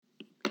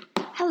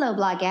Hello,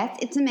 Blogettes.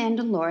 It's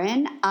Amanda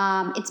Lauren.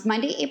 It's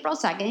Monday, April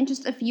 2nd.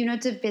 Just a few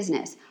notes of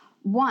business.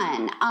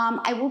 One,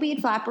 I will be at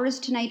Flappers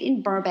tonight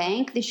in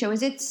Burbank. The show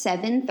is at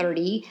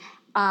 7:30.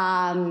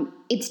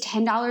 It's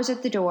 $10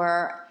 at the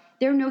door.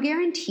 There are no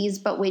guarantees,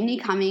 but Whitney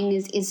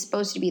Cummings is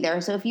supposed to be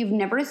there. So if you've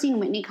never seen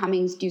Whitney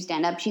Cummings do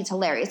stand-up, she's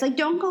hilarious. Like,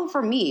 don't go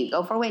for me.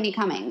 Go for Whitney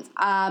Cummings.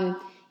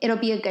 It'll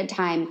be a good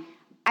time.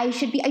 I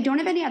don't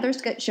have any other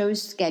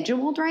shows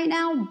scheduled right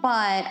now,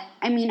 but,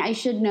 I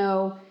should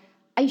know.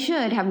 I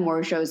should have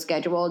more shows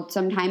scheduled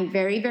sometime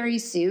very, very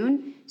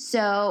soon.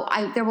 So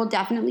there will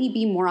definitely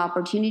be more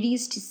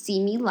opportunities to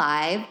see me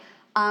live.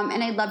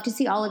 And I'd love to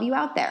see all of you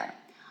out there.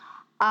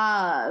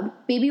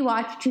 Baby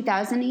Watch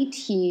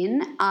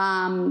 2018.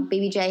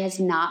 Baby J has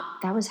not,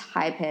 that was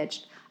high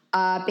pitched.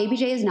 Baby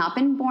J has not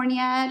been born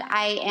yet.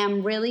 I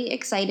am really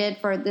excited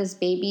for this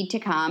baby to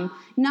come.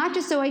 Not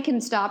just so I can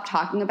stop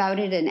talking about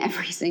it in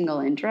every single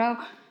intro,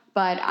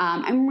 but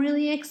I'm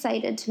really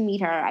excited to meet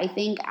her. I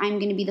think I'm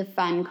going to be the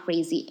fun,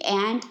 crazy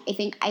aunt. I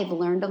think I've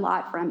learned a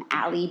lot from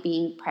Allie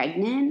being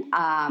pregnant.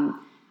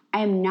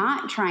 I'm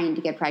not trying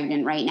to get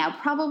pregnant right now,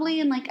 probably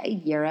in like a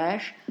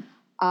year-ish.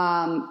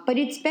 But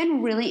it's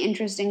been really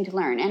interesting to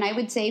learn. And I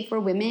would say for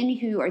women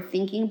who are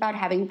thinking about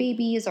having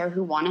babies or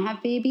who want to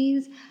have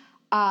babies,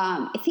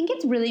 I think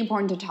it's really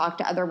important to talk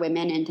to other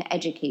women and to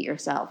educate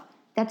yourself.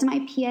 That's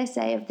my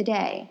PSA of the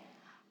day.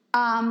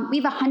 We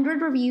have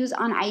 100 reviews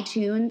on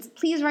iTunes.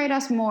 Please write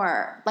us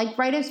more. Like,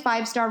 write us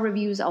 5-star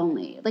reviews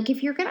only.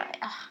 If you're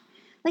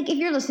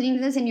listening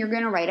to this and you're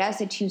gonna write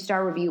us a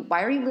 2-star review,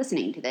 why are you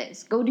listening to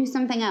this? Go do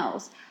something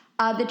else.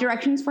 The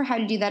directions for how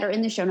to do that are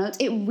in the show notes.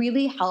 It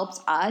really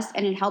helps us,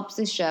 and it helps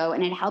the show,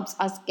 and it helps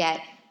us get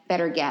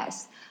better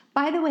guests.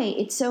 By the way,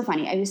 it's so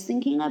funny. I was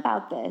thinking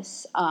about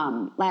this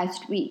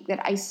last week that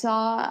I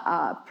saw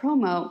a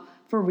promo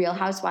for Real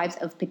Housewives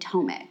of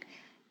Potomac.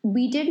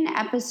 We did an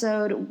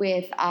episode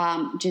with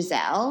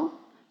Giselle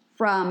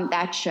from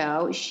that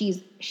show.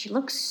 She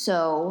looks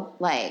so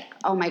like,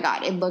 oh my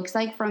God, it looks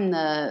like from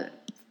the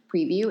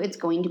preview it's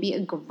going to be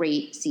a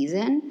great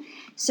season.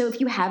 So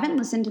if you haven't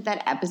listened to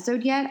that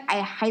episode yet,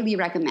 I highly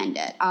recommend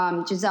it.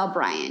 Giselle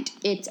Bryant.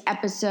 It's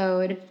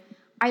episode,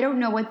 I don't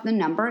know what the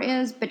number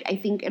is, but I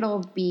think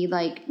it'll be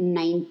like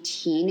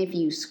 19 if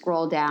you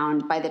scroll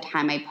down by the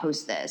time I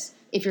post this,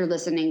 if you're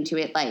listening to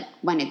it like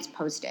when it's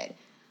posted.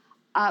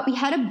 We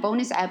had a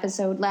bonus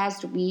episode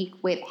last week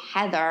with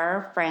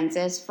Heather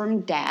Francis from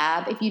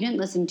Dab. If you didn't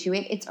listen to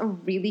it, it's a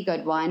really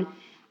good one.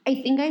 I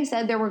think I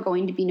said there were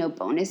going to be no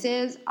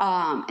bonuses,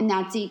 and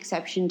that's the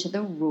exception to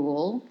the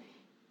rule.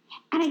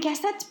 And I guess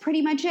that's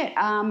pretty much it.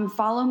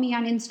 Follow me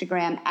on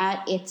Instagram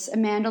at It's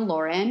Amanda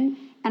Lauren,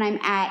 and I'm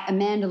at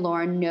Amanda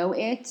Lauren No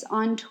It's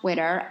on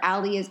Twitter.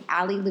 Allie is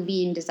Allie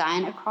Levine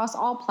Design across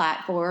all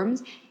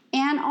platforms,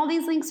 and all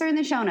these links are in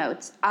the show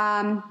notes.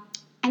 And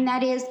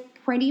that is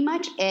pretty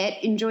much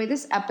it. Enjoy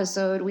this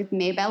episode with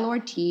Maybelle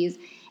Ortiz.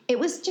 It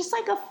was just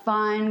like a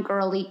fun,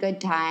 girly,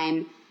 good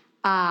time.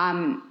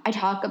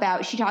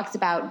 She talks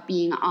about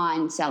being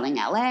on Selling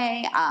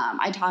LA.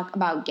 I talk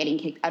about getting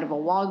kicked out of a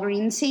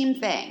Walgreens. Same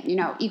thing,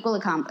 equal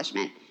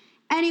accomplishment.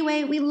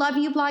 Anyway, we love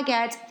you,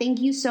 Blogettes. Thank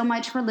you so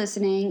much for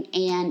listening,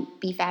 and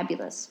be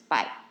fabulous.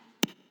 Bye.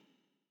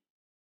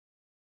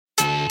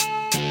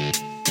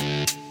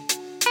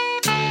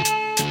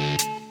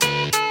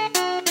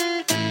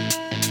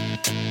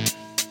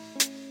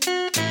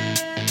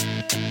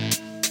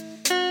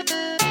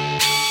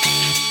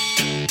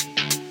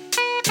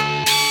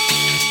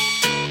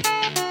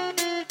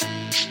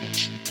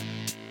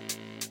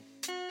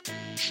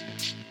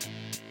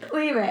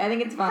 Leave it. I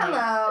think it's funny.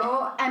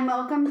 Hello, and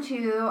welcome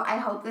to, I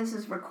hope this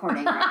is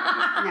recording right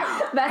now.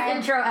 No. Best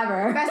intro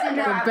ever. Best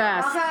intro ever.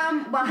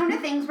 Best. Welcome to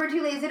Things We're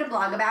Too Lazy to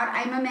Blog About.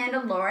 I'm Amanda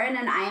Lauren,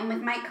 and I am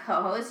with my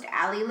co-host,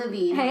 Allie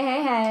Levine.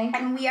 Hey.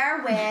 And we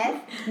are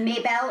with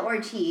Maybelle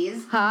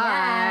Ortiz.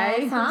 Hi.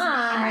 Yes,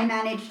 hi. I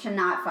managed to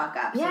not fuck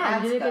up. So Yeah,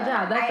 that's you did a good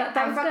job. That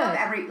I was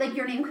fuck good. up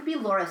your name could be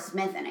Laura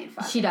Smith, and I'd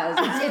fuck She it does.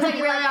 up. It's like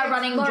really our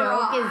running Laura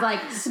joke is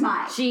like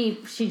Smite. She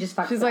just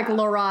fucks She's it like up.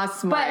 Laura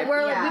Smite.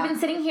 But we've been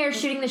sitting here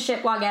shooting the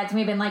shit Blogettes, and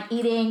we've been like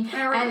eating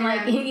and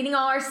like eating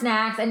all our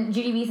snacks. And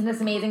Judy B sent us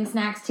amazing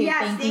snacks too.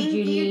 Yes, thank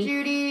you,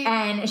 Judy.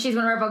 And she's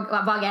one of our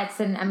Blogettes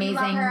and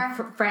amazing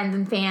friends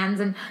and fans.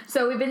 And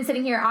so we've been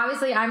sitting here.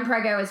 Obviously, I'm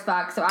preggo as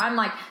fuck, so I'm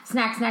like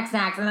snacks,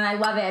 and then I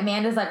love it.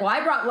 Amanda's like, well,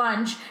 I brought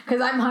lunch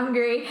because I'm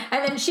hungry,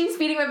 and then she's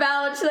feeding me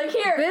Belle, and she's like,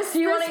 here, do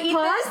you want to eat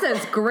this? This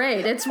pasta's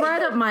great. It's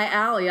right up my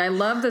alley. I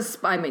love this.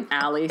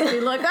 Alley. See,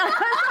 look.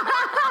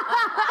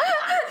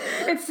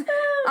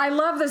 I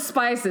love the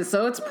spices,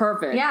 so it's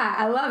perfect. Yeah,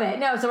 I love it.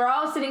 No, so we're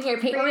all sitting here.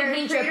 We're going to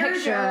paint you a Trader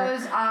picture.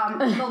 Joe's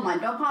the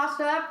lentil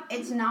pasta.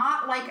 It's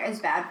not like as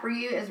bad for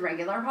you as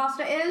regular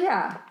pasta is.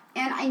 Yeah.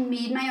 And I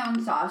made my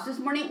own sauce this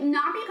morning,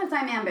 not because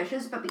I'm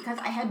ambitious, but because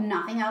I had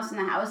nothing else in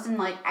the house, and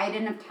like I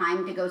didn't have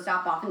time to go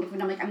stop off and get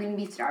food. I'm like, I'm gonna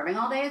be starving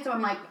all day, so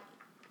I'm like,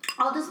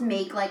 I'll just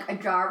make like a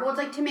jar. Well, it's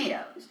like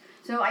tomatoes.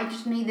 So I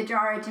just made the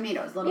jar of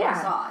tomatoes, a little bit of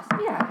sauce.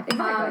 Yeah,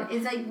 exactly.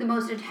 It's like the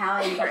most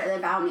Italian part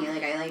about me.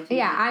 Like I like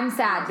to I'm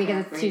sad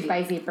because it's too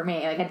spicy for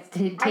me. Like it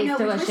tastes delicious.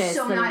 Which was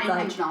so but not it's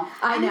like, intentional.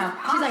 I know.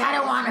 She's like, I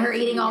don't want her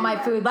eating all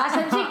my food. Last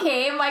time she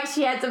came, like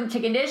she had some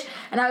chicken dish,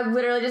 and I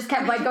literally just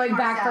kept like going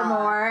back for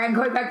more and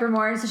going back for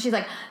more. And so she's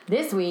like,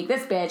 this week,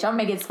 this bitch, I'll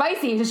make it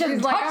spicy. So she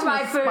doesn't touch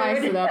my food.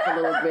 Spice it up a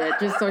little bit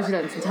just so she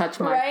doesn't touch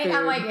my food.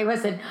 I'm like, hey,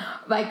 listen,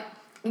 like.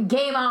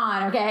 Game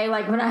on, okay?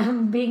 Like when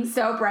I'm being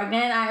so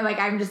pregnant,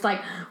 I'm just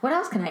like, what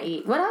else can I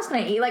eat? What else can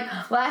I eat?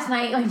 Like last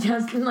night, like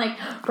Justin like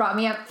brought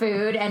me up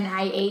food and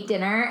I ate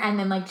dinner, and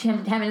then like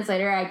 10 minutes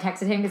later, I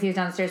texted him because he was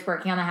downstairs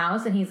working on the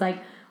house, and he's like,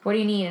 what do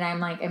you need? And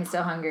I'm like, I'm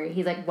so hungry.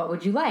 He's like, what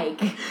would you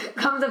like?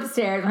 Comes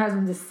upstairs. My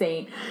husband's a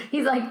saint.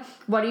 He's like,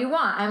 what do you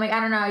want? I'm like,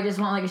 I don't know. I just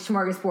want like a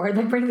smorgasbord.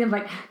 Like brings him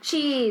like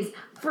cheese,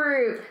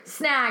 fruit,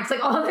 snacks,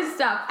 like all this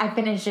stuff. I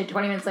finished it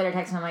 20 minutes later,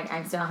 texting him, I'm like,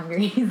 I'm still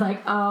hungry. He's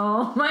like,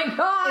 oh my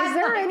God. Is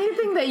there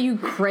anything that you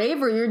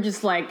crave, or you're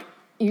just like,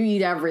 you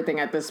eat everything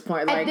at this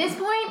point? Like, at this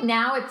point,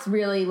 now it's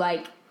really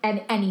like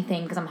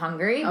anything because I'm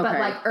hungry. Okay. But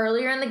like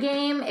earlier in the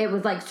game, it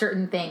was like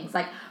certain things.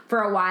 Like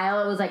for a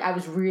while, it was like I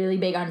was really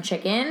big on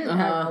chicken.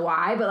 I don't know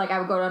why, but like I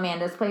would go to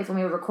Amanda's place when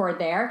we would record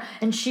there,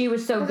 and she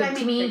was so good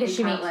to me because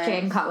she makes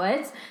chicken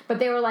cutlets. But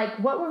they were like,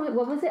 what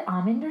was it,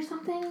 almond or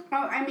something? Oh,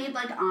 I made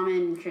like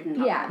almond chicken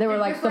cutlets. Yeah, they were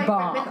like the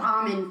bomb with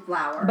almond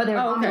flour, but they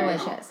were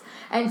delicious.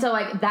 And so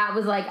like that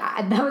was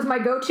my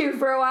go-to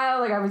for a while.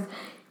 Like I was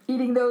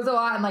eating those a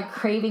lot and like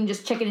craving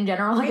just chicken in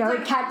general. Like I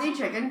would catch the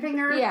chicken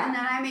fingers, and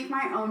then I make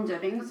my own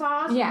dipping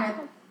sauce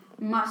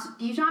with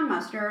Dijon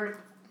mustard,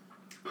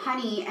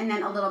 honey, and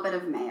then a little bit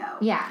of mayo.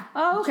 Yeah.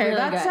 Oh, okay. Really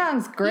that good.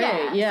 sounds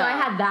great. Yeah. So I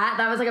had that.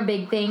 That was like a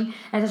big thing.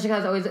 And especially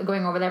because I was always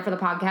going over there for the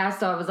podcast.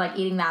 So I was like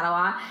eating that a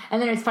lot.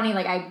 And then it's funny,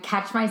 like I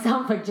catch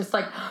myself like just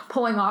like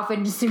pulling off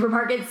into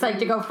supermarkets like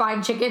to go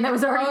find chicken that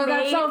was already made. Oh,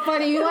 that's so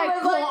funny. You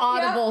like pull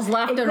audibles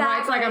left and right.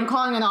 It's like I'm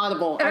calling an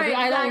audible. Right,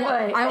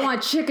 I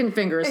want chicken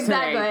fingers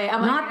today.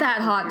 I'm not like,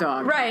 that hot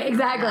dog. Right,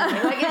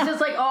 exactly. Like it's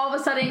just like all of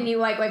a sudden you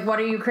like what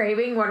are you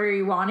craving? What are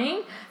you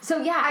wanting?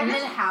 So yeah. I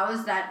just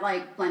housed that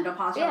like blended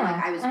pasta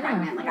like I was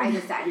pregnant. Like I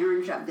just sat here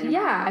and shoved it in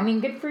I mean,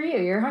 good for you.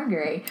 You're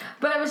hungry.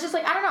 But I was just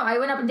like, I don't know. I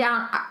went up and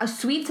down.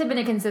 Sweets have been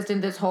a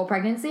consistent this whole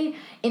pregnancy.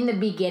 In the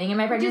beginning of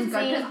my pregnancy. Which is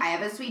good because I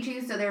have a sweet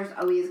tooth, so there's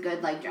always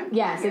good like junk food.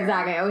 Yes,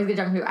 exactly. Always good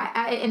junk food.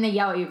 And they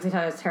yell at you because they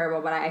thought it was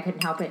terrible, but I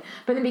couldn't help it.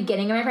 But in the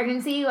beginning of my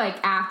pregnancy, like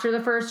after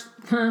the first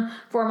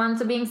 4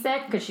 months of being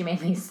sick, because she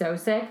made me so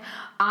sick,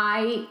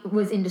 I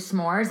was into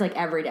s'mores like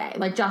every day.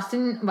 Like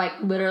Justin like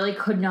literally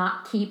could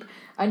not keep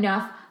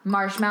enough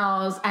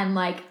marshmallows and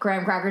like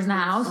graham crackers in the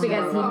house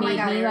because he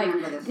made me like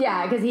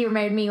because he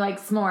made me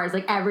like s'mores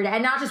like every day,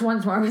 and not just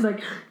one s'more. It was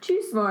like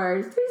 2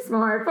 s'mores, 3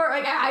 s'mores, 4.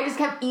 Like I just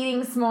kept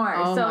eating s'mores.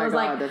 Oh so my it was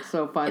God, like that's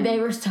so funny. They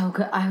were so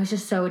good. I was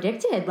just so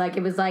addicted. Like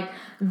it was like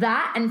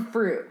that and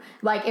fruit.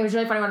 Like it was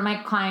really funny. One of my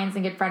clients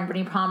and good friend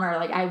Brittany Palmer,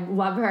 like I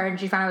love her, and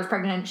she found out I was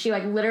pregnant. And she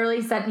like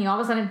literally sent me all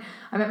of a sudden.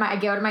 I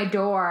go to my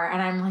door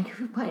and I'm like,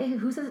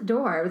 who's at the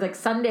door? It was like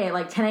Sunday at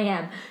like 10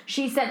 a.m.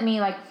 She sent me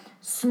like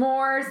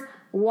s'mores,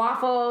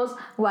 waffles,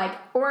 like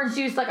orange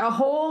juice, like a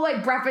whole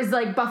like breakfast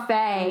like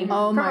buffet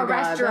from a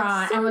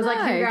restaurant, so and was like,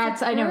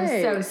 congrats. I know, it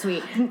was so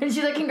sweet. And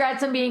she's like,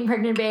 congrats on being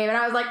pregnant, babe. And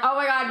I was like, oh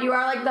my God, you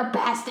are like the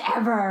best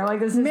ever. Like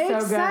this is Makes so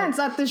good. sense.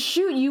 At the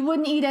shoot, you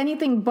wouldn't eat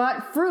anything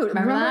but fruit.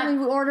 Remember when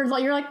we ordered?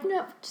 Like you're like,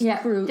 no,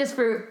 just fruit. Just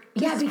fruit.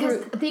 Yeah,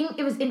 because the thing,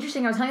 it was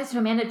interesting. I was telling this to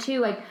Amanda too.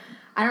 Like,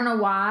 I don't know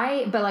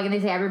why, but like, and they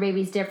say every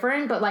baby's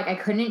different, but like I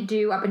couldn't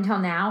do, up until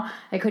now,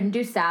 I couldn't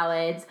do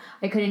salads.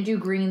 I couldn't do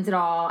greens at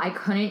all. I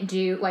couldn't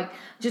do like,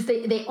 just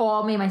they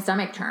all made my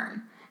stomach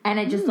turn. And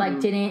it just like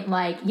didn't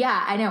like,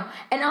 I know.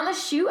 And on the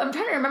shoot, I'm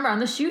trying to remember, on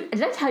the shoot,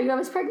 did I tell you I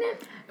was pregnant?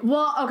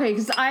 Well, okay,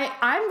 because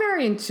I'm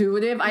very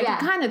intuitive. I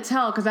could kind of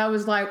tell because I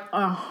was like,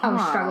 I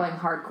was struggling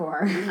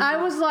hardcore. I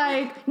was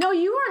like, no,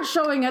 you weren't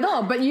showing at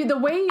all. But the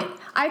way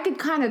I could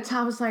kind of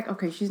tell, I was like,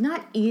 okay, she's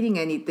not eating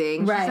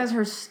anything. She says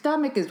her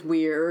stomach is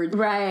weird.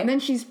 Right. And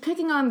then she's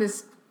picking on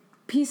this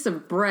piece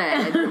of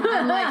bread.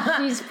 I'm like,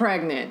 she's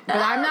pregnant. But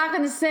I'm not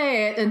going to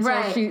say it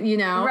until she,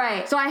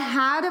 Right. So I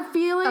had a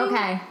feeling.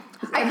 Okay.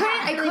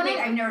 I couldn't.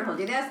 I've never told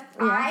you this.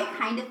 Yeah. I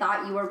kind of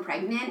thought you were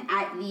pregnant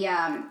at the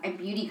at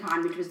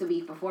BeautyCon, which was the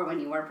week before when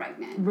you were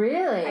pregnant.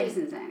 Really? I just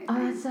didn't say anything.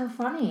 Oh, that's so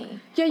funny.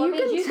 Yeah, what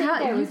you can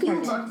tell.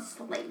 You look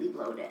slightly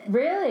bloated.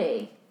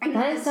 Really?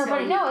 That is so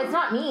funny. No, it's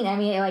not mean. I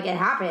mean, like, it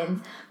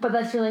happens, but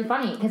that's really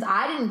funny because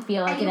I didn't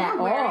feel like it at all.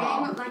 You were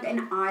wearing like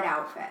an odd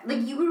outfit.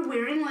 Like you were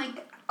wearing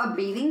like a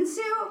bathing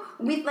suit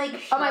with like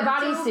shorts my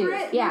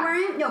bodysuit.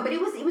 Yeah. No, but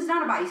it was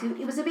not a bodysuit.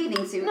 It was a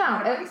bathing suit.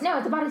 No, it's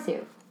a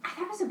bodysuit. I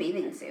thought it was a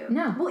bathing suit.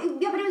 No. Well,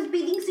 but it was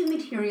bathing suit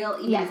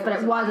material. Yes, but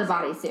it was a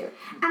bodysuit.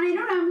 And I don't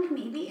know, I'm like,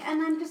 maybe,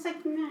 and I'm just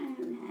like, and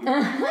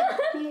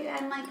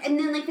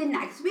then like the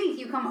next week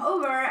you come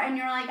over and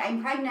you're like,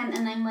 I'm pregnant,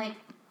 and I'm like,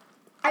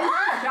 I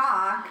was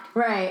shocked.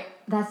 Right.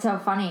 That's so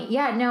funny.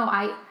 Yeah, no,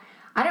 I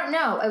don't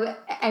know.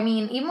 I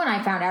mean, even when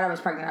I found out I was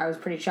pregnant, I was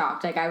pretty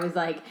shocked. Like, I was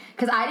like,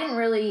 because I didn't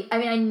really, I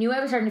mean, I knew I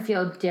was starting to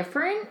feel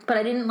different, but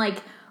I didn't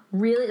like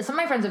really, some of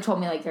my friends have told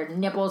me like their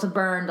nipples have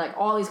burned, like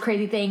all these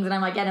crazy things, and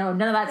I'm like, none of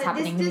that's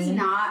happening to me. This does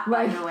not,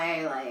 by the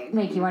way, like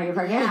make you want to get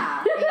pregnant.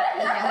 Yeah,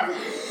 it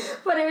doesn't.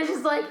 But it was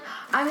just like,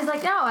 I was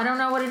like, no, I don't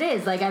know what it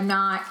is. Like, I'm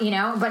not,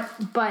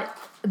 but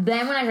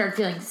then when I started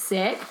feeling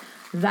sick,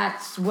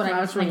 that's what I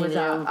was was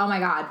up. Oh my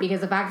God.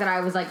 Because the fact that I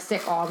was like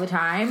sick all the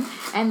time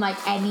and like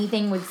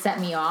anything would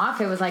set me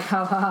off, it was like,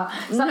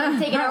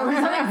 something's taking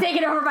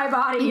over my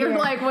body. You're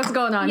like, what's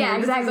going on? Yeah, here?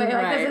 exactly.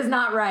 Like, this is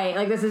not right.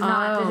 Like, this is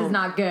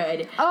not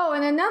good. Oh,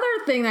 and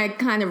another thing I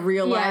kind of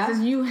realized is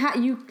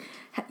you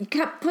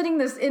kept putting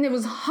this in. It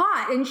was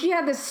hot, and she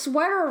had this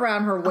sweater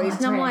around her waist,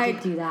 and I'm like, I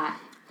did do that.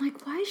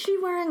 Like, why is she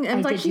wearing?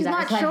 And like, she's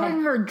not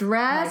showing her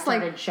dress. I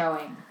started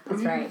showing.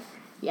 That's right.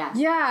 Yeah.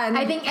 Yeah. And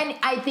I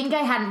think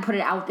I hadn't put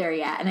it out there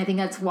yet, and I think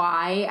that's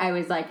why I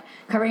was like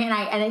covering it.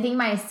 And I think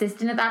my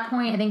assistant at that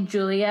point, I think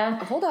Julia.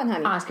 Hold on,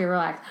 honey. Oscar,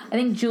 relax. I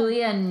think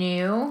Julia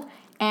knew,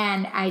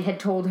 and I had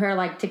told her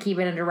like to keep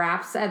it under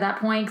wraps at that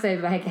point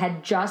because I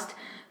had just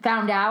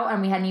found out,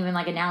 and we hadn't even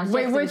like announced.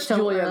 Wait, which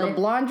Julia? The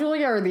blonde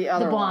Julia or the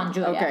other? The blonde one?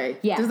 Julia. Okay.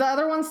 Yeah. Does the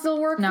other one still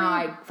work? No,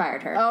 I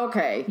fired her.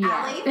 Okay. Yeah.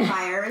 Allie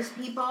fires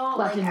people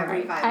like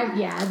every 5 minutes.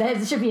 Yeah,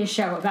 there should be a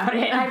show about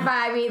it.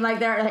 I mean, like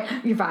they're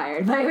like, you're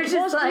fired. But it was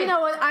just like, you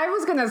know what I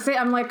was gonna say.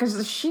 I'm like,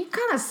 because she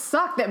kind of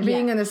sucked at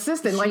being an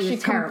assistant. Like she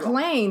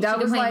complained. She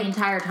complained the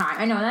entire time.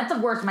 I know, and that's the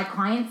worst. My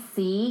clients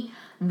see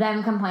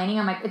them complaining.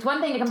 I'm like, it's one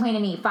thing to complain to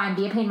me. Fine,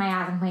 be a pain in my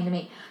ass and complain to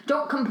me.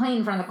 Don't complain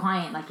in front of the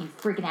client like you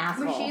freaking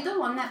asshole. Was she the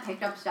one that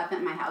picked up stuff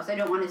at my house? I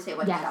don't want to say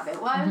what stuff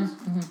it was,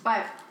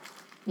 but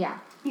yeah,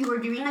 you were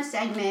doing a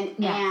segment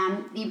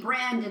and the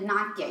brand did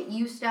not get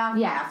you stuff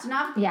fast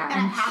enough. Yeah,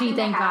 and she,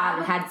 thank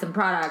God, had some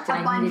products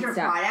and I needed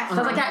stuff. So I was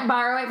like, can I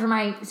borrow it for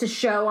my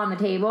show on the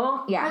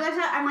table? Yeah.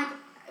 I'm like,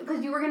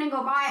 because you were going to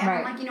go buy it.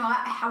 And I'm like,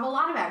 I have a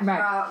lot of extra.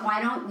 Right.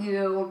 Why don't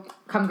you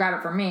come grab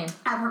it for me?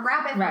 Have her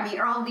grab it for me,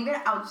 or I'll leave it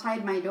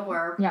outside my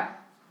door. Yeah.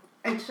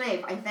 It's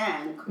safe, I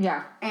think.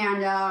 Yeah.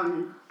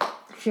 And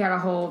she had a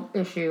whole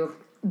issue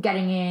of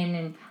getting in,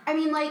 and I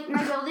mean, like,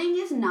 my building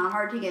is not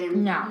hard to get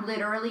in. No. You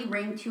literally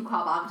ring 2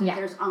 call boxes. Yeah.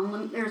 There's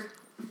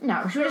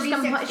no. She was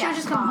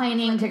just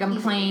complaining to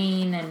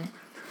complain and.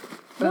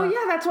 Well,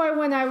 yeah, that's why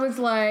when I was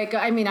like,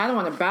 I mean, I don't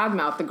want to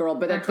badmouth the girl,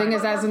 but the thing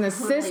is, as an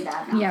assistant,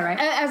 yeah, right.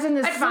 As an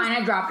that's fine.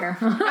 I dropped her.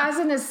 As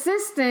an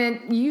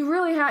assistant, you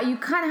really you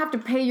kind of have to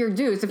pay your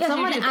dues. If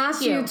someone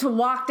asks you to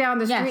walk down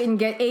the street and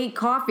get 8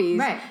 coffees,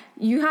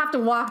 you have to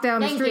walk down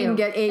the street and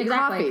get 8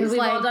 coffees. Because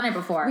we've all done it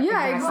before.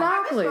 Yeah,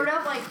 exactly. Well, I was sort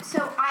of like,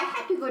 so I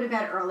had to go to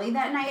bed early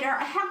that night, or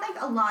I had like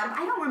a lot of,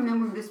 I don't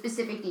remember the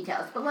specific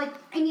details, but like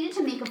I needed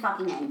to make a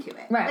fucking end to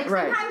it. Right.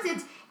 Like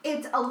sometimes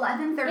it's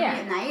 11:30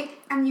 at night,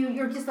 and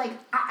you're just like,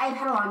 I've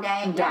had a long day.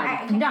 I'm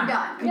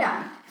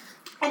done.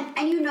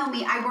 And you know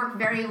me, I work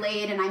very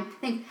late,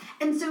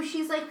 and so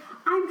she's like,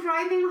 I'm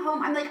driving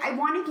home. I'm like, I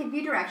want to give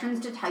you directions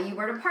to tell you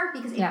where to park,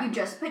 because if you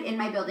just put in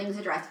my building's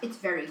address, it's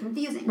very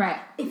confusing. Right.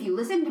 If you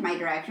listen to my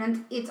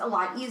directions, it's a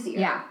lot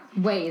easier. Yeah,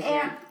 way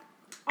easier.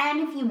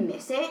 And if you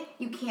miss it,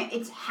 you can't,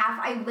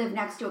 I live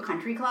next to a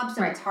country club,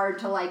 so it's hard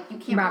to you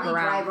can't really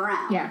drive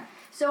around. Yeah.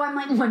 So I'm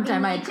like, one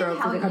time I drove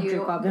to the country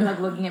club. They're like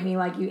looking at me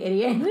like, you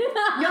idiot. You'll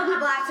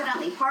people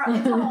accidentally park.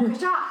 It's a whole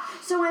shot.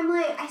 So I'm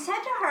like, I said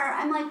to her,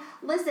 I'm like,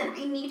 listen,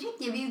 I need to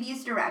give you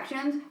these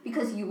directions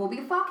because you will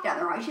be fucked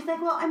otherwise. She's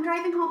like, well, I'm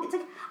driving home. It's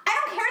like,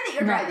 I don't care that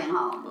you're driving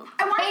home.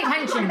 I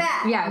want to go to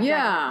bed.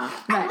 Yeah.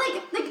 I'm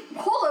like,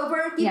 pull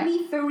over, give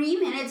me 3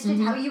 minutes to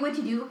tell you what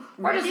to do.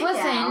 Or just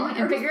listen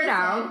and figure it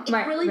out. It's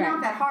really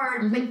not that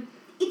hard, but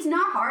it's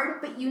not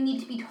hard, but you need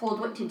to be told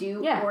what to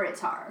do or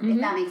it's hard,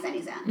 if that makes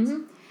any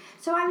sense.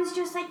 So I was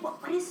just like,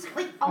 what is,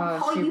 I'll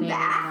call you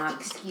back?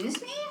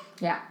 Excuse me?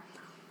 Yeah.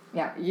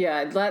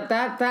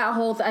 That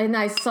whole and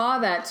I saw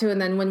that too.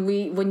 And then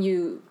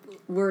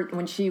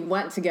when she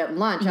went to get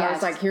lunch, I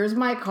was like, here's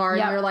my card.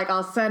 And you're like,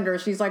 I'll send her.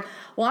 She's like,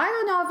 well, I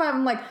don't know if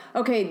I'm like,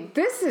 okay,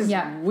 this is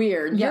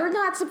weird. You're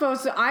not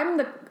supposed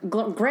to,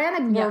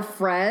 granted we're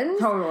friends.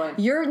 Totally.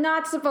 You're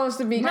not supposed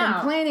to be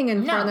complaining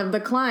in front of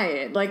the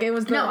client. Like it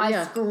was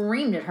I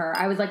screamed at her.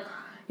 I was like,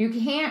 you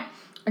can't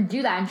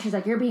do that. And she's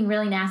like, you're being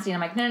really nasty.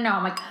 And I'm like, no.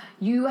 I'm like,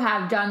 you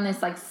have done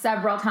this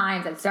several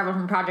times at several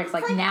different projects.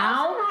 Like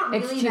now,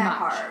 it's really too much.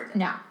 Hard.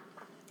 No.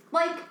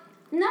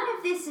 None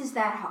of this is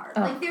that hard.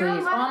 Oh, please.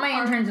 All my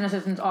interns and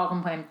assistants all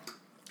complain.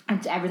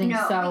 Everything's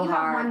so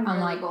hard. Have one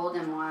really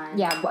golden one.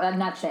 Yeah,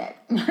 and that's it.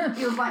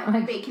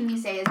 Wait, can we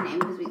say his name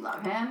because we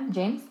love him?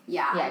 James?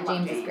 Yeah,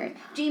 James is great.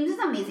 James is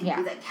amazing.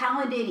 Yeah. He's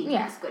talented. He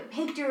takes good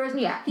pictures.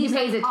 Yeah, he's he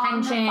pays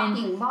attention. On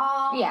the fucking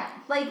ball. Yeah,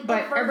 but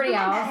everybody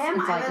else, I met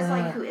him, I was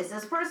like, who is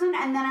this person?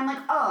 And then I'm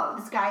like, oh,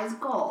 this guy is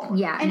gold.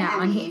 Yeah, and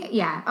Emmy.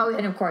 Oh,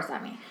 and of course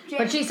Emmy.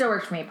 But she still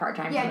works for me part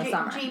time in the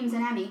summer. James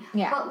and Emmy.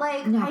 Yeah, but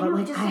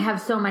I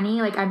have so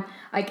many. I'm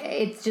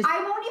it's just.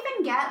 I won't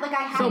even get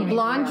I have. So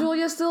blonde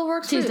Julia still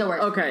works. She still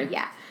works. Okay.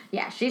 Yeah.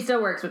 Yeah, she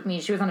still works with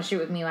me. She was on a shoot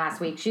with me last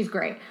week. She's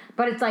great.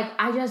 But it's like,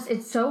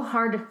 it's so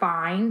hard to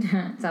find,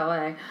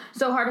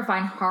 so hard to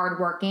find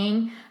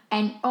hardworking,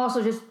 and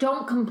also just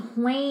don't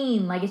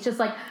complain. Like, it's just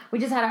like, we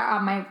just had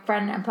my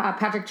friend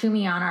Patrick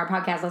Toomey on our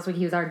podcast last week.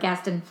 He was our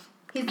guest, and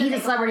he's a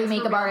celebrity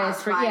makeup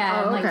artist for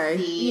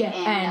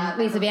and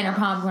Lisa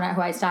Vanderpump,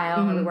 who I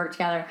style, and we work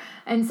together.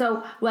 And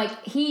so,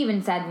 like, he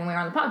even said when we were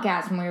on the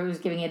podcast, when we were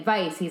giving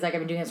advice, he's like,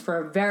 I've been doing this for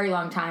a very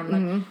long time.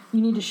 Like,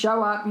 you need to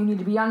show up, you need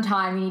to be on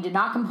time, you need to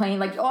not complain,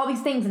 like, all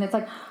these things. And it's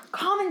like,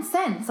 common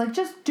sense. Like,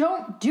 just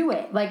don't do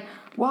it. Like,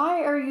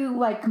 why are you,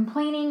 like,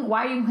 complaining?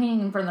 Why are you complaining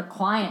in front of the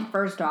client,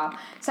 first off?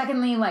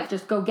 Secondly, like,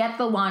 just go get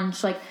the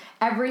lunch. Like,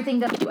 everything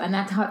that you do. And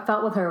that's how it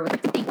felt with her.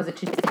 Was it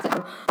Tuesday?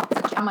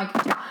 I'm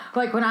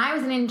like, when I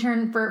was an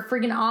intern for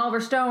friggin' Oliver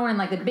Stone and,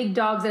 like, the big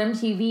dogs at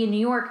MTV in New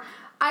York,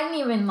 I didn't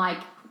even, like,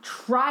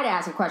 try to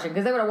ask a question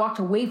because they would have walked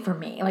away from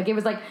me. Like, it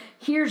was like,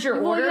 here's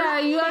your order. Yeah,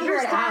 you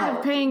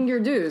understand paying your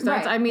dues.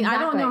 That's, right, I mean,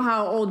 exactly. I don't know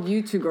how old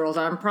you two girls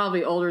are. I'm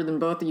probably older than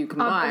both of you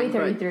combined. I'll be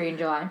 33 in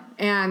July.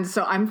 And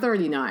so I'm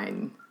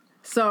 39.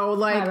 So,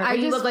 like,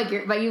 you look like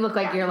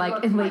you're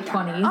like in late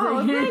 20s.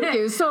 Oh, thank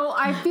you. So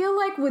I feel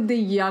like with the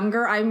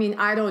younger, I mean,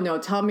 I don't know.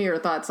 Tell me your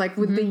thoughts. Like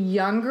with the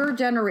younger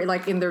generation,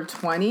 like in their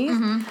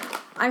 20s,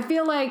 I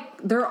feel like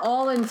they're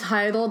all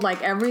entitled.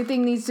 Like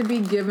everything needs to be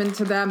given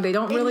to them. They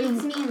don't really. It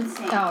makes me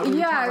insane. Oh,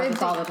 yeah,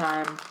 it's all the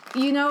time.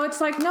 You know,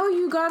 it's like, no,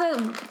 you gotta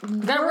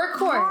work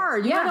for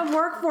hard. it. You gotta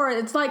work for it.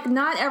 It's like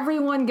not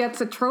everyone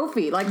gets a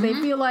trophy. Like they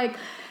feel like.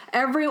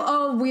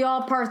 We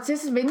all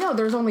participate. No,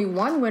 there's only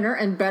one winner,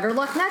 and better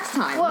luck next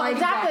time. Well, like,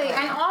 exactly.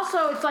 And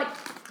also, it's like,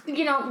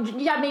 you know,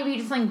 yeah, maybe you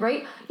did something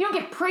great. You don't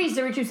get praised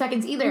every 2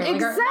 seconds either.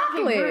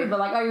 Exactly. Like, rude, but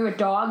like, are you a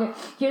dog?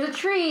 Here's a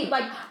treat.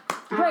 Like,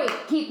 great.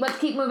 Let's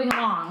keep moving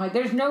along. Like,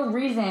 there's no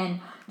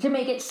reason to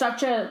make it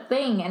such a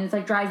thing, and it's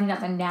like drives me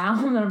nuts. And now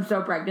that I'm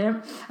so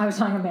pregnant, I was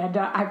telling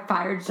Amanda I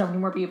fired so many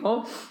more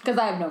people because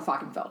I have no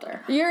fucking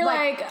filter. You're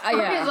like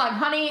It's like,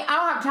 honey, I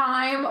don't have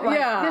time.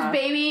 Like,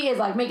 this baby is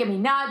like making me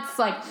nuts.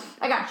 Like,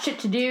 I got shit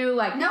to do.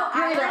 Like, no,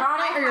 you're either on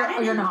it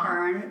or you're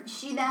not.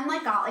 She then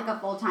like got like a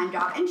full-time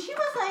job, and she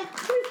was like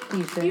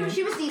decent.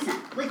 She was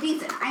decent, like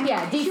decent. I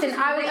mean, decent.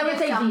 I would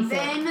say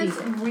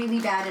decent. Really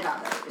bad at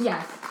others.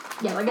 Yes.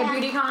 Yeah, like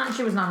at BeautyCon,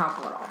 she was not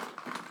helpful at all.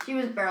 She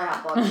was barely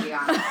helpful, to be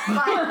honest.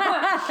 But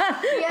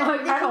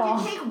yeah,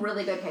 they did take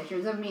really good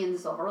pictures of me in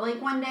Silver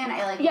Lake one day, and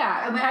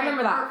I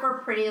remember that for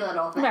Pretty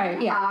Little Thing.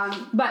 Right, yeah.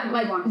 But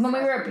like when we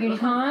were at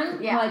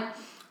BeautyCon, like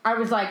I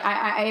was like,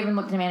 I even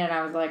looked at Amanda and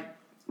I was like,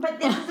 but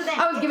this is the thing.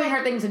 I was giving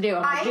her things to do.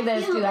 I'm like, do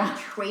this, do that.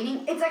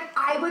 Trading. It's like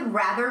I would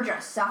rather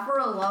just suffer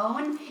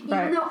alone,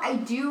 even though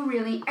I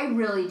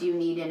really do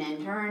need an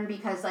intern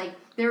because like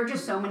there are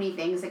just so many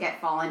things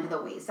that fall into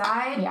the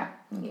wayside. Yeah.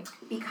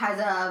 Because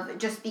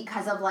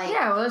of like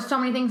well, there's so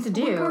many things to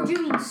do. We're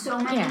doing so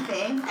many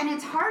things, and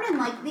it's hard. And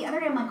like the other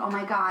day, I'm like, oh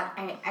my god,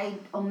 I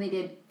only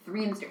did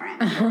 3 Instagram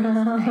stories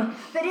today.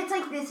 But it's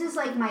like this is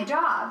like my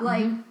job,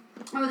 like.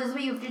 Oh, this is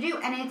what you have to do,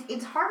 and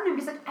it's hard. And I'm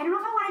just like, I don't know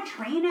if I want to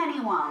train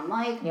anyone.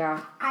 Like,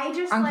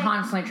 I'm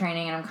constantly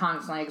training, and I'm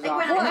constantly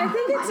exhausted. Well,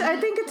 I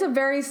think it's a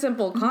very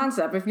simple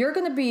concept. If you're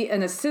going to be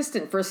an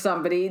assistant for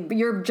somebody,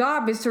 your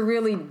job is to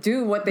really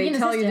do what they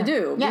tell you to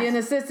do. Yes. Be an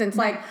assistant. It's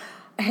like,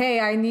 hey,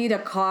 I need a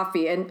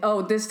coffee, and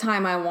this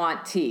time I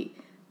want tea.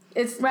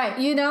 It's right,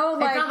 you know,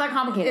 like it's not that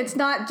complicated. It's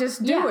not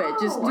just do it,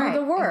 just do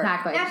the work.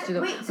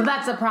 Exactly. So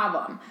that's the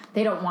problem.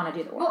 They don't want to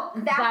do the work.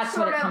 Well, that's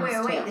sort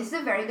of wait. This is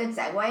a very good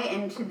segue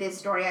into this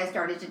story I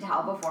started to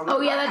tell before.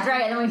 That's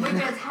right. Which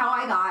is how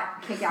I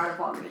got kicked out of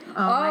Walgreens.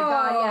 Oh my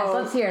god! Yes,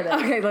 let's hear this.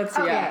 Okay, let's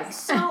hear. Okay,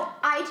 so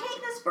I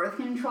take this birth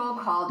control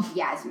called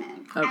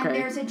Yasmin, and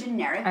there's a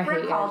generic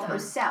brand called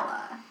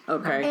Ocella.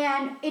 Okay.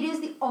 And it is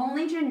the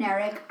only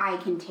generic I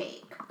can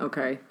take.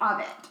 Okay.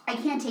 Of it. I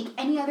can't take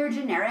any other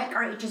generic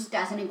or it just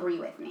doesn't agree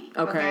with me.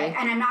 Okay.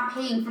 And I'm not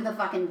paying for the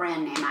fucking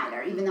brand name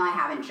either, even though I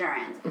have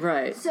insurance.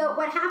 Right. So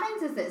what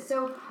happens is this.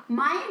 So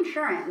my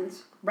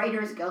insurance,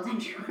 Writers Guild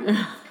insurance,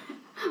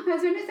 my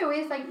husband is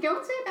always like,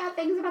 don't say bad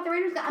things about the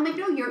Writers Guild. I'm like,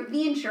 no,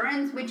 the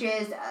insurance, which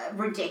is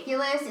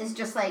ridiculous, is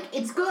just like,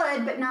 it's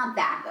good, but not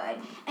that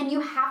good. And you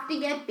have to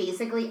get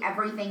basically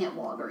everything at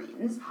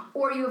Walgreens.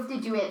 Or you have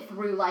to do it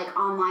through like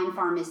online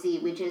pharmacy,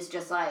 which is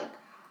just like,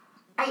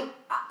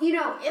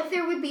 if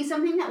there would be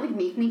something that would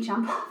make me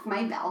jump off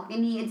my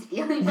balcony, it's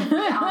dealing with the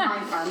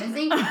online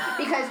pharmacy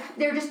because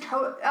they're just.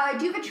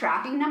 Do you have a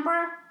tracking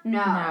number?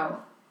 No.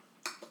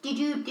 Did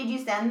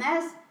you send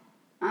this?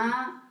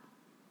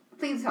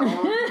 Please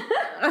hold.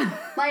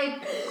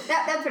 Like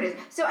that's what it is.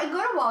 So I go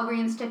to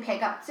Walgreens to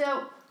pick up.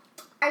 So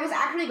I was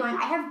actually going.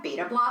 I have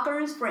beta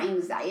blockers for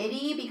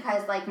anxiety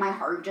because like my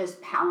heart just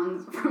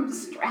pounds from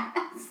stress.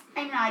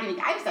 I'm not even.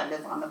 I've said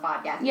this on the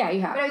podcast. Yeah,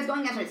 you have. But I was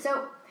going yesterday.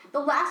 So. The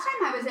last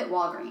time I was at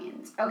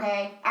Walgreens,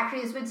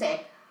 actually this would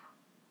say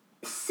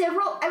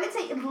I would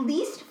say at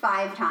least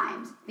 5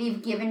 times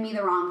they've given me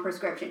the wrong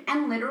prescription.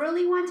 And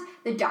literally once,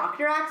 the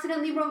doctor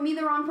accidentally wrote me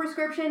the wrong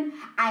prescription.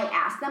 I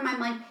asked them,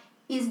 I'm like,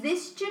 is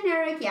this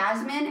generic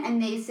Yasmin?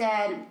 And they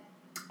said,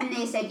 And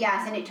they said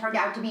yes, and it turned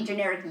out to be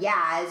generic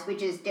Yaz,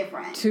 which is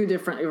different. Two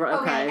different,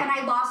 okay. And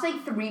I lost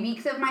like 3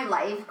 weeks of my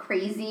life,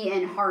 crazy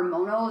and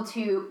hormonal,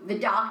 to the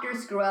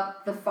doctors screw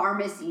up, the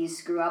pharmacies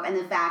screw up, and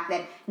the fact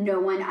that no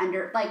one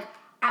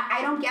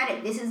I don't get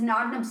it. This is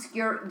not an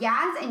obscure...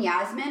 Yaz and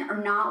Yasmin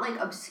are not, like,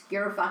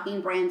 obscure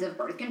fucking brands of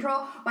birth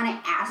control. When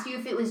I asked you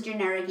if it was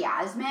generic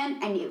Yasmin,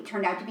 and it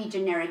turned out to be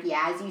generic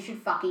Yaz, you should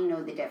fucking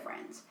know the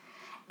difference.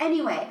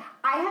 Anyway,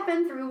 I have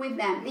been through with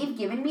them. They've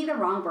given me the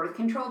wrong birth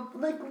control,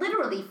 like,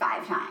 literally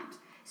 5 times.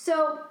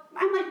 So,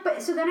 I'm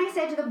like... So then I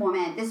said to the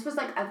woman, this was,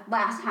 like,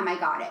 last time I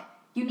got it,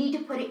 you need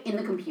to put it in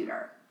the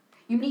computer.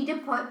 You need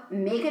to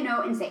make a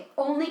note and say,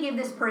 only give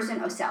this person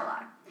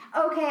Ocella.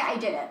 Okay, I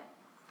did it.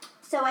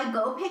 So I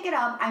go pick it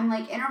up. I'm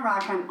like in a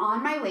rush. I'm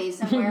on my way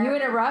somewhere. You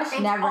in a rush?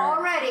 It's Never.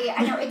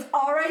 I know it's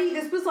already.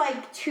 This was like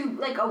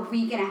a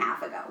week and a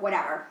half ago.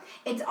 Whatever.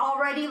 It's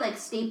already like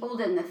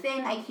stapled in the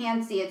thing. I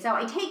can't see it. So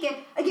I take it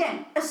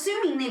again,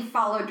 assuming they've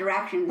followed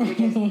directions. Which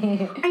is,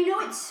 I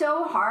know it's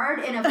so hard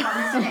in a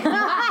pharmacy.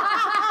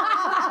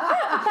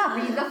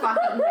 Read the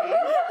fucking thing.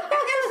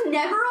 There's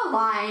never a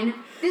line.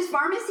 This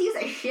pharmacy is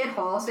a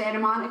shithole. Santa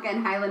Monica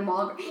and Highland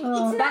Walgreens.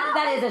 Oh,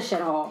 that is a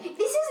shithole.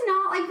 This is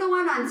not like the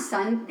one on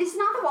This is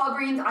not the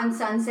Walgreens on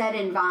Sunset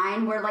and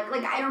Vine, where like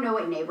I don't know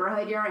what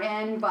neighborhood you're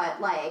in, but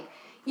like,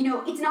 you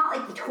know, it's not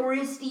like the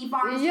touristy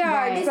pharmacy. Yeah,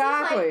 right?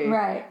 exactly.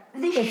 Right.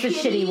 It's the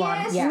shitty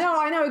one. Yeah. No,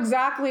 I know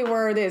exactly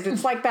where it is.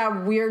 It's like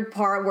that weird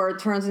part where it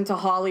turns into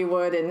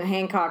Hollywood and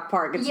Hancock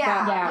Park. It's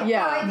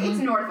it's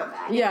north of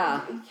that.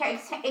 Yeah.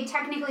 It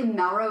technically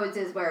Melrose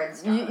is where it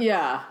starts.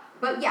 Yeah.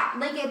 But yeah,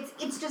 like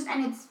it's just,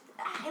 and it's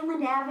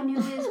Highland Avenue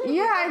is weird.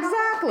 Yeah,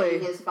 exactly.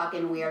 It is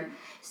fucking weird.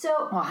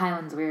 So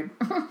Highland's weird.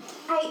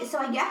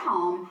 I get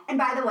home, and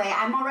by the way,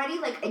 I'm already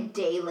like a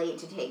day late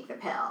to take the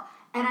pill,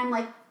 and I'm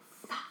like,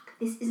 fuck,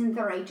 this isn't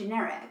the right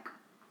generic.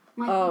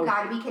 I'm like, you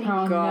gotta be kidding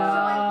me. God. So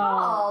I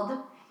called,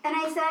 and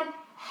I said,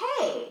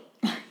 hey,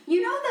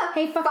 you know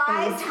the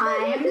 5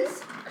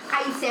 times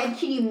I said,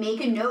 can you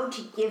make a note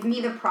to give me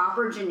the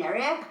proper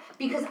generic?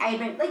 Because I had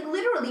been, like,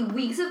 literally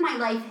weeks of my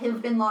life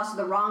have been lost to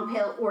the wrong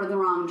pill or the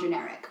wrong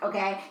generic,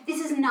 okay?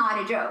 This is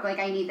not a joke. Like,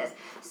 I need this.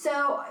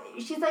 So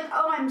she's like,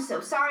 oh, I'm so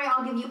sorry.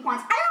 I'll give you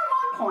points. I don't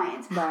want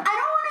points. Right. I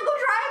don't want to go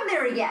drive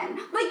there again.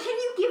 Like,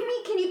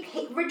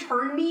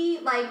 return me,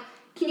 like,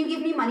 can you give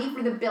me money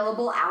for the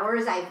billable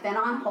hours I've been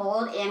on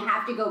hold and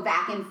have to go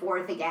back and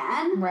forth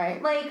again?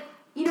 Right. Like,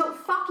 you know,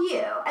 fuck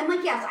you. And,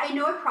 like, yes, I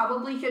know I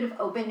probably should have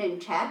opened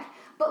and checked,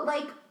 but,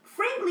 like,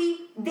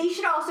 frankly, they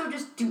should also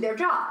just do their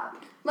job.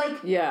 Like,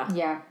 yeah.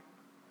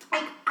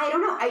 I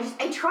don't know.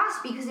 I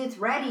trust because it's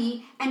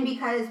ready and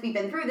because we've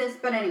been through this.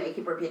 But anyway, I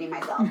keep repeating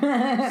myself.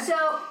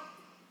 So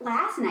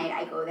last night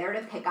I go there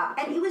to pick up,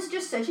 and it was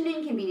just such an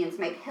inconvenience.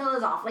 My pill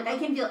is off. Like, I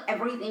can feel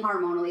everything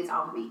hormonally is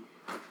off of me.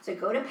 So I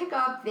go to pick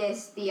up the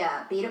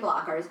beta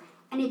blockers,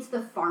 and it's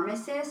the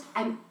pharmacist,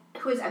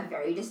 who has a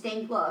very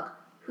distinct look,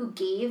 who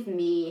gave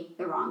me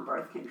the wrong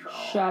birth control.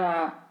 Shut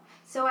up.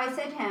 So I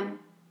said to him,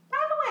 by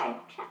the way,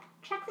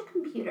 check the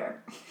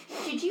computer.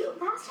 Did you,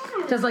 last time I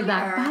was just like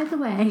there, that, by the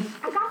way.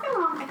 I got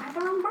the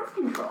wrong birth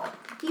control.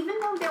 Even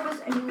though there was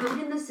a note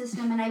in the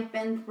system and I've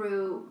been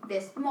through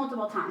this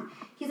multiple times.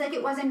 He's like,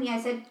 it wasn't me.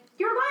 I said,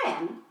 you're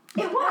lying.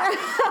 It was.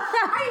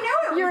 I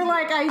know it was. You're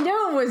like, I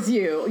know it was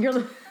you.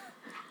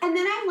 And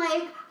then I'm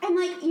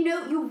like, you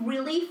know, you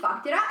really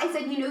fucked it up. I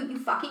said, you know, you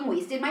fucking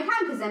wasted my time,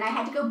 because then I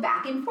had to go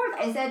back and forth.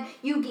 I said,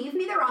 you gave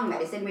me the wrong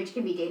medicine, which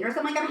can be dangerous.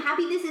 I'm like, I'm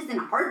happy this isn't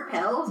heart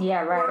pills.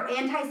 Yeah, right. Or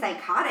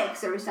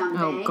antipsychotics or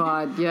something. Oh,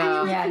 God,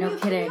 yeah. Yeah, no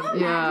kidding. Can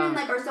you imagine,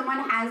 like, or someone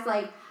has,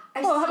 like,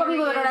 how about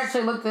people that don't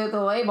actually look at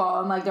the label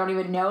and, like, don't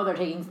even know they're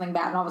taking something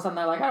bad, and all of a sudden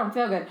they're like, I don't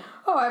feel good.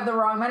 Oh, I have the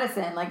wrong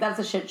medicine. Like, that's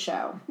a shit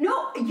show.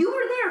 No, you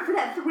were there for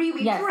that 3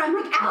 weeks where I'm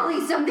like, Allie,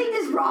 something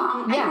is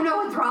wrong. Yeah. I don't know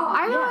what's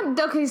wrong.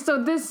 Okay,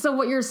 so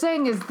what you're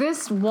saying is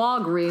this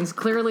Walgreens,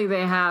 clearly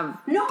they have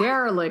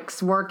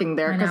derelicts working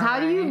there, because how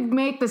do you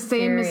make the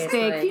same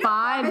mistake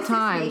 5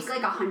 times?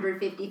 Make like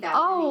 $150,000.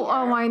 Oh,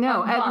 I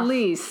know. At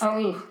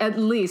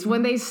least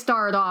when they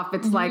start off,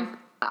 it's like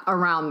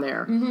around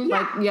there. Mm-hmm.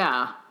 Like,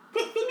 yeah. They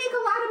make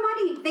a lot of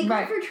money. They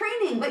go for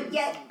training, but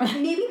yet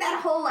maybe that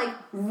whole, like,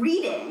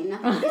 reading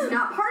is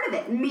not part of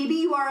it. Maybe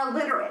you are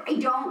illiterate. I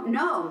don't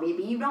know.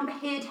 Maybe you don't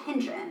pay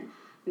attention.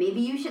 Maybe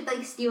you should,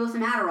 like, steal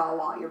some Adderall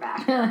while you're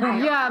back there.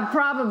 Yeah,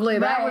 probably.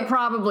 That would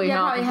probably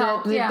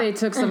help if they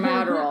took some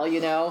Adderall,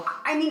 you know?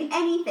 I mean,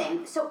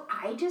 anything. So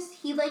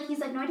he's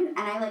like, no, I didn't.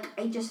 And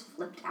I just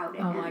flipped out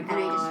at him. And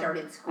I just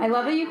started screaming. I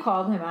love that you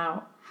called him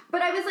out.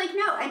 But I was like,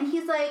 no. And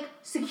he's like,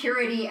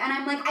 security. And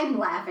I'm like, I'm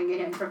laughing at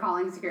him for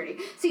calling security.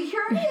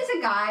 Security is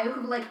a guy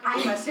who, like,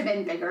 I must have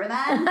been bigger than.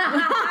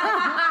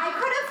 I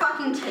could have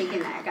fucking taken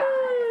that guy.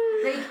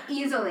 Like,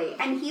 easily.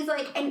 And he's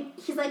like,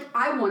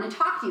 I want to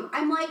talk to you.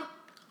 I'm like,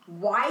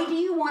 why do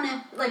you want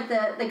to, like,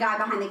 the guy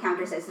behind the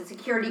counter says, the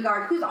security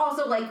guard, who's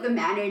also, like, the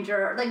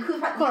manager, like,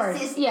 who's the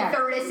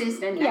third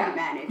assistant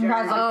manager.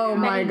 Oh,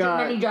 my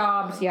God. Many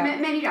jobs,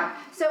 many jobs.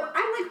 So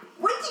I'm like,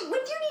 what do you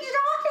need to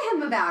talk to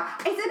him about?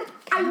 I said,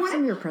 I want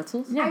some of your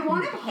pretzels? I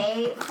want to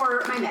pay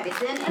for my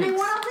medicine, and I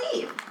want to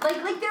leave.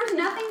 Like there's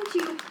nothing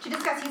to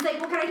discuss. He's like,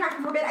 well, can I talk to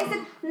him for a bit? I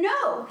said,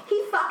 no.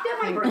 He fucked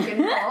up my birth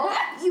control.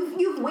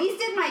 You've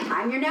wasted my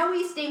time. You're now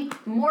wasting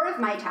more of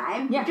my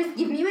time. Yeah. Just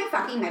give me my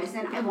fucking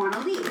medicine. I want to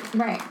leave.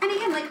 Right. And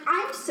again, like,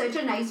 I'm such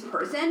a nice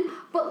person,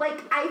 but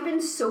like, I've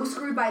been so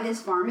screwed by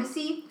this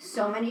pharmacy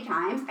so many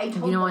times. I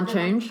told You don't want to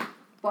change?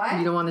 What?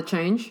 You don't want to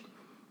change?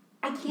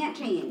 I can't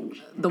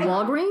change. The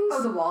Walgreens?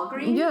 Oh, the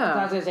Walgreens? Yeah.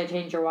 I was going to say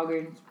change your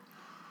Walgreens.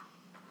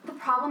 The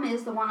problem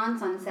is the one on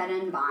Sunset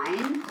and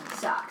Vine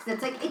sucks.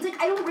 It's like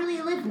I don't really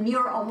live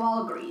near a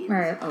Walgreens.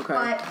 Right. Okay.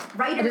 But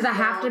right. Does it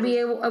have to be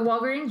a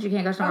Walgreens? You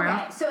can't go somewhere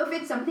else? So if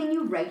it's something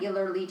you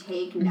regularly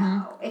take,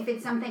 no. If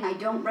it's something I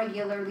don't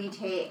regularly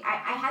take,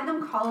 I had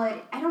them call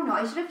it. I don't know.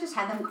 I should have just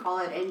had them call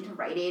it into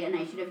Rite Aid, and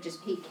I should have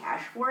just paid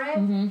cash for it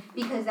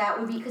because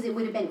it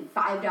would have been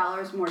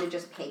 $5 more to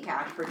just pay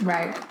cash for it.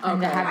 Right.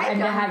 And to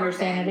have your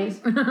sanity.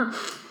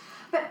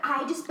 But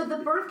the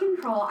birth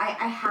control,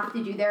 I have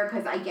to do there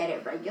because I get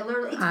it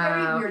regularly. It's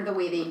very weird the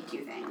way they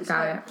do things.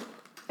 Got it.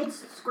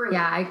 It's screwed.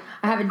 Yeah,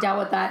 I haven't dealt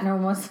with that in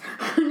almost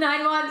 9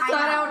 months, so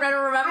I don't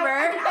remember.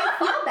 I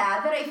feel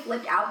bad that I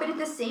flipped out, but at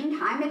the same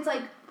time, it's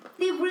like,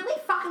 they really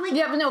fucking, like...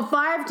 Yeah, but no,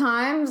 5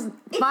 times.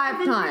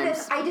 5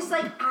 times. I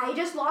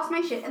just lost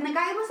my shit. And the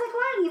guy was like,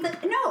 what? And he's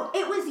like, no,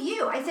 it was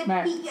you. I said,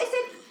 right.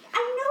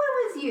 I know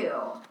it was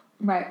you.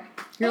 Right.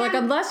 You're like,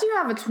 unless you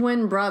have a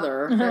twin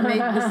brother that made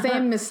the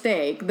same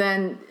mistake,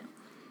 then...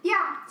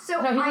 Yeah,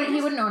 so he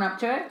wouldn't own up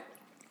to it?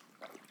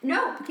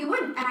 No, he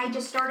wouldn't. And I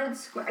just started...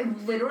 I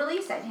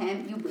literally said to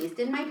him, you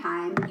wasted my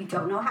time. You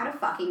don't know how to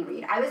fucking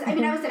read. I was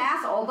an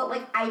asshole, but,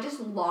 like, I just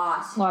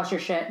lost your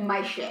shit.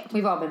 My shit.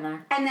 We've all been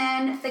there. And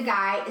then the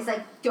guy is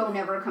like, don't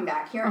ever come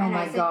back here. Oh, and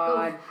my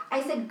God.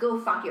 I said, go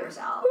fuck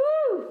yourself.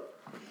 Woo!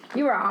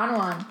 You were on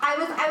one. I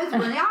was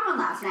really on one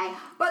last night.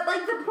 But,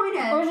 like, the point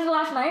is... What was it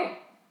last night?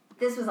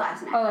 This was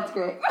last night. Oh, that's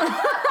great.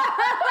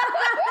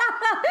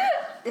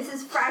 This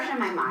is fresh in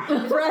my mind.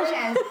 The point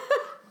is,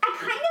 I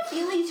kind of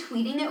feel like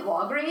tweeting at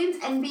Walgreens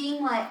and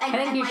being like... I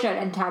think you should,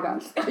 and tag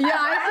us. Yeah,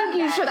 I think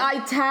you should. I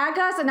tag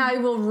us and I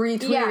will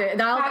retweet it.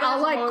 And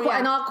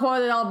I'll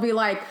quote it. I'll be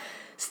like,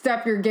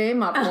 step your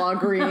game up,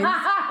 Walgreens.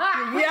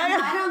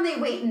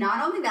 Not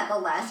only that, the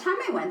last time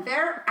I went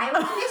there, I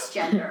was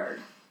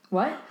misgendered.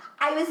 What?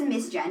 I was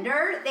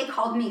misgendered. They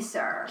called me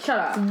sir. Shut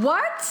up.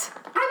 What?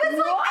 I was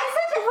like, I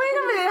said to wait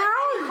a minute, how?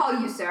 I call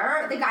you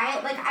sir. The guy,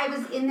 like, I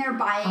was in there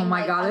buying. Oh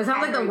my God, this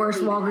sounds like the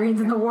worst Walgreens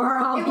in the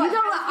world. You know,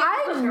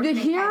 I'm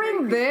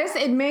hearing this.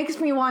 It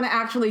makes me want to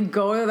actually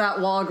go to that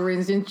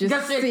Walgreens and just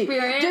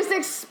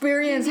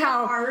experience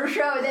how our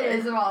show that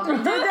is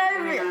Walgreens.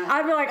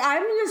 I'd be like,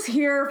 I'm just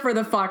here for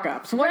the fuck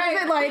ups. What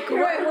is it like?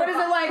 What is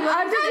it like?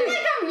 I'm just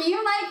like a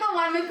meme, like the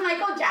one with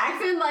Michael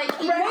Jackson, like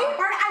right?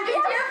 I'm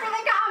just here for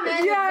the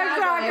comments. Yeah,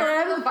 exactly.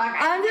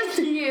 I'm just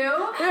you.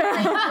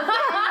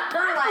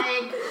 For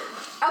like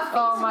a face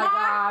oh my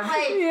God.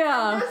 Like,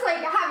 yeah. Just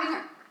like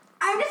having.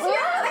 I'm just here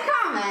for the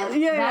comments.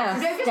 Yeah.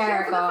 That's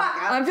hysterical.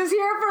 I'm just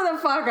here for the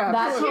fuck up.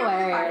 That's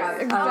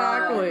hilarious.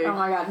 Exactly. Oh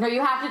my God. No,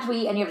 you have to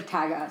tweet and you have to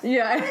tag us.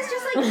 Yeah. It's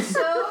just like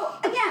so.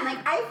 Again, like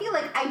I feel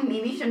like I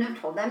maybe shouldn't have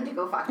told them to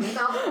go fuck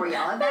themselves or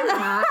yell at them. But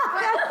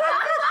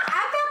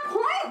at that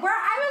point where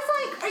I was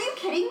like, "Are you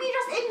kidding me?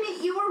 Just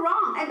admit you were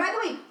wrong." And by the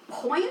way,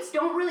 points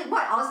don't really.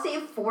 What? I'll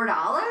save $4.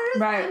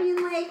 Right. I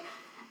mean, like.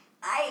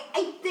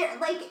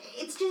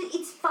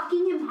 It's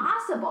fucking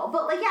impossible.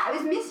 But like, yeah, I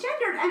was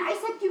misgendered, and I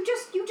said, you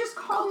just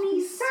called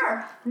me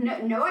sir.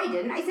 No, I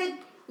didn't. I said,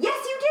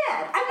 yes, you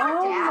did. I'm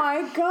not deaf. Oh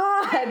my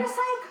God. I'm just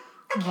like,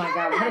 I can't oh my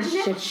God, what a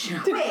shit show.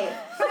 Wait,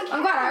 but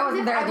I'm glad I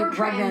wasn't there to be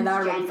pregnant. That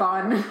would have been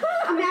fun.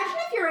 Imagine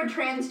if you're a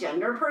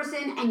transgender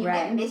person and you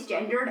get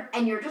misgendered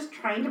and you're just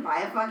trying to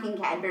buy a fucking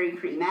Cadbury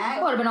cream egg.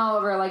 It would have been all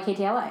over like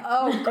KTLA.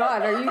 Oh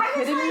God, are you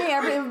kidding me?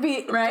 It would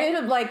be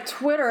like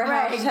Twitter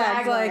hashtags.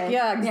 Exactly. Like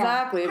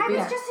exactly. I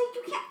was just like,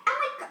 you can't. I'm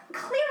like,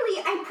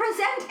 clearly I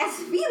present as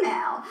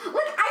female.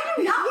 Like I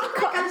do not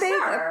look like a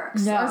sir.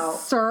 No, a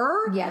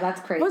sir? Yeah,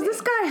 that's crazy. Was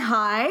this guy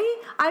high?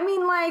 I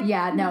mean, like,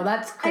 yeah, no,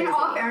 that's crazy. In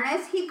all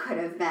fairness, he could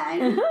have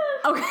been.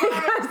 Okay,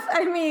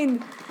 I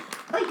mean.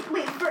 Like,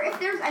 wait, if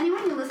there's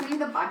anyone who listening to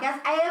the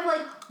podcast, I have, like,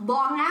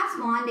 long-ass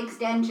blonde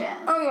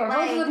extensions. Oh, yeah, like,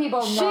 most of the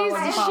people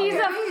know she's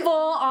a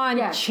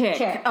full-on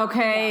chick,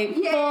 okay?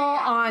 Yeah.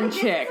 Full-on like,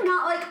 chick. It's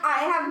not like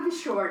I have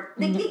short.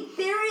 Like,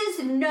 there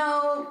is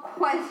no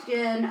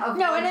question of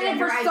no, and then if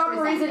for some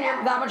reason as.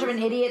 you're that much of an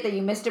idiot that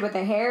you missed it with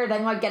the hair,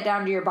 then, like, get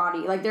down to your body.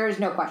 Like, there is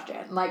no question.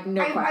 Like,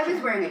 no question. I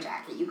was wearing a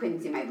jacket. You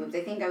couldn't see my boobs.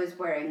 I think I was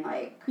wearing,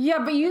 like... Yeah,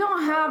 but you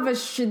don't have the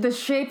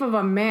shape of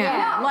a man.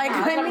 Yeah, like,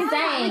 that's what I'm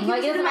saying.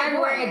 Like, it doesn't matter if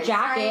you're wearing a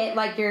jacket.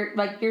 Like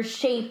your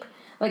shape,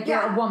 like you're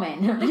a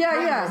woman.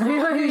 Yeah.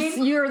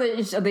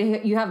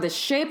 You have the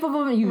shape of a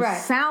woman. You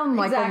sound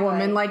like a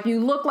woman. Like you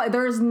look like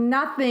there's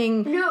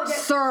nothing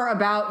sir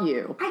about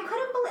you. I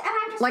couldn't believe, and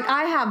I'm just like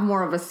I have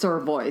more of a sir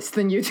voice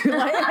than you do.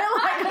 Like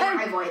I hate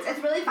my voice. It's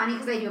really funny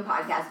because I do a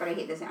podcast, but I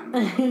hate the sound.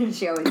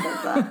 She always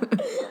says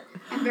that.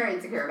 I'm very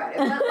insecure about it,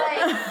 but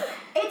like,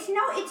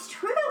 it's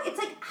true though. It's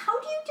like, how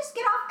do you just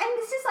get off? And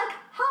this is like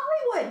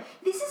Hollywood.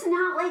 This is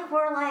not like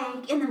we're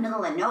like in the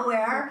middle of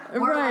nowhere.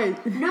 We're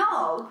right. Like,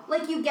 no,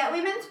 like you get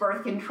women's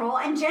birth control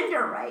and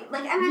gender right.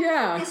 Like, and I'm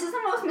like, this is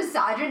the most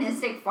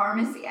misogynistic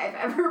pharmacy I've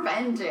ever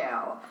been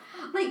to.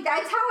 Like,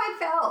 that's how I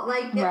felt.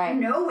 Like, there are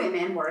no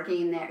women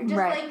working there. Just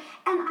like, and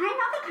I'm not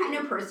the kind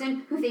of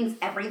person who thinks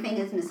everything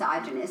is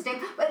misogynistic,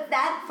 but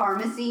that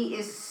pharmacy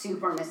is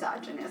super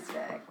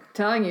misogynistic.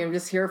 Telling you, I'm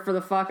just here for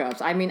the fuck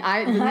ups. I mean,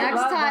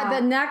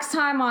 the next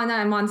time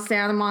I'm on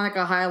Santa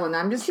Monica Highland,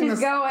 I'm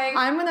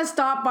gonna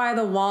stop by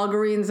the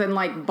Walgreens and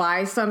like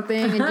buy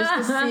something and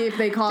just to see if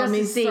they call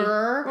me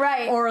sir,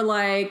 right? Or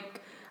like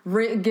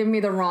give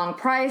me the wrong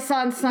price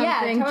on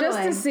something,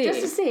 just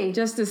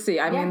to see.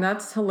 I mean,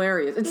 that's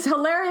hilarious. It's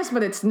hilarious,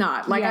 but it's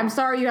not. Like, I'm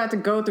sorry you had to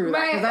go through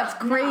that because that's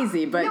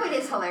crazy. But no, it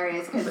is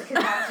hilarious because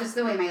that's just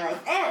the way my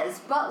life is.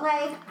 But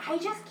like, I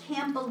just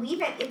can't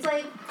believe it. It's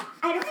like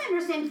I don't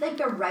understand. Like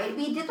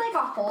we did like a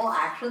whole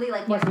actually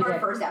like one of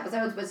our first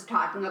episodes was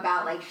talking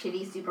about like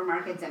shitty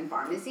supermarkets and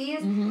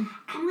pharmacies, and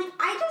like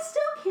I just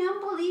still can't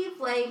believe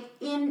like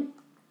in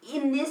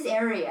this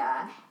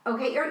area,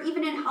 okay, or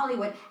even in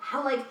Hollywood,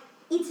 how like.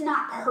 It's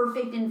not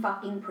perfect and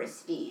fucking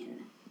pristine.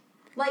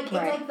 Like, it's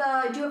like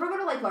do you ever go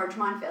to, like,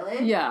 Larchmont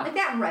Village? Yeah. Like,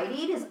 that Rite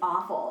Aid is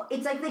awful.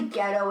 It's, like, the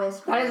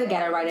ghettoest. That is a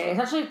ghetto Rite Aid,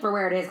 especially for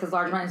where it is, because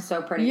Larchmont is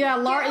so pretty.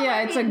 Yeah,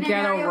 it's a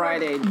ghetto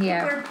Rite Aid.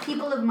 Yeah. They're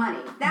people of money.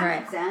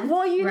 That makes sense.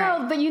 Well, you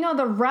know,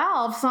 the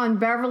Ralph's on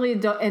Beverly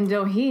and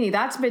Doheny,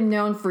 that's been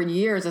known for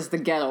years as the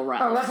ghetto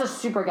Ralph's. Oh, that's a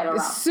super ghetto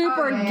Ralph's.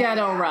 Super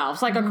ghetto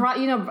Ralph's. Like,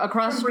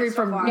 across the street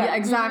from... Yeah,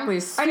 exactly.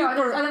 I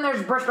know, and then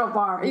there's Bristol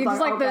Farm.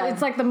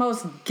 It's like the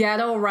most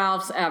ghetto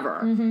Ralph's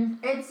ever.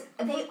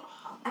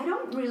 I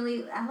don't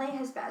really. LA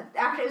has bad.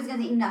 Actually, I was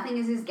gonna say nothing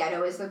is as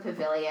ghetto as the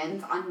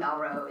Pavilions on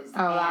Melrose.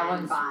 Oh, that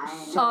one's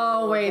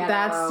so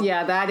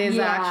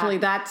ghetto.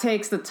 That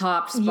takes the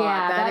top spot.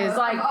 Yeah, that is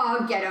like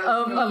all ghetto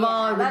of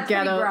all of the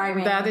ghetto.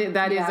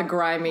 That is a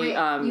grimy.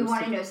 Wait, you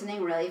want to know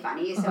something really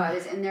funny? So I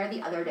was in there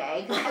the other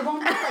day because I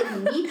won't get like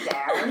meat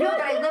there. No,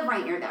 but I live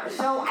right near there,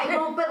 so I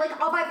won't. But like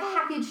I'll buy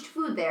packaged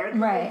food there.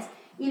 Right.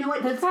 You know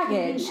what? It's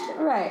packaged.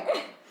 Right.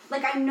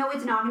 Like, I know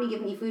it's not going to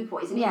give me food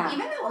poisoning. Yeah.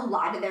 Even though a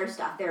lot of their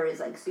stuff there is,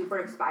 like, super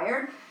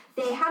expired,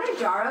 they had a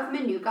jar of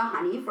Manuka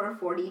honey for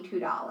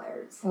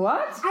 $42.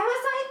 What?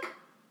 I was like,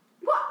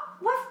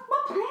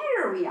 what planet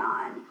are we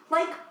on?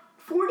 Like,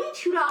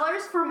 $42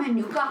 for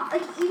Manuka.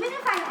 Like, even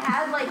if I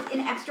had, like,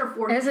 an extra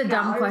 $42. That's a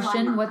dumb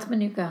question. What's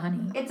Manuka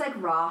honey? It's like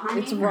raw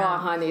honey. It's raw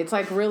honey. It's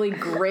like really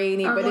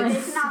grainy, but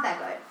it's not that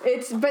good.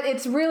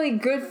 It's really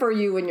good for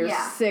you when you're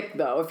sick,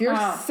 though. If you're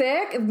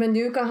sick,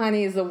 Manuka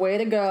honey is the way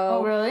to go.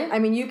 Oh, really? I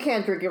mean, you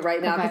can't drink it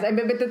right now.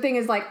 But the thing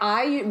is, like,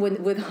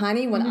 with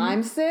honey, when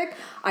I'm sick,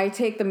 I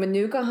take the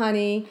Manuka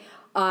honey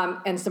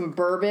and some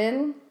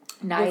bourbon.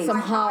 Nice. With some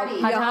hot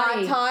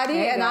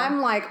toddy, and I'm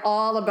like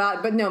all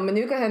about. But no,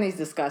 Manuka honey's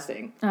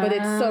disgusting, but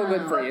it's so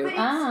good for you.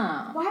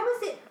 Why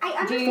was it? I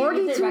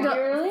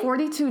understand.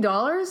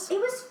 $42. It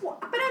was,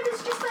 but I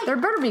was just like, there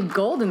better be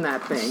gold in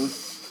that thing.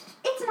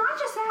 It's not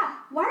just that.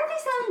 Why are they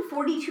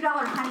selling $42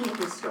 honey at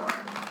this store?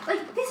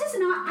 Like, this is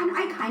not, and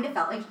I kind of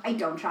felt like I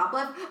don't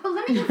shoplift, but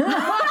let me just... The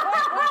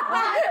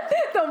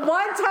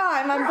one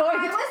time I was like,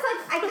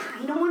 I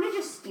kind of want to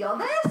just steal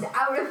this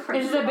out of...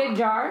 Is it a big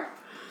jar?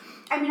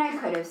 I mean, I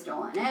could have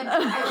stolen it,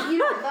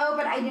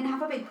 but I didn't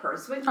have a big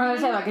purse with me. I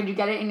was saying, like, could you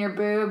get it in your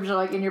boobs or,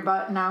 like, in your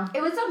butt? No.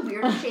 It was a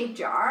weird-shaped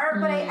jar,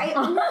 but I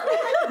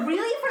like,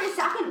 really, for a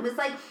second, was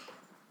like...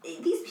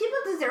 These people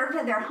deserve to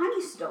have their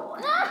honey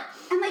stolen.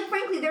 And, like,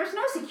 frankly, there's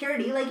no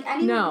security. Like,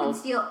 anyone can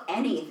steal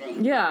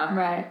anything. Yeah.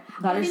 Right.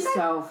 That is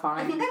so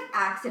funny. I think I've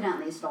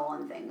accidentally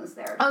stolen things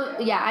there, too. Oh,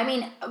 yeah. I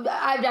mean,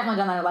 I've definitely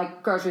done that at,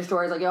 like, grocery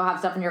stores. Like, you'll have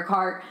stuff in your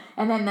cart,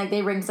 and then, like,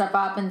 they ring stuff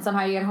up, and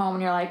somehow you get home,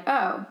 and you're like,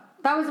 oh,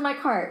 that was in my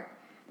cart.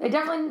 They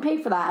definitely didn't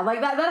pay for that.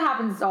 Like, that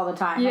happens all the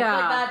time.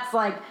 Yeah. That's,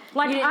 like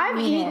I've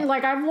eaten,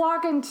 like, I've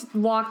walked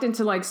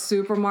into, like,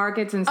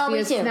 supermarkets and see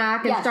a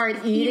snack and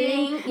start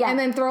eating and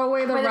then throw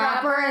away the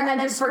wrapper and then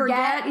just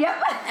forget. Yep.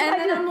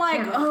 And then I'm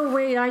like, oh,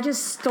 wait, I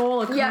just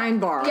stole a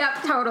Kind bar.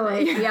 Yep,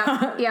 totally.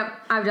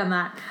 Yep. I've done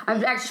that.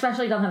 I've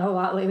especially done that a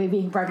lot lately,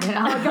 being pregnant.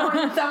 I'm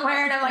going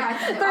somewhere and I'm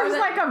like, there's,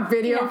 like, a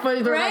video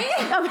footage. Right?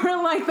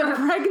 They're like the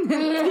pregnant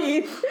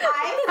teeth.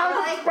 I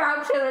was at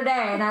Sprouts the other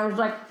day and I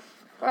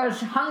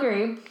was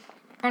hungry,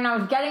 and I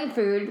was getting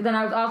food. Then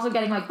I was also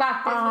getting like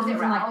bath bombs and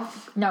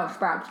like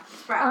Sprouts.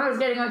 I was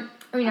getting like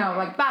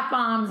like bath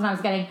bombs, and I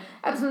was getting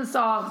Epsom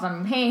salt because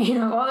I'm in pain,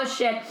 all this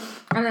shit.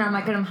 And then I'm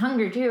like, and I'm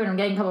hungry too, and I'm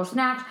getting a couple of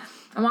snacks.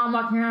 And while I'm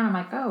walking around, I'm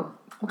like, oh,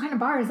 what kind of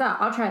bar is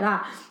that? I'll try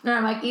that. And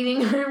I'm like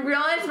eating, and I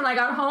realized when I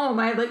got home,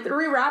 I had like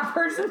 3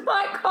 wrappers in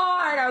my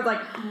car, and I was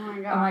like,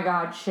 oh my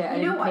god, shit.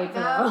 You know what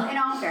though? In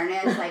all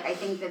fairness, like I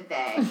think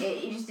that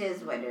it just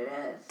is what it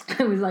is.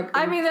 It was like,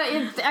 I mean,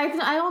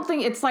 I don't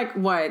think it's like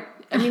what.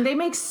 I mean, they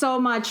make so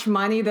much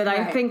money that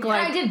I think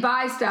like... I did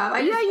buy stuff.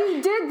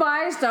 You did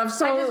buy stuff.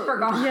 So I just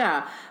forgot.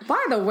 Yeah.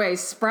 By the way,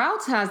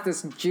 Sprouts has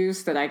this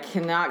juice that I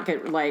cannot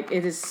get, like,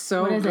 it is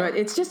so good.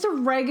 It's just a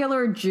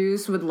regular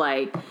juice with,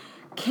 like,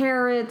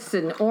 carrots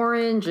and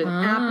orange and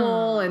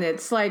apple, and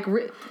it's like,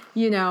 and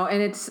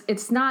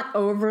it's not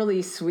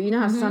overly sweet. You know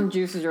how some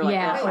juices are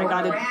like,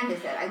 what brand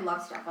is it? I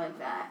love stuff like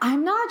that.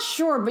 I'm not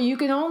sure, but you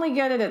can only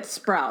get it at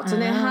Sprouts,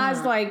 and it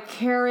has like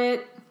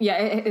carrot. Yeah,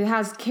 it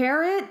has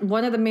carrot.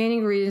 One of the main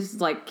ingredients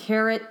is like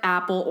carrot,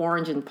 apple,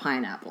 orange, and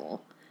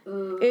pineapple.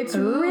 Ooh. It's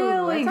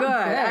really good.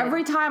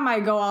 Every time I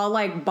go, I'll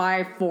like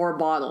buy 4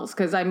 bottles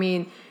because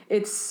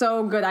it's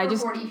so good.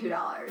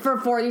 $42. For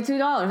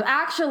 $42.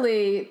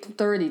 Actually,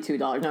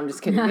 $32. No, I'm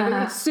just kidding.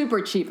 It's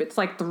super cheap. It's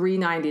like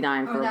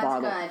 $3.99 for a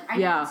bottle.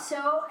 That's good.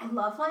 I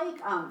love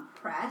like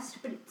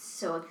pressed, but it's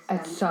so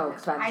expensive. It's so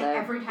expensive.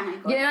 Every time I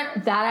go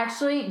that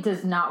actually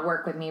does not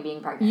work with me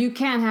being pregnant. You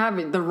can't have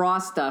it. The raw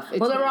stuff. The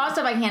raw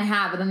stuff I can't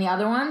have, but then the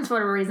other ones, for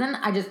whatever reason,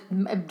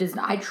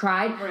 I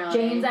tried. Really?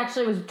 James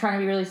actually was trying to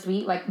be really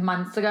sweet like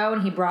months ago,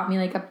 and he brought me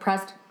like a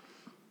pressed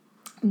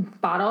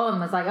bottle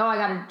and was like, oh, I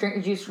gotta drink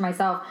the juice for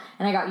myself,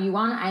 and I got you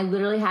one. I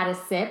literally had a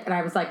sip, and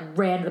I was like,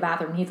 ran to the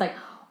bathroom, and he's like,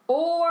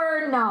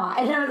 or not,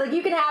 and I was like,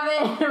 you can have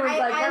it. And I was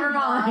like, never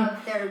mind. I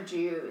love their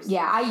juice.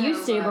 Yeah, I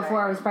used to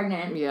before I was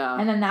pregnant. Yeah,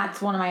 and then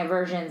that's one of my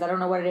aversions. I don't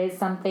know what it is.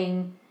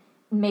 Something.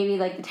 Maybe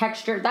like the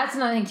texture. That's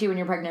another thing too when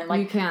you're pregnant. Like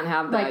you can't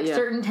have that. Like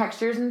certain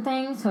textures and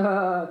things.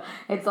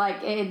 It's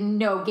like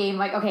no game.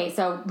 Like okay,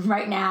 so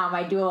right now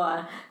my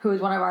doula, who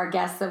is one of our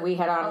guests that we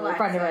had on, a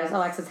friend of ours,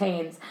 Alexis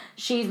Haynes.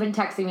 She's been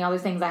texting me all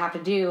these things I have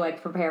to do like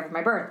to prepare for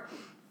my birth.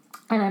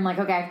 And I'm like,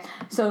 okay,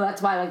 so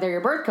that's why like they're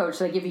your birth coach.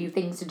 So they give you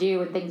things to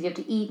do and things you have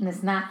to eat and this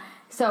and that.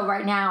 So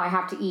right now I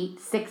have to eat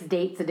 6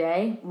 dates a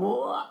day. I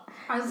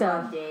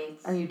love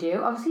dates. Oh, you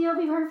do? Oh, see,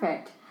 it'll be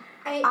perfect.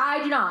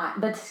 I do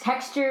not. The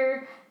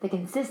texture, the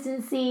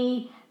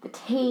consistency, the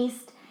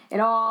taste, it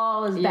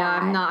all is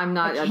bad. Yeah, I'm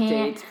not a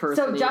dates person.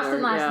 So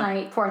Justin last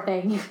night, poor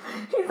thing,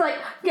 he's like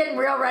getting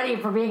real ready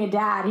for being a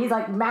dad. He's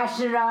like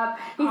mashing it up.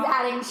 He's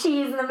adding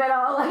cheese in the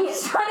middle. Like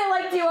he's trying to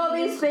like do all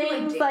these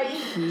things. Feta?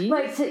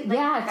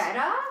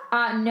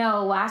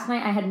 No, last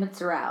night I had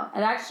mozzarella. It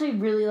actually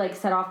really like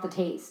set off the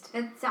taste.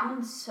 It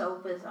sounds so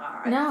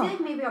bizarre. No. I feel like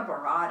maybe a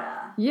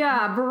burrata.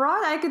 Yeah,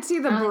 burrata. I could see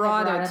the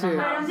burrata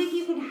too. I don't think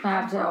you can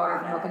have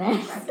order milk and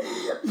eggs.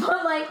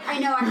 But like I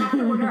know I have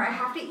to order. I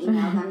have to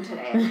email them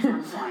today at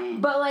some point.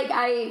 But I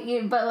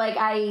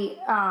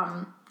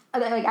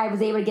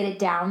was able to get it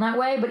down that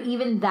way. But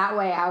even that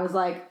way, I was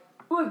like,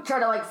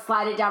 trying to like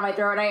slide it down my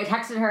throat. And I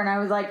texted her and I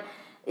was like,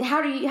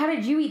 how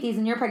did you eat these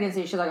in your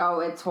pregnancy? She's like,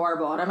 oh, it's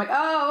horrible. And I'm like,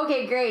 oh,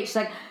 okay, great. She's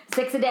like,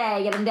 6 a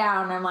day, get them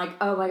down. And I'm like,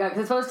 oh my God.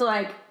 Because it's supposed to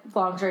like,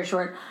 long story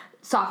short,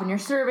 soften your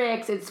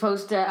cervix. It's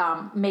supposed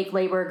to make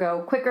labor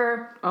go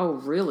quicker. Oh,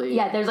 really?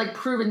 Yeah, there's like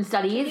proven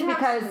studies. Can you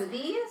because have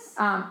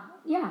smoothies?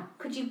 Yeah.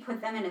 Could you put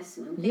them in a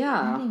smoothie?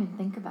 Yeah. I didn't even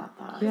think about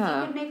that.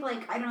 Yeah. You could make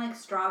like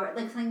strawberry,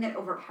 like something that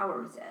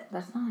overpowers it.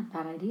 That's not a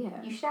bad idea.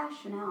 You should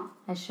ask Chanel.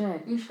 I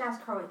should. You should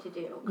ask her what to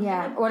do.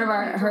 Yeah, one of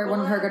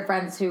her good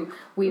friends who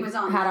we've who's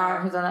on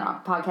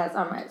a podcast.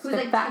 Who's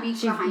like fat, 2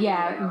 weeks behind you.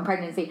 In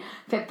pregnancy,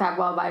 Fit Fat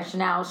Well by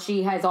Chanel.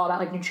 She has all that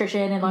like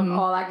nutrition and like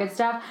all that good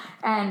stuff,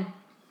 and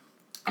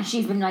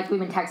she's been like, we've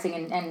been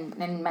texting and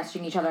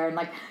messaging each other, and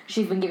like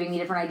she's been giving me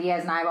different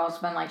ideas, and I've also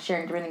been like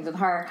sharing different things with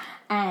her,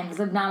 and it's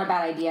not a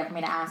bad idea for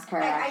me to ask her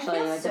actually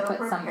like to put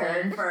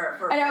something.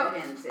 For I know.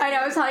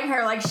 I was telling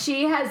her like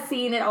she has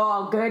seen it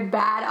all, good,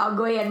 bad,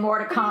 ugly, and more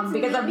to come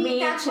because of me.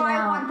 That's why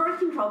I want birth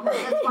control pills.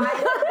 That's why I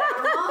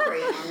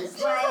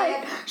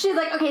she's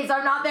like, okay, so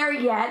I'm not there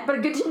yet,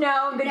 but good to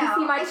know. Good to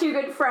see my 2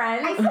 good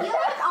friends. I feel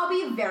like I'll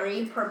be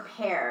very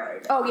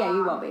prepared. Oh yeah,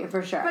 you will be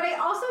for sure. But I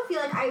also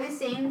feel like I was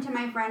saying to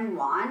my friend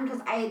Juan,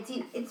 because I had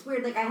seen, it's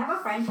weird, like I have a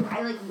friend who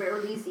I like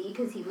rarely see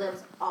because he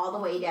lives all the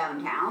way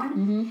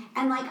downtown,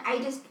 and like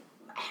I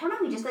don't know,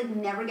 we just like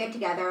never get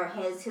together.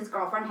 His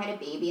girlfriend had a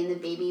baby, and the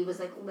baby was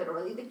like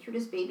literally the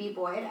cutest baby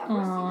boy I'd ever seen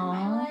in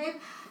my life.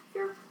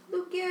 You're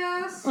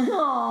Lucas. Aww.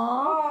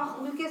 Oh,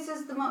 Lucas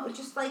is the most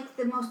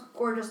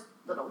gorgeous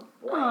little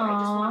boy. Aww. I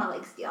just want to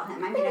like steal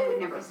him. I mean, I would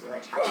never steal a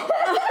child.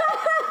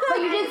 But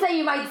you did say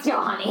you might steal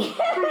Honey.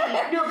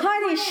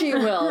 Honey, she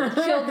will.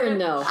 Children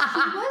know.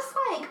 He was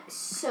like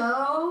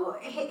so.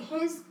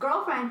 His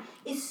girlfriend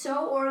is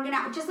so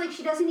organized. Just like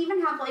she doesn't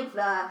even have like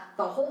the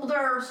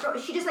holder.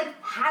 She just like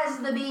has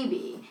the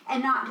baby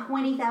and not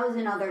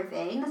 20,000 other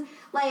things.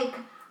 Like.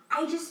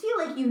 I just feel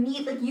like you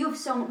need, like, you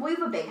have we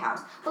have a big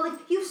house, but, like,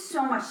 you have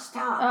so much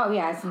stuff. Oh,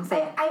 yeah, it's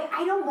insane.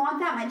 I don't want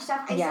that much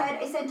stuff.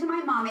 I said to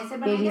my mom, when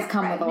babies I get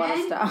come pregnant, with a lot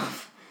of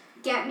stuff.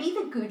 Get me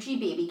the Gucci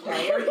baby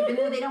carrier, even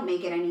though they don't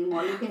make it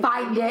anymore. You can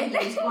find it. No,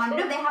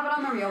 they have it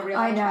on the Real.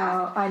 I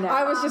know.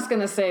 I was just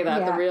going to say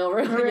that, the Real.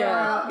 Get me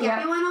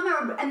one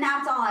on the, and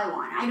that's all I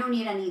want. I don't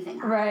need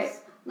anything else. Right.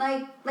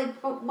 But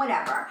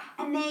whatever.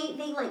 And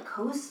they like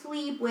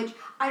co-sleep, which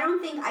I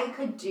don't think I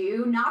could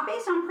do, not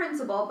based on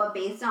principle, but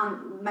based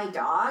on my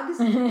dogs.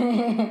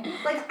 You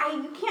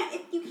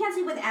can't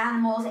sleep with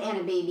animals and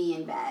a baby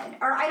in bed.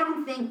 Or I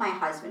don't think my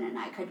husband and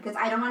I could, because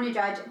I don't want to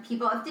judge.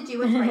 People have to do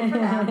what's right for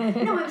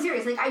them. No, I'm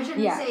serious. Like, I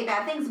shouldn't say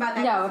bad things about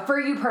that. No, for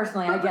you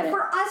personally, I get it.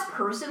 For us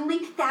personally,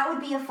 that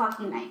would be a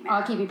fucking nightmare.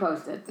 I'll keep you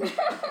posted.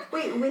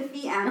 Wait, with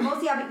the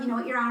animals? Yeah, but you know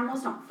what? Your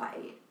animals don't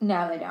fight.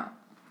 No, they don't.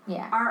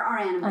 Yeah. Our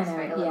animals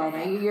fight a little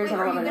bit. Wait,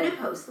 are you going to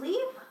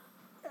co-sleep?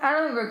 I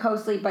don't think we're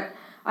co-sleep, but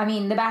I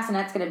mean, the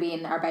bassinet's going to be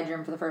in our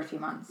bedroom for the first few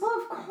months.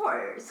 Well, of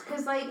course,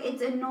 because like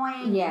it's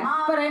annoying.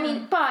 Yeah, but I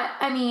mean,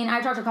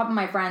 I talked to a couple of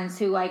my friends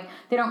who like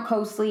they don't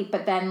co-sleep,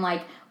 but then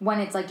like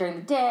when it's like during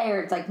the day or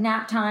it's like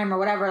nap time or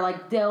whatever,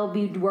 like they'll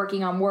be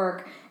working on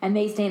work and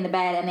they stay in the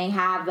bed and they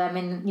have them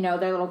in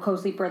their little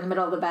co-sleeper in the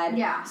middle of the bed.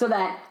 Yeah. So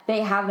that they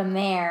have them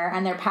there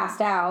and they're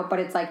passed out, but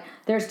it's like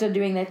they're still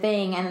doing their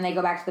thing and then they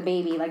go back to the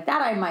baby. Like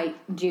that, I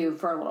might do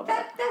for a little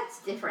bit.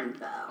 That's different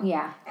though.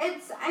 Yeah.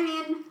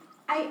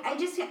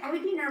 I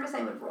would be nervous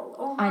I would roll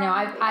over. I know,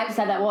 I've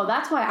said that. Well,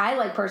 that's why I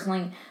like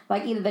personally,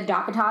 like either the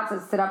DockATots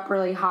that sit up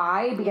really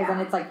high, because then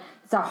it's like,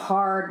 it's a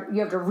hard, you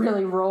have to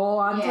really roll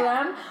onto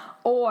them,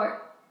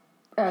 or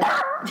it's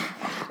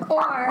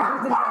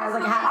obviously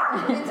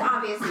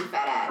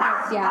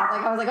FedEx. Yeah,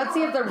 I was like, let's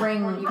see if the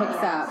ring picks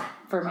up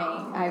for me.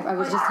 I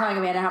was just telling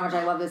Amanda how much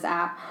I love this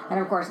app,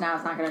 and of course now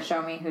it's not going to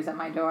show me who's at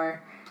my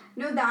door.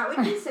 No, that would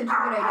be such a good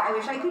idea. I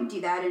wish I could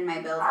do that in my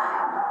building.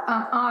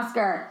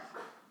 Oscar.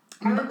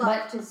 I would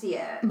love to see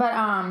it. But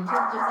to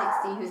just like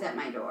see who's at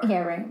my door. Yeah,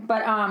 right.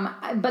 But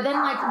then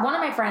like one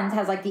of my friends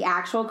has like the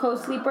actual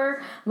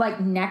co-sleeper like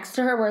next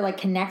to her where it, like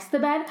connects the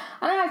bed.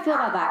 I don't know how I feel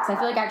about that, because I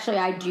feel like actually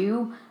I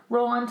do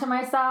roll onto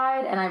my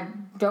side, and I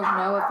don't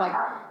know if like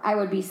I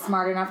would be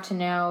smart enough to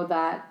know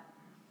that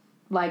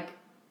like.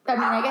 I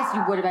mean, I guess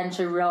you would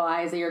eventually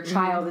realize that your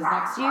child is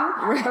next to you,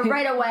 but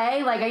right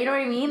away, like, you know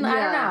what I mean? I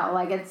don't know.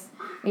 Like,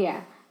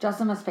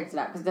 Justin must have picked it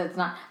up, because that's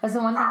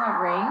the one thing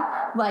about Ring.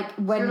 Like,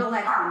 when. It'll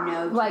let you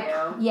know, like,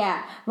 too.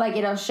 Yeah. Like,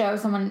 it'll show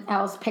someone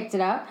else picked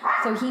it up.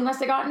 So he must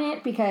have gotten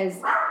it, because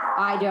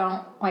I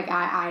don't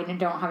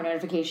have a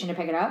notification to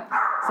pick it up.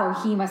 So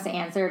he must have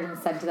answered and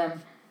said to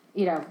them,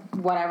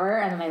 whatever,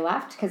 and then they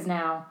left, because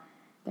now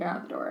they're not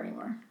at the door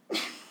anymore.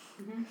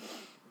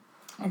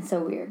 It's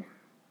so weird.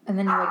 And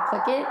then you like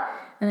click it,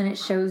 and then it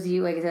shows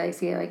you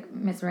see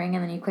Miss Ring,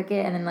 and then you click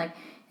it, and then like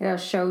it'll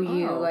show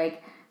you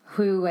like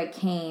who like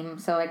came.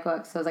 So like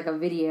look, so it's like a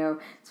video.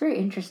 It's very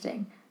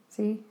interesting.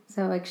 See,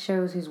 so it like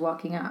shows who's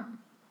walking up.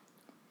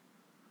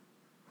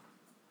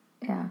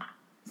 Yeah.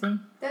 See.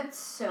 That's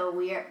so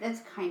weird. That's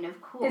kind of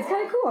cool. It's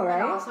kind of cool,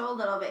 right? But also a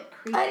little bit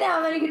creepy. I know.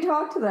 And then you can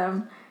talk to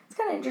them. It's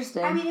kind of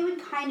interesting. I mean, it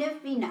would kind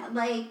of be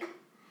like.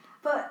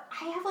 But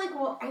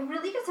I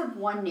really just have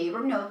one neighbor.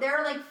 No, there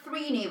are like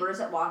 3 neighbors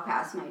that walk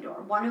past my door.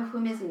 One of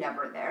whom is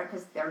never there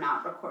because they're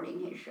not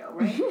recording his show,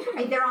 right?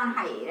 They're on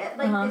hiatus.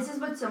 Like, this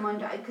is what someone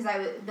does. Because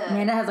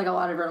Amanda has like a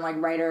lot of different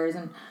like writers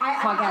and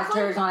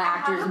podcasters, and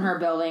actors in her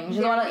building. She's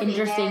a lot of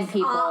interesting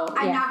people.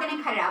 I'm not going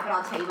to cut it out, but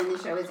I'll tell you when the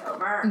show is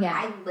over. Yeah.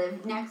 I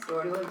live next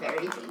door to a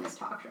very famous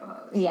talk show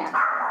host. Yeah.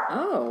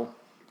 Oh.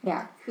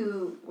 Yeah.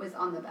 Who was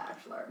on The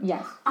Bachelor.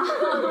 Yes.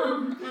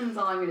 That's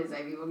all I'm going to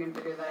say. People can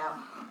figure that out.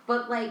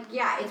 But, like,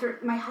 yeah, it's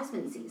my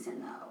husband sees him,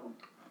 though.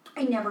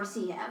 I never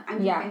see him. I'm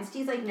convinced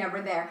he's, like,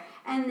 never there.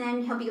 And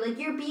then he'll be like,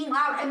 you're being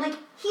loud. I'm like,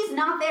 he's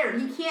not there.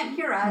 He can't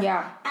hear us.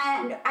 Yeah.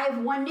 And I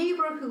have one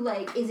neighbor who,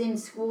 like, is in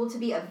school to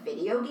be a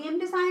video game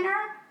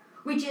designer,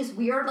 which is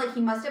weird. Like,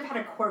 he must have had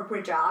a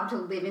corporate job to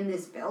live in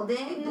this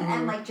building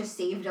and, like, just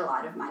saved a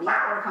lot of money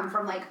or come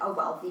from, like, a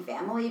wealthy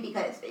family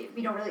because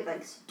we don't really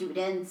like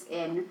students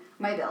in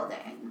my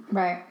building.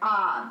 Right.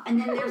 And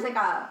then there's, like,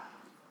 a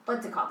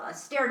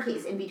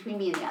staircase in between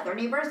me and the other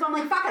neighbors. So I'm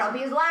like, fuck it, I'll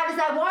be as loud as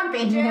I want,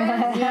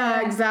 bitches.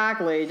 Yeah,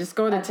 exactly. Just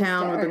go to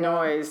town with the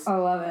noise. I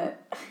love it.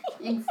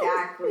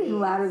 Exactly. As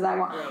loud as I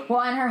want.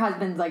 Well, and her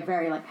husband's like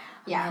very like,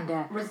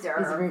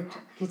 reserved.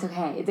 It's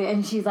okay.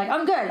 And she's like,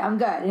 I'm good.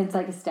 And it's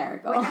like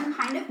hysterical. But I'm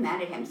kind of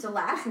mad at him. So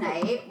last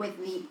night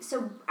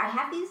so I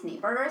have these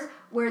neighbors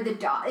where it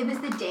was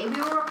the day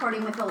we were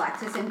recording with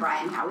Alexis and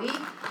Brian Howie.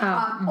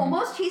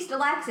 Almost chased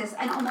Alexis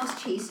and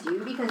almost chased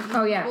you because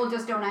people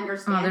just don't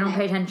understand. Oh, they don't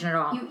pay attention at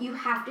all. You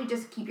have to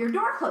just keep your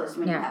door closed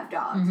when you have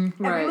dogs.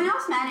 Right. Everyone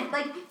else, man,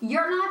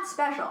 you're not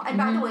special. And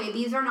by the way,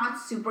 these are not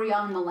super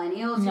young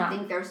millennials who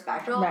think they're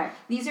special. Right.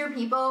 These are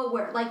people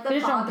where they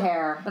just don't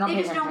care.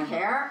 They just don't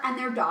care, and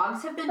their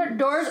dogs have been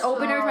doors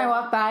open every time I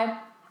walk by.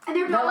 And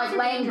their dogs they're like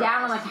laying dangerous.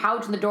 down on the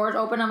couch and the door's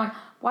open. I'm like,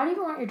 why do you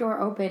even want your door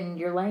open?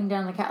 You're laying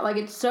down on the couch. Like,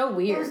 it's so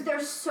weird.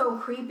 They're so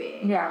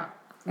creepy. Yeah.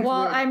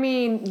 Well, weird. I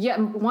mean,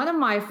 one of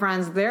my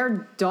friends,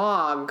 their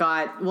dog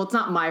it's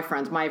not my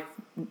friends, my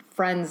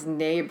friend's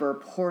neighbor,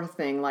 poor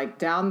thing, like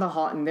down the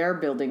hall, in their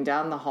building,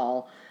 down the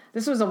hall.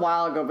 This was a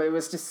while ago, but it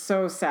was just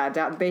so sad.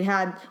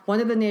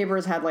 One of the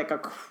neighbors had like a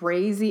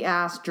crazy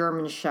ass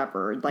German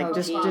Shepherd, like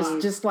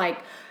just like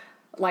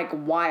like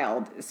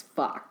wild as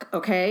fuck,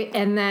 okay?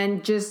 And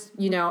then just,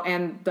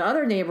 and the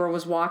other neighbor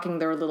was walking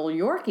their little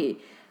Yorkie.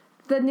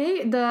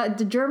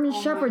 The German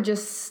Shepherd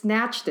just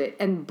snatched it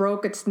and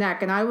broke its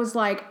neck, and I was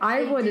like,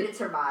 Did it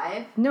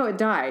survive? No, it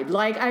died.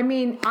 Like, I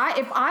mean,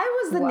 if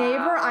I was the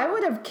neighbor, I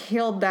would have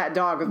killed that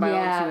dog with my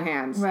own 2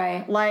 hands.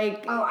 Right.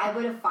 Like, I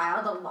would have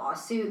filed a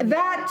lawsuit.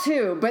 That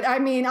too, but I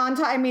mean, that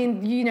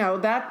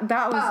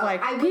was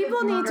like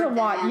people need to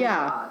watch.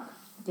 Yeah.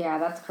 Yeah,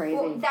 that's crazy.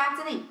 Well, that's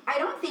the thing. I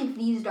don't think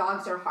these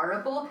dogs are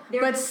horrible.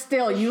 They're but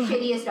still, the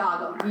shittiest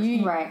dog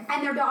owners. Right.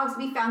 And their dogs,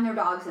 we found their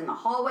dogs in the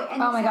hallway.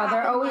 And oh my God,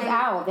 they're always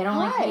out. They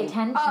don't pay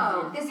attention.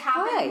 Oh, this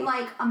happened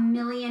like a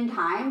million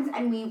times,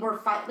 and we were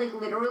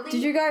literally.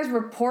 Did you guys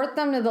report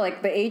them to the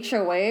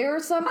HOA or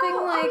something?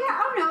 Oh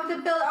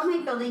no,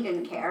 my building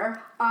didn't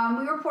care.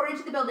 We reported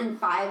to the building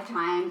 5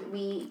 times.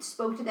 We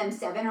spoke to them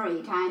 7 or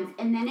 8 times,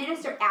 and then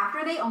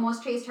after they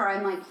almost chased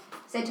her,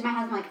 said to my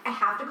husband, I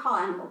have to call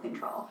animal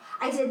control.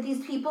 I said,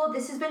 these people,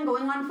 this has been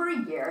going on for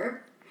a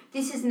year.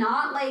 This is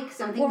not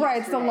something. Well, right,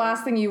 it's the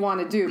last thing you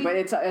want to do, but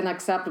it's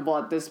unacceptable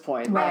at this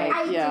point. Right.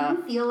 I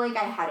didn't feel like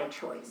I had a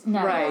choice.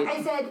 No. Right.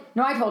 I said.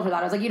 No, I told her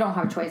that. I was like, you don't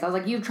have a choice. I was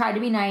like, you've tried to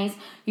be nice.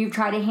 You've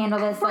tried to handle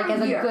this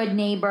as a good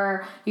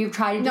neighbor. You've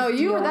tried to. No,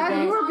 you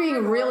were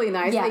being really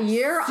nice. Yeah, a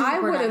year, I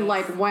would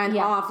have went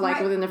off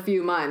within a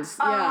few months.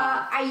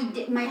 Yeah.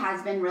 My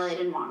husband really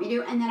didn't want me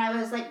to, and then I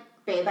was like,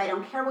 babe, I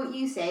don't care what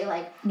you say.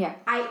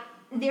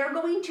 They're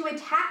going to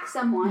attack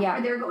someone. Yeah.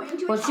 Or they're going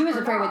to. Well, she was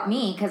afraid with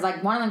me because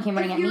one of them came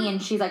running at me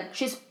and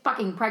she's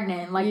fucking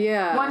pregnant.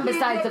 One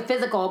besides the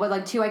physical,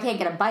 but 2, I can't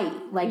get a bite.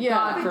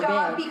 God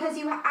forbid. Because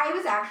I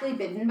was actually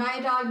bitten by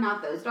a dog,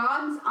 not those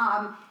dogs.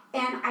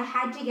 And I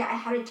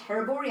had a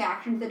terrible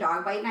reaction to the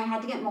dog bite, and I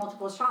had to get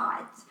multiple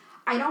shots.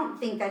 I don't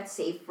think that's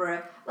safe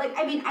for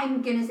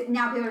I'm gonna say,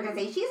 now people are gonna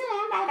say she's an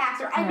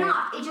anti-vaxxer. I'm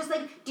not. It's just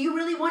do you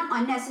really want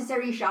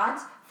unnecessary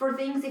shots for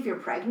things if you're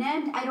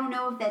pregnant? I don't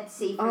know if that's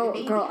safe for the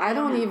baby. Oh, girl, I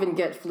don't even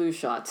get flu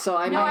shots, so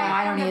I don't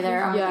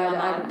either.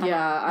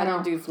 I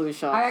don't do flu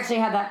shots. I actually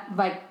had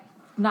that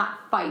not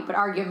fight, but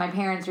argue with my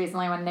parents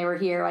recently when they were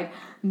here.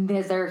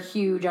 They're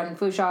huge on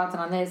flu shots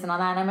and on this and on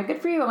that. And I'm like,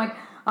 good for you.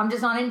 I'm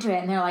just not into it.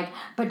 And they're like,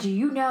 but do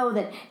you know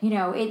that,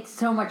 it's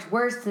so much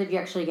worse that you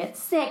actually get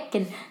sick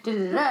and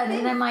da-da-da-da.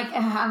 And I'm like,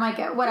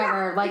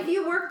 whatever. Yeah, if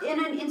you worked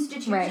in an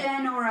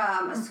institution or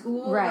a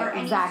school or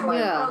any sort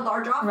of a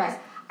large office,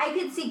 I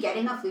could see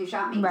getting a flu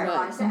shot makes a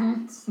lot of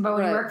sense. Mm-hmm. But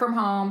when you work from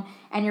home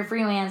and you're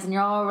freelance and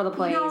you're all over the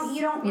place,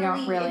 you don't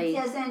really.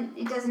 It doesn't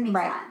make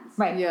sense.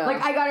 Right. Yeah.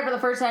 I got it for the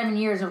first time in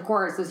years, and of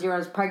course, this year I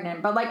was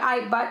pregnant. But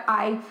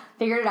I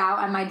figured it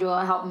out, and my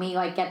doula helped me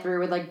get through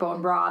with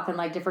bone broth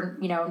and different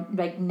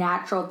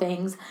natural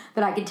things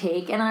that I could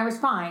take, and I was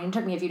fine. It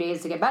took me a few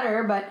days to get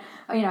better, but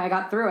I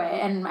got through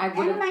it, and I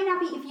would. And it might not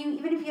be even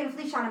if you had a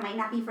flu shot, it might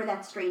not be for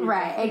that strain.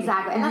 Right.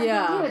 Exactly. And that's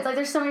the thing too. It's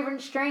there's so many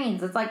different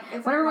strains. It's when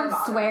everyone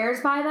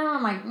swears by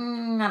them, I'm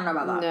I don't know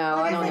about that. No,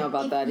 I don't know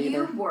about that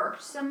either. If you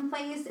worked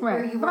someplace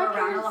where you were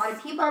around a lot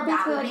of people,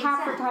 that would make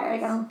sense.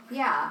 Retired.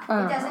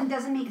 It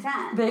doesn't make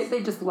sense.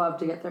 They just love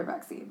to get their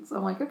vaccines. So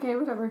I'm okay,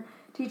 whatever.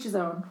 To each his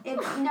own. I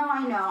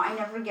know. I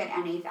never get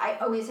any. I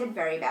always had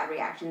very bad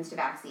reactions to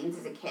vaccines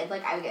as a kid.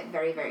 I would get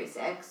very, very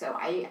sick. So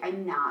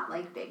I'm not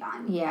big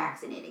on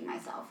vaccinating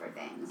myself for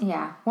things.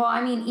 Yeah.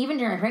 Well, even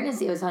during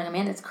pregnancy, I was telling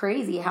Amanda, it's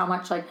crazy how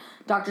much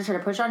doctors try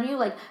to push on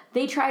you.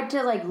 They tried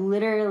to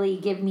literally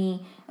give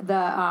me the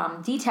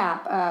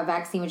DTaP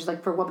vaccine, which is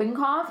for whooping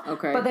cough.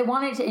 Okay. But they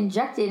wanted to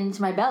inject it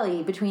into my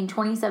belly between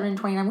 27 and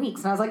 29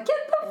 weeks, and I was like, get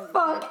the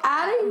fuck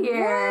out of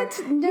here!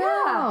 What? No.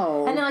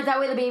 Yeah. And then that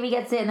way the baby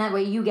gets it, and that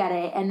way you get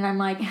it, and I'm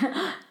like,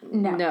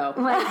 no.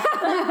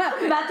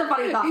 That's a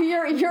funny thought.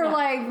 You're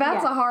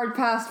that's a hard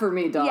pass for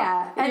me, dog.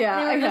 Yeah. And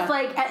they were just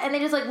and they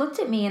just looked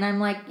at me, and I'm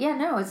like, yeah,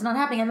 no, it's not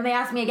happening. And then they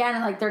asked me again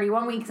at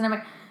 31 weeks, and I'm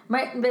like,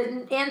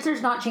 the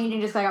answer's not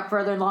changing just because I got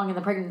further along in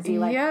the pregnancy.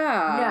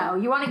 No,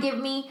 you want to give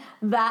me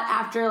that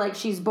after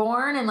she's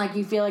born and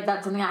you feel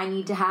that's something I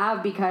need to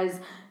have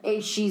because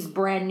she's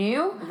brand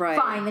new. Right.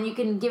 Fine, then you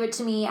can give it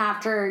to me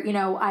after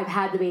I've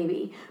had the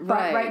baby.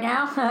 But right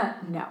now,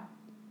 no.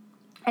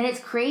 And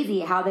it's crazy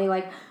how they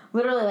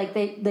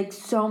literally they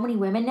so many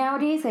women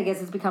nowadays. I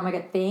guess it's become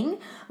a thing.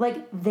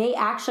 They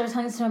actually, I was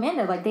telling this to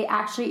Amanda. They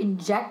actually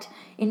inject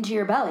into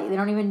your belly. They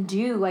don't even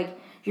do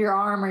your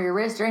arm or your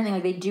wrist or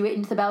anything. They do it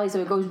into the belly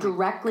so it goes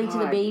directly to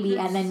the baby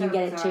and then you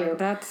get it too.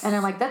 And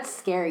I'm that's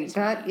scary.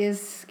 That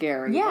is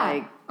scary.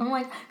 Yeah.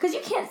 I'm because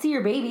you can't see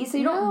your baby, so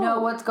you don't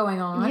know what's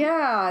going on.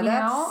 Yeah, you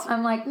know?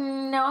 I'm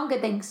no, I'm good,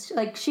 thanks.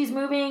 She's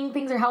moving,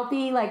 things are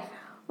healthy,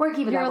 we're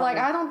keeping that. You're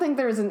I don't think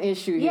there's an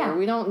issue here. Yeah.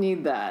 We don't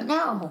need that.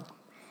 No.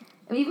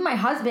 Even my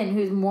husband,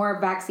 who's more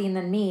vaccine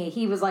than me,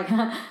 he was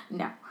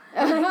no.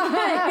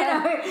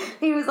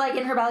 He was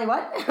in her belly,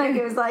 what?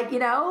 It was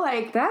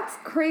that's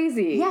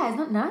crazy. Yeah, isn't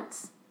that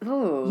nuts?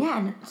 Oh. Yeah,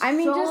 and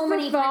just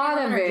many the thought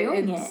of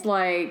it, it's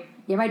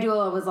yeah, my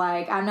doula was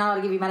I'm not allowed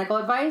to give you medical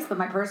advice, but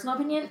my personal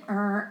opinion, and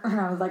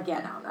I was yeah,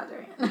 no, I'm not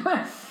doing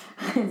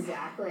it.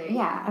 Exactly.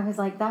 Yeah, I was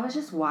that was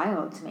just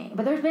wild to me.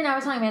 But I was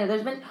telling Amanda,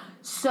 there's been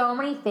so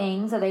many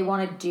things that they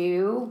want to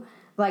do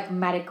like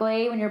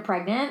medically when you're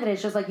pregnant, that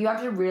it's just like you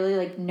have to really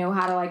like know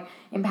how to like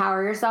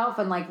empower yourself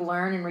and like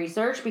learn and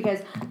research, because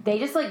they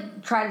just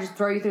like try to just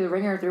throw you through the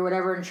ringer through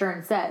whatever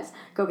insurance says.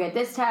 Go get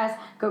this test,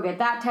 go get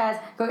that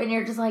test, and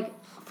you're just like,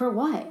 for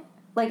what?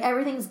 Like,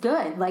 everything's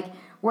good. Like,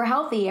 we're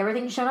healthy.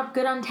 Everything's shown up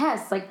good on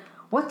tests. Like,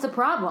 what's the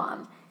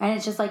problem? And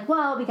it's just like,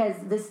 well, because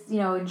this,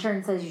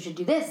 insurance says you should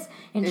do this.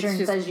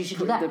 Insurance says you should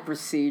do that. The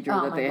procedure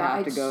that they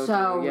have to go through.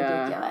 So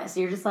ridiculous.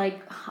 You're just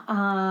like,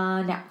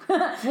 no.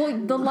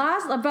 Well,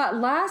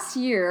 last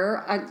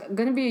year,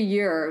 going to be a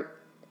year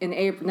in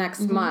April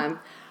next month,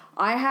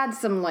 I had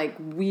some like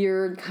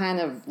weird kind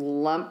of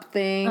lump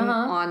thing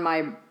on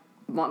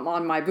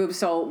my boob.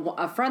 So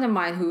a friend of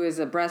mine who is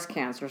a breast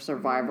cancer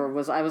survivor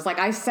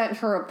I sent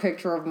her a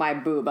picture of my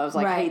boob. I was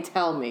like, hey,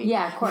 tell me.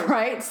 Yeah, of course.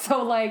 Right?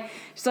 So like,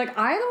 she's like,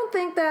 I don't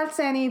think that's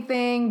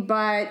anything,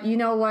 but you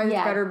know what? It's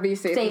better be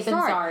safe than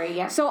sorry.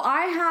 Yeah. So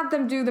I had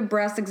them do the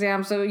breast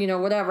exam. So,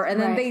 whatever. And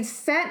then they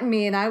sent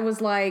me and I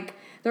was like,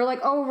 they're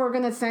like, oh, we're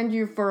going to send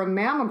you for a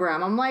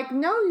mammogram. I'm like,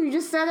 no, you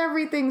just said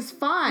everything's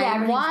fine.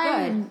 Yeah,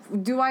 Why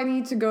do I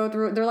need to go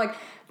through it? They're like,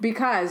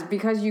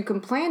 because you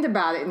complained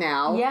about it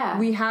now,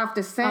 we have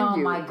to send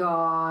you. Oh, my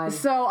God.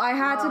 So I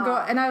had to go,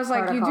 and I was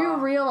like, you do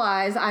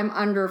realize I'm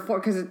under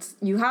 40, because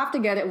you have to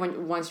get it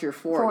once you're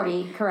 40.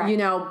 40,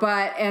 correct.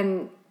 But,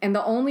 and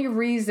the only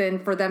reason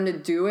for them to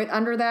do it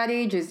under that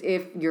age is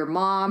if your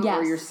mom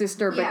or your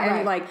sister, but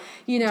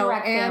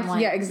Direct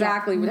family. Yeah,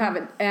 exactly, would have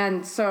it.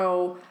 And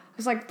so I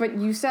was like, but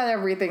you said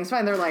everything's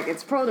fine. They're like,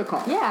 it's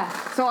protocol. Yeah.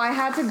 So I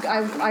had to.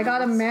 I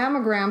got a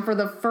mammogram for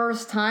the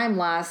first time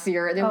last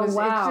year, and it's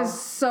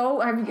just so.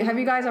 Have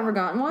you guys ever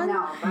gotten one?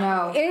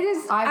 No. It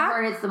is. I've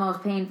heard it's the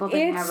most painful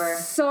thing ever.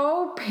 It's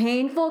so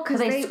painful because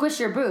they squish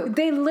your boob.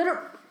 They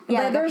literally.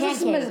 Yeah, there's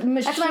this machine.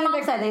 That's what my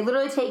mom said. They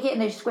literally take it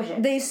and they squish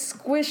it. They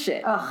squish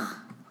it. Ugh.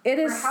 It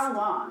is. For how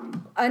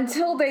long?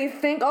 Until they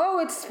think, oh,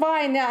 it's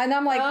fine now, and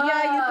I'm like,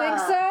 yeah, you think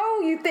so?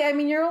 I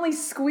mean, you're only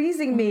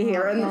squeezing me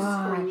here, and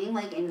screaming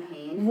like in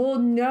pain. Well,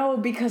 no,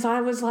 because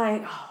I was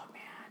like, oh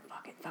man,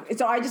 fuck it.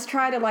 So I just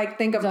try to like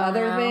think of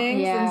other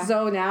things and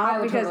zone out, I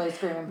would because totally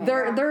scream in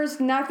pain.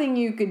 There's nothing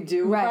you could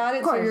do about it.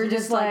 Of course, so you're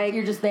just like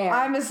you're just there.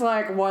 I'm just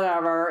like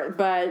whatever,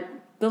 but.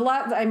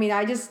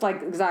 I just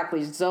like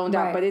exactly zoned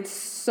out, but it's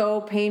so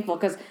painful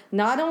because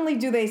not only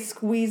do they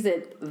squeeze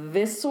it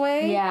this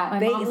way, my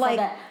mom like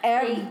said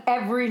that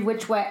every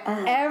which way.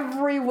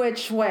 Every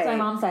which way. That's what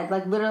my mom said,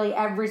 like literally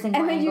every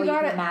single angle you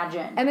can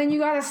imagine. And then you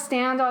gotta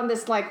stand on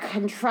this like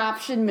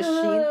contraption machine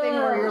thing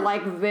where you're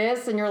like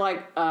this, and you're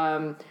like,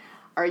 are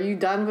you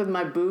done with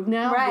my boob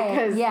now? Right.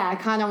 Because I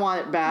kind of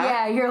want it back.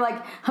 Yeah, you're like,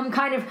 I'm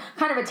kind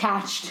of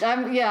attached.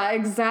 Yeah,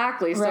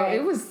 exactly. So right.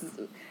 it was.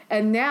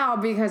 And now,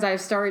 because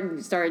I've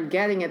started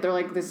getting it, they're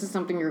like, this is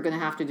something you're going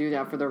to have to do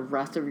now for the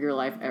rest of your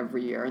life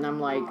every year. And I'm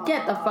like...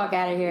 Get the fuck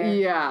out of here.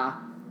 Yeah.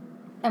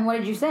 And what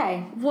did you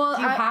say? Well,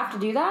 do you have to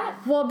do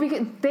that? Well,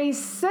 because they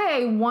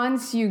say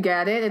once you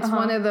get it, it's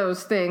one of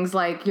those things,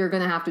 like, you're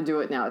going to have to do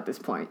it now at this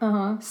point.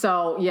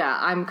 So, yeah,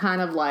 I'm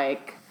kind of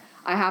like...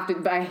 I have to,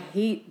 but I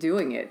hate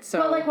doing it. So,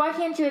 but like, why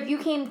can't you? If you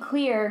came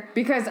clear,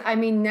 because I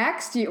mean,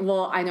 next year.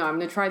 Well, I know I'm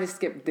going to try to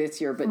skip this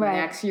year, but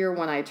next year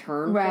when I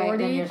turn 40,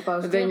 then you're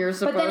supposed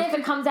to. But then if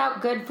it comes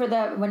out good for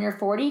when you're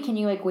 40, can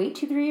you like wait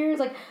 2-3 years?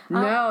 Like,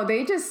 no,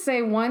 they just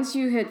say once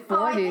you hit 40.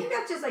 Oh, I think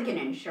that's just like an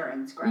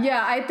insurance grab.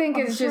 Yeah, I think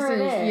it's just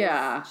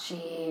yeah.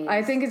 Jeez.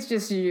 I think it's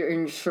just your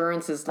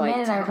insurance is like.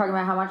 Amanda and I were talking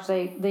about how much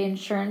the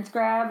insurance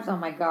grabs. Oh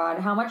my god,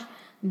 how much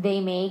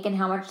they make and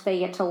how much they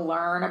get to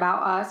learn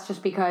about us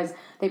just because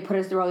they put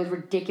us through all these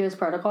ridiculous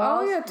protocols.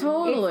 Oh yeah,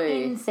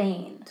 totally. It's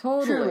insane.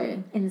 Totally.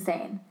 Truly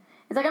insane.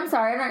 It's like, I'm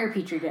sorry, I'm not your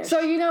petri dish.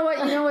 So you know what?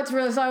 You know what's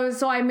really I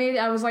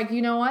was like,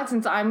 you know what?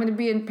 Since I'm going to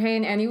be in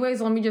pain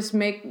anyways, let me just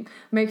make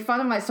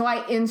fun of so I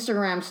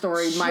Instagram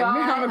storied my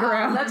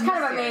mammogram. That's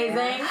kind of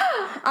amazing.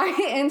 I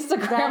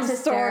Instagram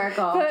storied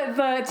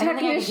the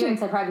technician.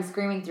 I'd probably be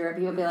screaming through it.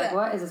 People would be like,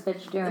 what is this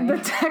bitch doing? The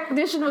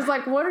technician was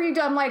like, what are you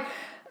doing? I'm like,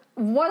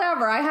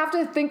 whatever. I have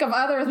to think of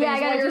other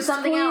things while you're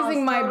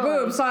squeezing my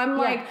boob. So I'm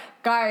like,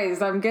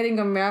 guys, I'm getting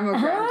a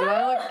mammogram. Do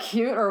I look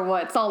cute or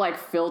what? It's all like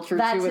filtered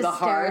too with the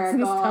hearts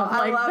and stuff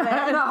like that. I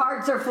love it. The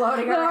hearts are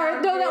floating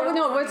around.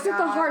 No. What's it?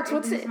 The hearts?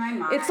 What's it?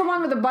 It's the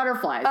one with the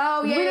butterflies.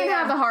 Oh yeah. We didn't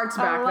have the hearts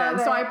back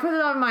then, so I put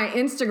it on my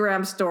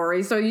Instagram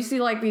story. So you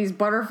see like these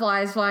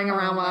butterflies flying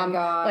around while I'm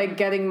like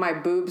getting my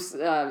boobs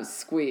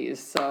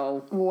squeezed.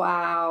 So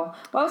wow.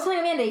 Well, I was telling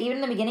Amanda even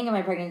in the beginning of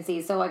my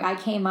pregnancy. So like I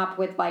came up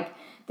with like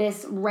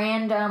this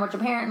random, which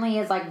apparently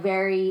is like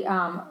very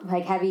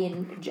like heavy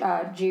in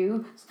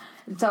Jews.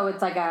 So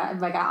it's like a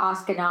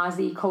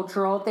Ashkenazi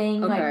cultural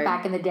thing, like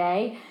back in the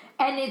day.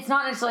 And it's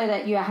not necessarily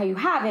that how you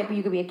have it, but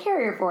you could be a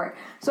carrier for it.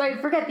 So I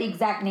forget the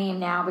exact name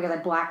now because I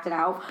blacked it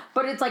out.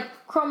 But it's like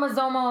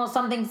chromosomal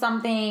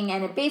something,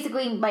 and it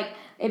basically like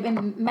it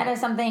meta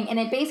something, and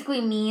it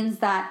basically means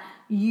that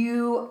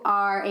you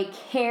are a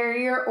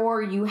carrier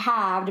or you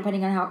have,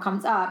 depending on how it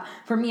comes up.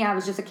 For me, I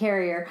was just a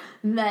carrier.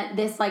 That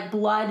this like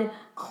blood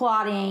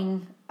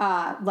clotting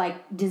like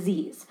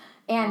disease.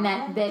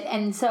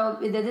 And so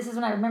this is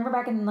when I remember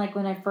back in like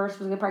when I first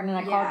was pregnant,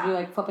 I called you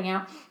like flipping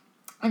out.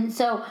 And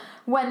so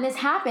when this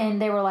happened,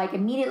 they were like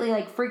immediately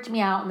like freaked me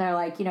out, and they're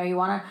like, you know, you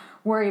want to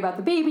worry about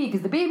the baby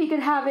because the baby could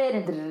have it,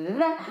 and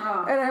and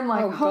I'm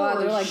like, oh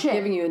god, they're like shit.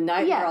 Giving you a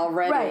nightmare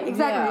already. Right,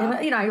 exactly. Yeah.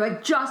 And, you know, you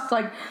like just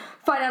like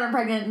find out I'm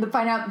pregnant, and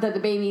find out that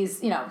the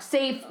baby's, you know,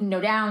 safe, no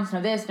downs,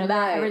 no this, no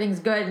that, everything's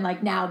good, and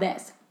like now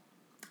this.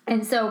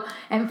 And so,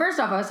 and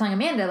first off, I was telling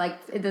Amanda,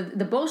 like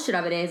the bullshit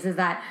of it is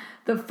that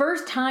the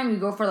first time you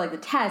go for like the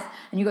test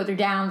and you go through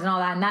downs and all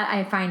that, and that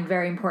I find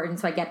very important,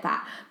 so I get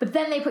that. But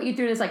then they put you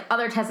through this like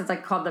other test that's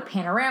like called the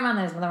Panorama, and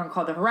there's another one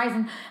called the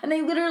Horizon, and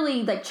they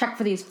literally like check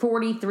for these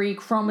 43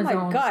 chromosomes.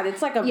 Oh my god,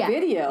 it's like a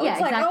video. Yeah,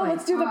 it's like, exactly. oh,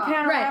 let's do the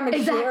panoramic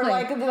exactly. shit. Or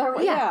like,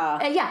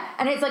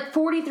 and it's like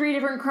 43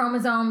 different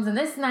chromosomes and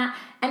this and that,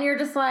 and you're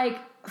just like,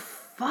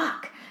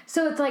 fuck.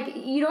 So it's like,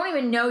 you don't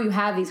even know you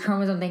have these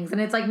chromosome things. And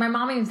it's like, my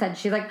mom even said,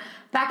 she's like,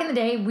 back in the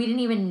day, we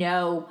didn't even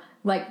know,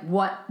 like,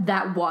 what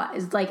that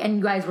was. Like, and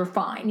you guys were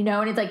fine, you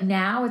know? And it's like,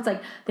 now, it's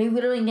like, they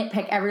literally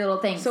nitpick every little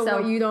thing. So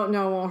what you don't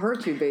know won't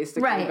hurt you,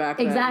 basically, back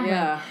then. Exactly.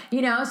 Yeah.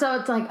 You know? So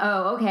it's like,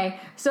 oh, okay.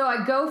 So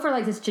I go for,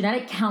 like, this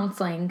genetic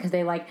counseling, because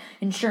they, like,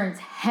 insurance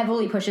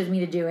heavily pushes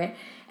me to do it.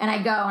 And I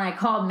go and I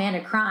called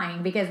Amanda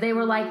crying because they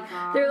were like,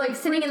 they're like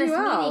sitting in this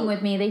meeting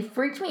with me. They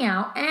freaked me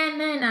out.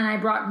 And I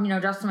brought, you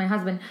know, Justin, my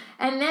husband.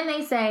 And then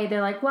they say,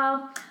 they're like,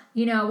 well,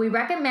 you know, we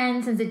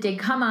recommend, since it did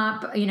come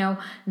up, you know,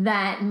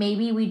 that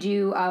maybe we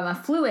do a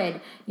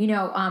fluid, you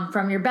know,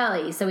 from your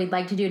belly. So we'd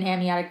like to do an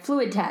amniotic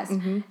fluid test.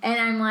 Mm-hmm.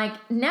 And I'm like,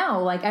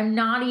 no, like, I'm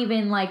not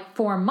even like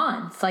 4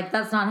 months. Like,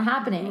 that's not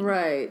happening.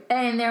 Right.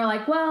 And they're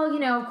like, well, you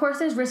know, of course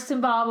there's risks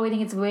involved, but we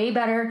think it's way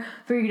better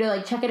for you to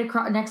like check it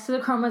next to the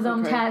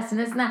chromosome test and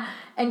this and that.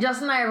 And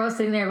Justin and I are both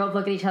sitting there, both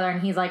look at each other, and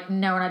he's like,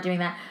 no, we're not doing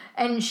that.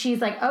 And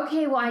she's like,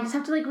 okay, well, I just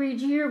have to like read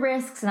you your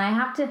risks, and I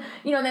have to,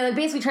 you know, and they like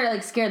basically try to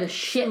like scare the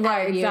shit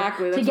out of you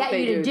to get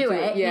you to do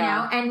it, you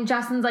know? And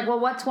Justin's like, well,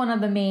 what's one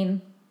of the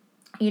main,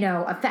 you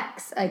know,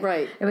 effects?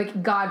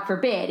 Like, God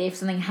forbid if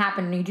something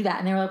happened and you do that.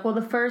 And they were like, well,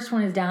 the first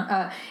one is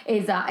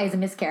is a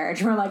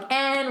miscarriage. And we're like,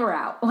 and we're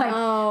out.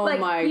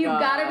 Like, you've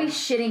got to be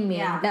shitting me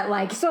that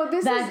like, so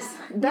that's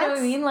you know what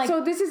I mean? Like,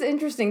 so this is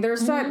interesting.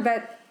 There's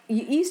that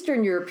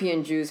Eastern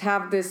European Jews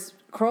have this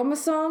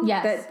chromosome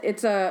that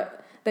it's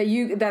that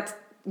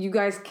you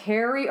guys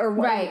carry, or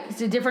what? Right.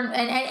 It's a different,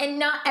 and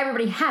not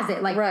everybody has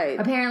it. Like,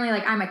 apparently,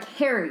 like, I'm a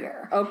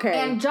carrier. Okay.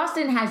 And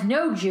Justin has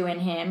no Jew in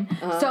him,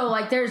 so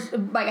like, there's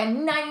like a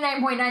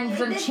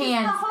 99.9%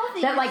 chance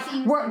that like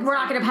we're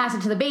not going to pass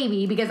it to the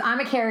baby because I'm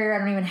a carrier. I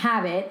don't even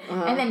have it,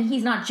 and then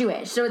he's not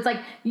Jewish. So it's like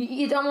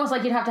it's almost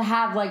like you'd have to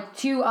have like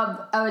two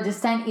of a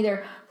descent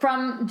either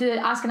from the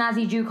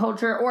Ashkenazi Jew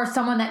culture or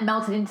someone that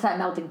melted into that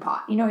melting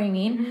pot. You know what I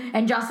mean? Mm-hmm.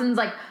 And Justin's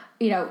like,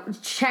 you know,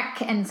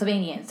 Czech and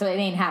Slovenian, so it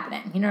ain't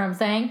happening. You know what I'm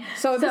saying?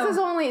 So this is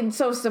only,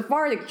 so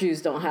Sephardic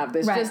Jews don't have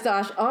this, just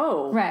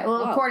right.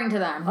 Well, according to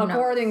them.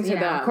 According to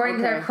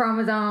their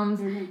chromosomes,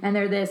 and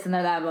they're this and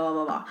they're that, blah,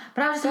 blah, blah.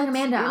 But I was just telling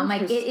Amanda, I'm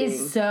like, it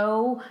is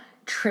so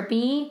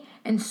trippy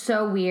and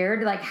so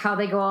weird, like how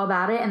they go all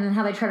about it, and then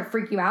how they try to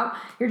freak you out.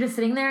 You're just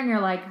sitting there and you're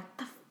like, what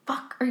the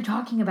fuck are you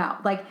talking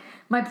about? Like,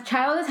 my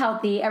child is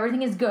healthy,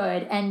 everything is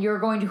good, and you're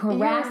going to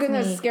harass me. You're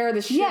going to scare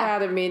the shit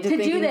out of me to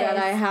thinking that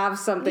I have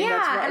something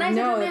that's right. And I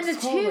said to Amanda,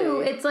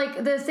 too, it's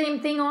like the same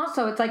thing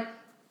also. It's like,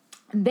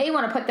 they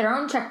want to put their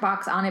own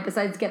checkbox on it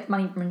besides get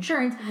money from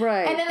insurance.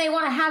 Right. And then they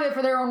want to have it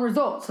for their own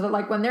results. So that,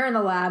 like, when they're in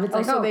the lab, it's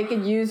like, so they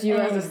can use you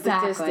as a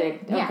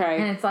statistic. Yeah. Okay.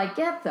 And it's like,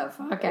 get the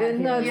fuck out of here.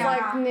 No, it's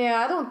like,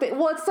 I don't think,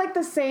 well, it's like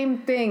the same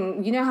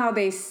thing. You know how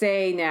they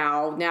say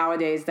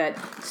nowadays that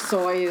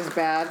soy is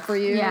bad for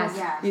you? Yes.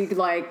 You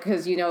like,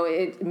 because, you know,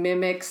 it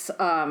mimics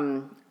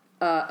an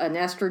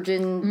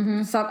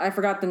estrogen. I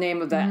forgot the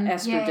name of that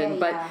estrogen,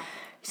 but...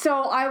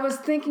 So I was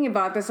thinking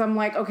about this. I'm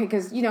like, okay,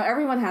 because, you know,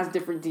 everyone has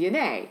different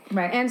DNA.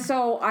 Right. And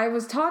so I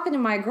was talking to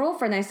my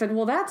girlfriend. I said,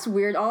 well, that's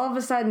weird. All of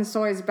a sudden,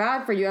 soy is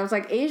bad for you. I was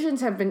like, Asians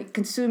have been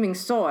consuming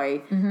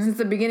soy since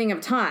the beginning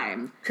of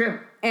time. True.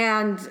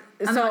 And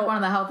I'm like one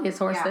of the healthiest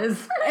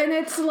horses. Yeah. And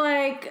it's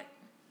like...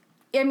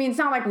 I mean, it's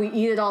not like we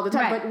eat it all the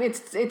time, but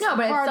it's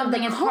part of the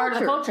culture. It's part of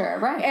the culture,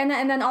 right?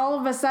 And then all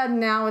of a sudden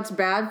now it's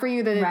bad for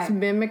you that it's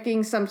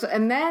mimicking some.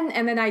 And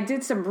then I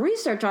did some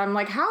research on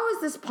like, how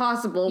is this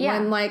possible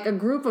when like a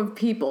group of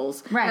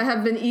peoples that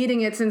have been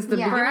eating it since the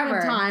beginning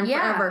of time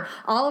forever,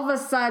 all of a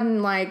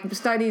sudden like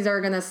studies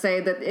are going to say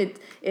that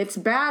it's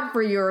bad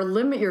for you or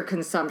limit your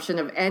consumption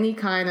of any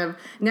kind of.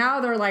 Now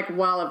they're like,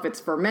 well, if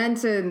it's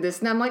fermented and this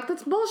and I'm like,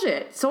 that's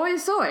bullshit. Soy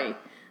is soy.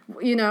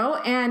 You know,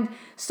 and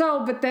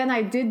so, but then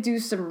I did do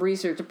some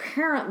research.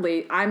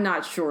 Apparently, I'm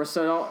not sure,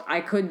 so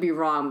I could be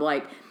wrong.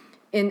 Like,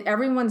 in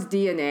everyone's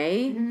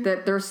DNA,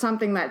 that there's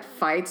something that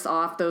fights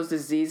off those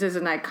diseases,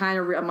 and I kind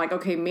of, I'm like,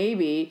 okay,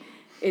 maybe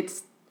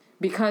it's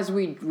because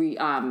we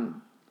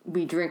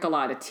drink a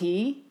lot of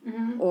tea, tea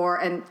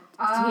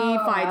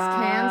fights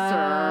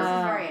cancer. This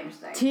is very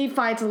interesting. Tea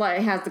fights a lot.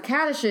 It has the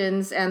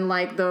catechins and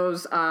like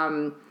those.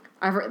 I've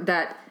heard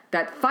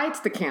that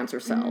fights the cancer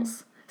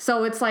cells.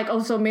 So it's like,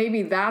 so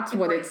maybe that's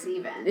what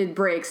it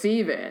breaks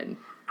even.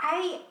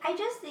 I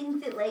just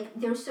think that like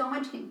there's so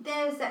much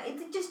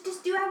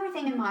just do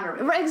everything in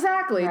moderation. Right,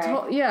 exactly.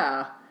 Right.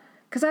 Yeah.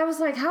 Because I was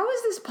like, how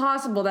is this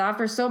possible that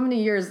after so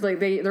many years, like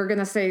they're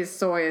gonna say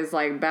soy is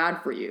like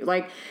bad for you?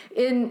 Like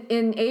in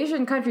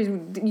Asian countries,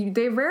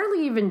 they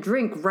rarely even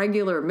drink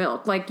regular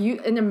milk. Like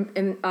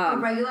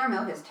regular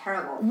milk is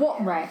terrible. Well,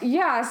 right.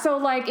 Yeah. So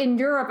like in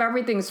Europe,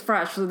 everything's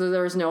fresh, so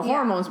there's no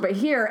hormones. But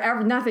here,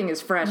 nothing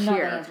is fresh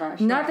here.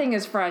 Nothing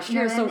is fresh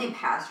here. So they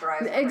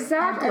pasteurize.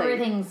 Exactly.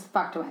 Everything's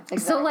fucked with. Exactly.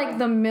 So like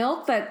the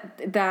milk that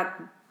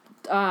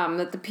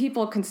the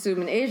people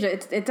consume in Asia,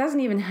 it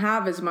doesn't even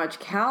have as much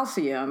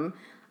calcium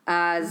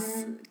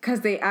as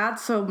because they add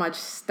so much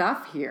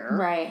stuff here,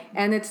 right?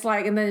 And it's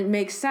like, and then it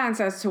makes sense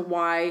as to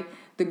why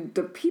the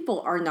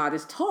people are not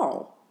as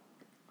tall,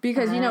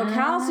 because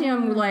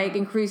calcium like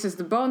increases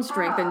the bone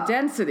strength and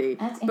density.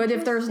 But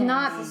if there's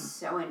not, this is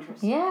so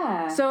interesting.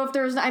 Yeah. So if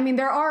there's, I mean,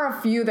 there are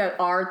a few that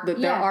are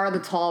there are the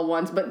tall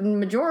ones, but in the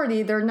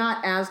majority they're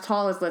not as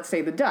tall as, let's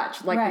say, the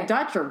Dutch. Like the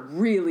Dutch are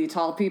really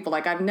tall people.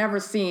 Like I've never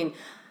seen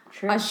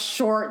a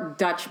short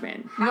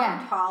Dutchman.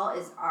 How tall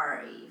is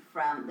Ari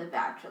from The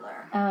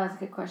Bachelor? Oh, that's a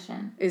good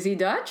question. Is he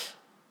Dutch?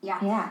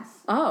 Yes. Yes.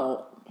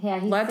 Oh. Yeah,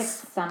 he's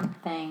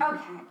 6-something.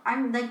 Okay.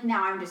 I'm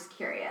just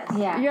curious.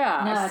 Yeah.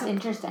 Yeah. No, that's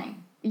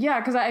interesting. Yeah,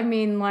 because I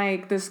mean,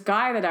 like, this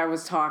guy that I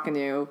was talking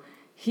to,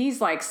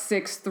 he's like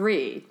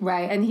 6'3".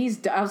 Right. And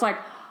I was like,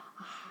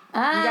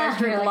 you guys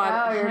drink a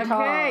lot. You're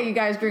tall. You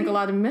guys drink a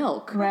lot of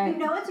milk. Right.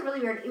 It's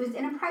really weird. It was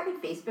in a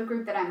private Facebook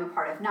group that I'm a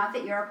part of, not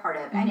that you're a part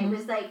of, and it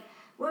was like,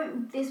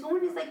 this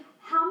woman is like,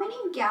 how many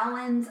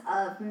gallons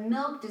of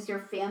milk does your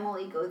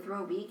family go through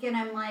a week? And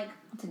I'm like,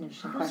 that's an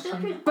interesting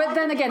question. But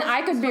then again,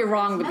 I could be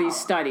wrong with these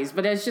studies,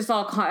 but it's just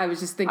all, I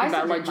was just thinking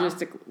about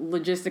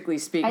logistically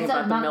speaking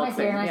about the milk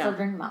thing. I still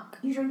drink milk.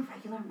 You drink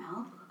regular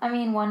milk? I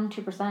mean,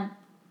 1-2%.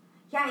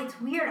 Yeah, it's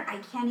weird. I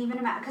can't even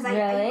imagine, because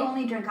I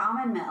only drink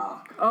almond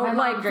milk. Oh, my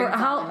like mom drinks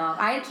almond milk.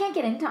 I can't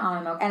get into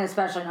almond milk, and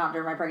especially not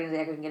during my pregnancy,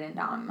 I couldn't get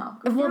into almond milk.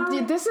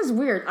 Well, this is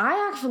weird.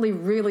 I actually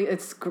really,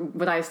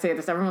 when I say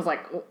this, everyone's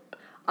like,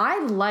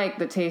 I like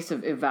the taste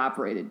of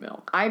evaporated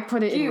milk. I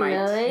put it in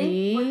my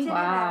tea.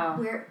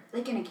 What's it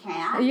like in a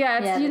can?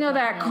 Yeah, it's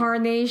that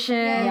carnation.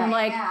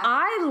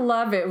 I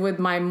love it with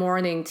my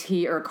morning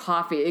tea or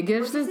coffee. It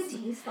gives what does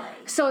it taste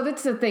like? So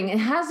that's the thing. It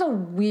has a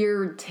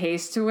weird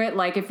taste to it.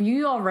 Like if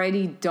you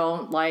already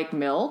don't like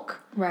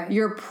milk,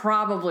 you're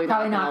probably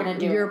not going to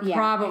do it. You're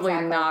probably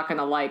not going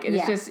to like it.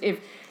 It's just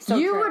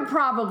you would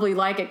probably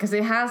like it because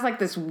it has like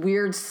this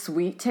weird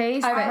sweet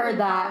taste. I've heard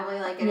that. Probably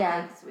like it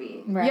like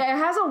sweet. Right. Yeah, it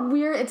has a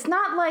weird. It's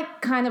not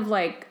like kind of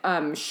like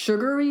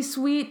sugary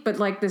sweet, but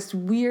like this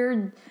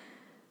weird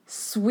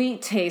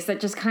sweet taste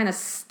that just kind of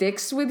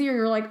sticks with you.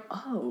 You're like,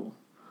 oh.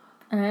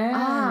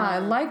 I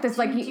like this.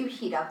 Do you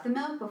heat up the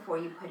milk before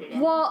you put it in?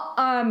 Well,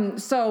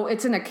 so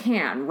it's in a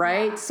can,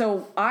 right? Yeah.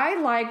 So I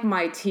like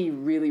my tea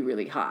really,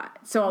 really hot.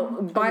 So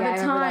by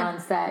the time I remember that on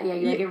set,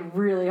 you like it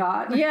really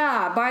hot.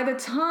 Yeah, by the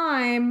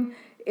time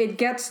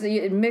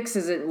it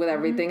mixes it with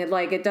everything.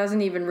 It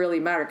doesn't even really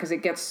matter because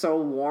it gets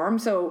so warm.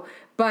 So,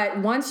 but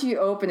once you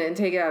open it and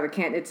take it out of the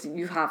can,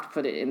 you have to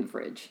put it in the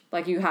fridge.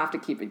 Like you have to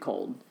keep it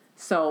cold.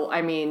 So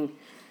I mean,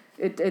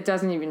 it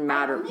doesn't even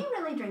matter. I only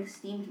really drink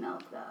steamed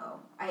milk though.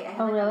 I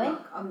have really?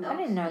 A milk I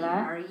didn't know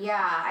steamer. that.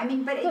 Yeah, I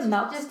mean, but it's a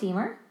milk just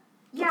steamer.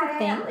 Yeah,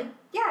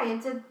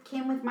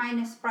 came with my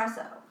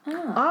Nespresso.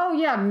 Oh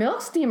yeah,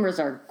 milk steamers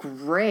are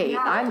great.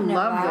 Yeah, I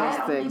love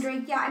those things.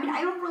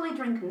 I don't really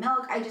drink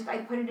milk. I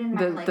put it in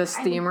my the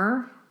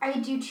steamer. I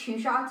do 2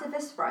 shots of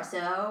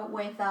espresso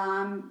with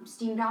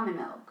steamed almond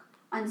milk,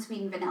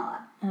 unsweetened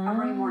vanilla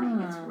every morning.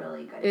 It's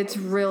really good. It's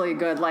really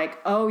good.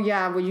 Like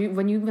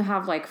when you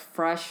have like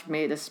fresh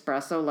made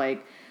espresso,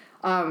 like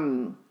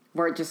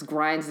where it just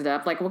grinds it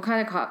up. Like what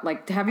kind of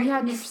have you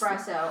had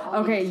espresso?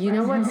 Okay, espresso. You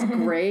know what's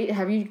great?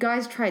 Have you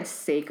guys tried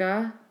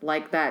Seika?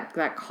 Like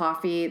that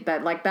coffee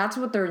that that's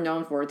what they're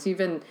known for. It's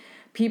even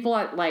people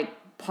at like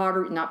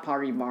not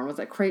Pottery Barn, was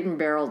that Crate and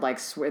Barrel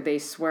they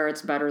swear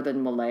it's better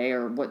than Malay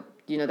or what.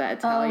 That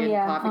Italian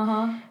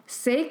coffee.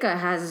 Seika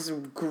has this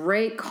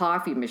great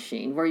coffee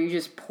machine where you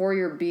just pour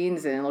your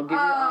beans in. It'll give you.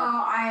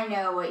 I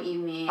know what you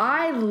mean.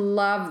 I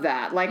love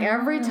that. Like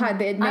every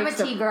time it makes.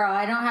 I'm a tea girl.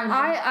 I don't have.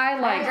 I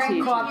like tea. I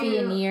drank coffee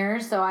in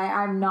years, so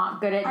I'm not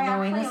good at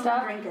knowing this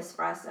stuff. I drink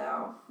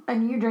espresso.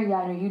 And you drink,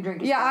 you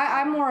drink espresso. Yeah,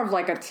 I'm more of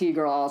like a tea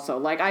girl also.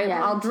 Like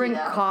I'll drink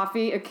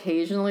coffee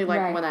occasionally,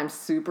 like when I'm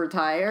super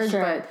tired,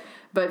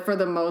 But for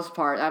the most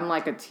part, I'm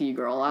like a tea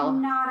girl. I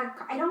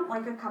don't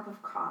like a cup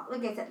of coffee.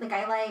 Like I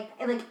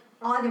said,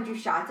 I'll either do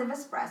shots of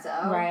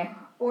espresso. Right.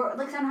 Or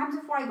sometimes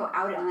before I go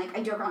out,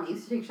 I joke around, I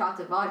used to take shots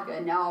of vodka,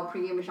 and now I'll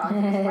pregame a shot of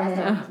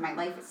espresso because my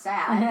life is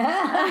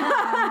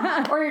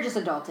sad. Or you're just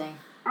adulting.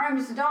 Or I'm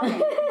just adulting.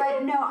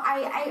 But no,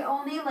 I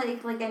only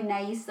like a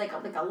nice, like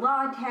a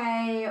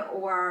latte,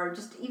 or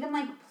just even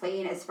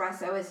plain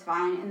espresso is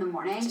fine in the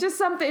morning. It's just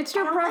something, it's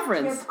your preference. I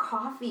don't like drip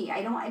coffee.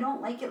 I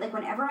don't like it. Like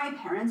whenever my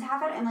parents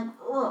have it, I'm like,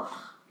 ugh.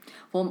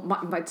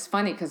 Well, it's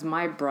funny because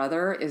my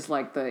brother is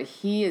like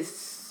he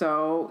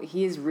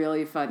is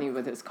really funny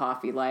with his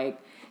coffee.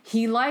 Like,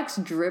 he likes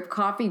drip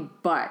coffee,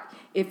 but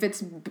if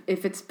it's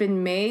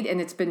been made and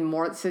it's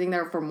been sitting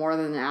there for more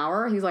than an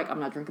hour, he's like, I'm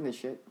not drinking this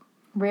shit.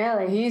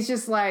 Really? He's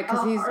just like,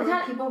 because he's or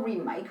like people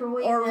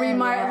re-microwave or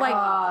like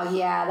oh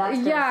yeah,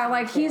 that's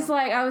like he's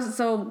like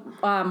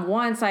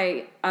once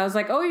I was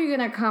like, oh, you're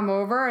gonna come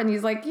over, and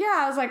he's like, yeah.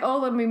 I was like, oh,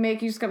 let me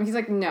make you some. He's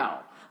like, no,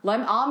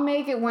 I'll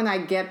make it when I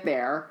get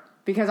there.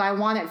 Because I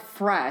want it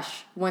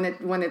fresh when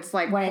it's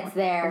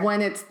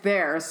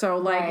there. So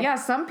like, right. Yeah,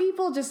 some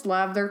people just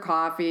love their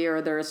coffee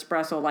or their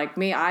espresso. Like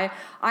me, I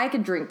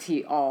could drink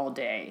tea all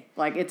day.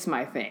 Like, it's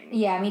my thing.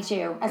 Yeah, me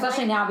too.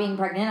 Especially now being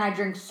pregnant, I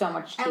drink so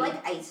much tea. I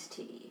like iced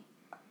tea.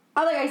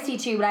 I like iced tea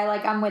too, but I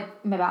like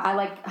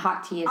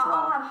hot tea as well.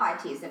 I'll have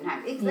hot tea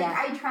sometimes. It's like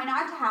I try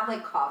not to have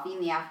like coffee in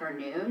the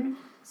afternoon.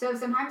 So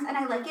sometimes, and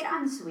I like it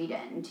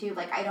unsweetened too.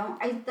 Like I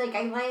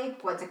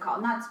like what's it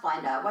called? Not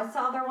Splenda. What's the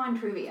other one?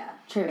 Truvia.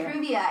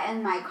 Truvia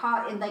in my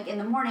in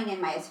the morning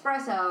in my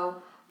espresso,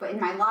 but in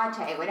my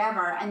latte,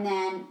 whatever. And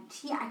then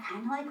tea, I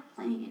kind of like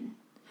plain.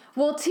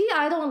 Well, tea,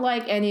 I don't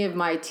like any of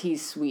my tea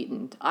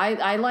sweetened.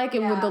 I like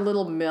it with a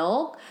little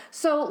milk.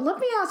 So let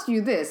me ask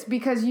you this,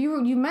 because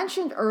you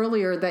mentioned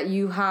earlier that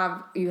you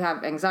have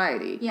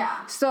anxiety.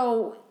 Yeah.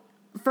 So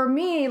for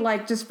me,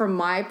 like, just from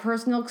my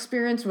personal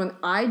experience, when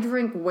I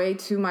drink way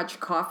too much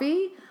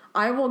coffee,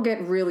 I will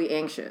get really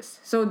anxious.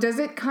 So does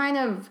it kind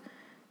of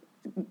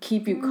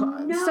keep you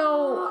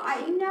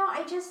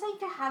I just like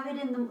to have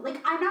it in the,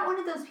 like, I'm not one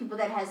of those people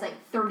that has like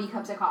 30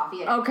 cups of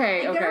coffee a day.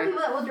 Okay. There are people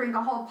that will drink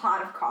a whole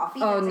pot of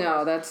coffee.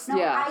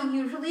 I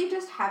usually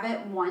just have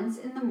it once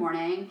in the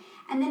morning,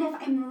 and then if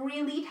I'm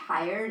really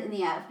tired in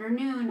the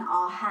afternoon,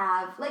 I'll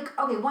have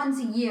once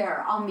a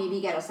year I'll maybe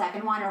get a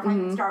second one, or if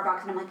I'm at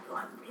Starbucks and I'm like, oh,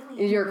 I'm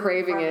really you're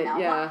craving it,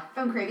 if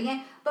I'm craving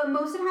it. But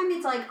most of the time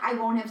it's like I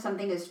won't have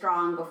something as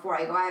strong before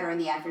I go out or in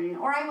the afternoon,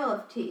 or I will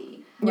have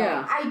tea.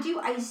 Yeah. I do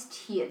iced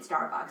tea at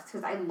Starbucks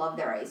because I love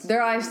their iced tea.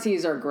 Their iced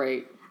teas are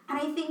great. And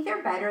I think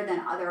they're better than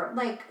other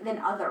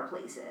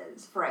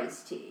places for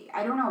iced tea.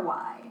 I don't know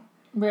why.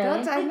 Really?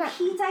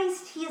 Pete's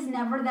iced tea is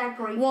never that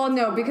great. Well,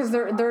 no, because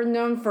they're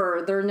known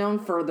for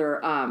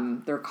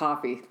their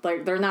coffee.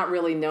 Like, they're not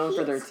really known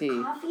for their tea.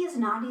 Coffee is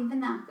not even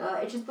that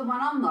good. It's just the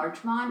one on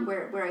Larchmont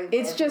where I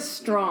it's just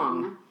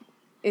strong.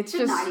 It's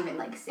just not even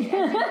like say.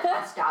 I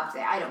think stop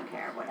say. I don't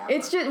care. Whatever.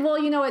 It's just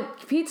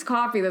Pete's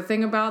Coffee. The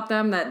thing about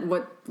them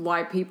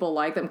why people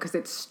like them, because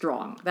it's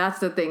strong. That's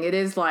the thing. It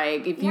is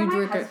like if you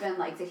drink. My husband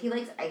likes it. He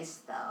likes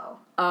iced though.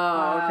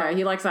 Oh, okay.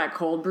 He likes that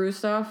cold brew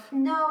stuff.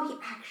 No, he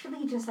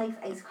actually just likes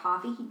iced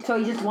coffee. So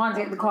he just wants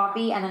the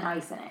coffee and then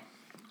ice in it.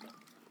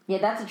 Yeah,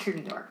 that's a true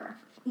New Yorker.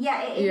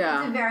 Yeah,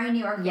 it's a very New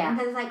York thing,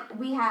 because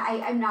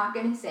I'm not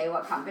going to say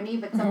what company,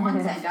 but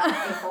someone sent us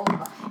a whole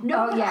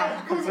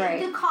because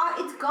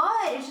it's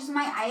good. It's just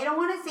I don't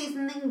want to say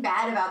something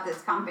bad about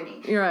this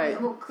company. You're right.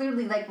 Well,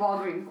 clearly,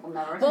 Walgreens will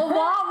never. Well,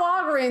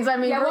 Walgreens. I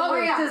mean,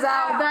 Walgreens is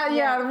out.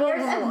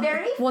 There's a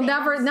very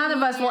none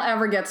of us will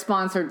ever get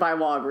sponsored by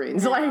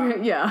Walgreens.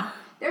 No.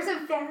 There's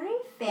a very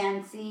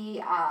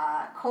fancy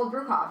cold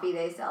brew coffee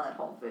they sell at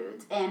Whole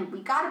Foods, and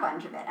we got a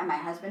bunch of it, and my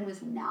husband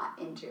was not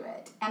into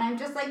it. And I'm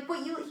just like,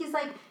 he's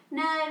like,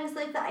 nah, I just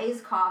like the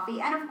iced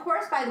coffee. And of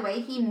course, by the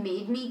way, he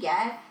made me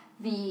get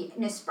the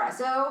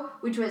Nespresso,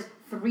 which was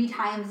 3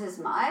 times as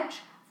much.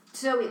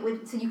 So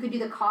you could do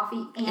the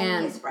coffee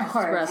and the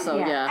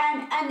espresso.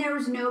 And there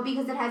was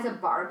because it has a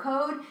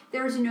barcode,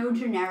 there's no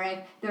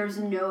generic, there's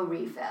no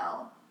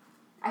refill.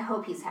 I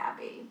hope he's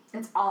happy.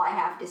 That's all I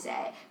have to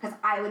say. Because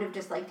I would have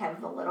just liked to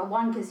have the little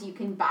one, because you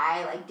can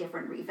buy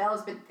different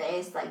refills, but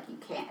this you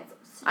can't.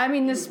 I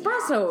mean,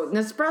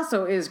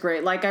 Nespresso is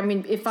great. Like, I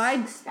mean, if I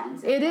drank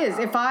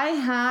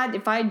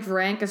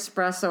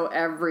espresso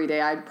every day,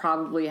 I'd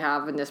probably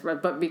have an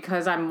espresso. But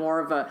because I'm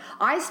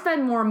I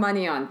spend more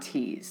money on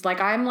teas.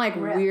 Like, I'm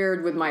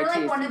weird with my teas.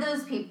 You're one of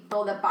those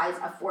people that buys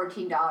a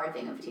 $14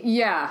 thing of tea.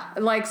 Yeah,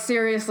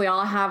 seriously,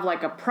 I'll have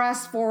a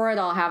press for it.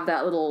 I'll have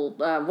that little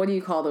what do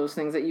you call those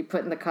things that you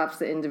put in the cups?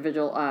 The individual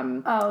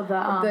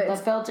the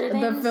filter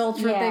things. The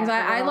filter things.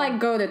 I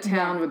go to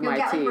town with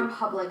my tea. You'll get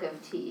Republic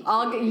of Tea.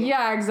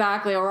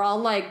 Exactly. Or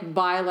I'll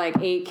buy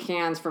 8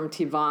 cans from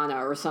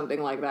Tivana or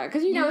something like that.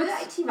 Because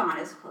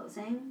Tivana's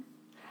closing.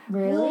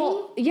 Really?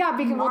 Well, yeah,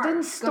 because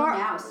didn't Star. Go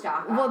now,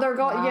 stock well, they're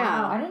going. Wow,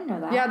 yeah, I didn't know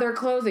that. Yeah, they're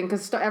closing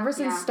because ever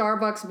since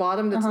Starbucks bought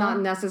them, it's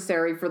not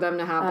necessary for them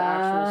to have the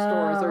actual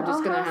stores. They're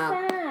just going to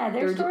have. Sad.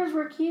 Their stores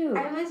were cute.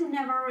 I was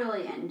never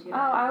really into it. Oh,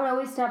 I would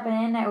always step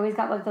in. I always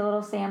got the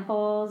little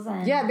samples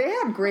and. Yeah, they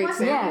had great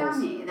samples.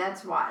 Me,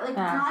 that's why. It's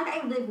not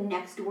like I live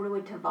next door to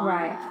a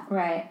Tivana.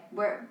 Right.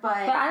 But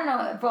I don't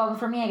know. Well,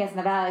 for me, I guess in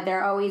the Valley,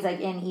 they're always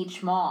in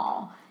each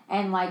mall,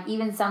 and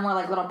even some were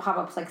little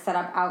pop-ups set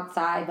up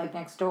outside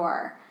next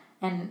door.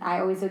 And I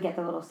always would get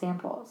the little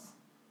samples.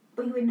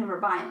 But you would never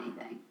buy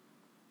anything.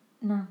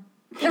 No.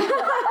 This is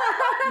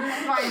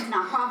why it's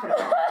not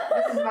profitable.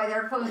 This is why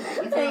they're closing.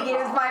 It's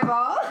my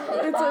fault.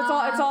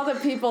 It's all the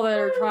people that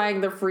are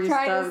trying the free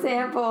stuff. Trying the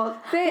samples.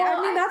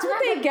 That's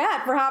what they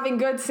get for having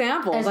good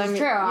samples. This is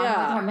true.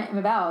 Yeah. I'm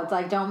about. It's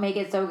like, don't make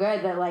it so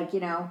good that, like, you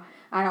know,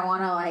 I don't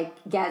want to, like,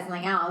 get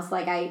something else.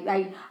 Like,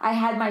 I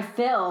had my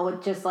fill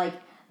with just, like,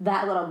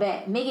 that little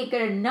bit. Make it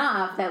good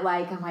enough that,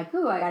 like, I'm like,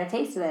 ooh, I got a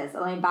taste of this.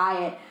 Let me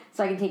buy it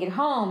so I can take it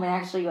home and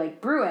actually,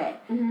 like, brew it.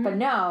 Mm-hmm. But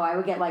no, I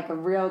would get, like, a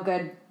real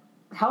good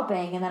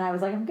helping, and then I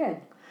was like, I'm good.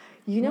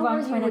 You know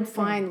what you would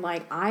find?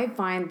 Like, I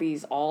find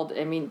these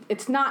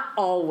it's not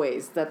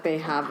always that they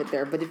have it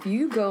there, but if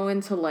you go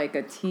into, like,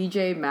 a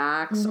TJ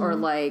Maxx or,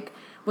 like,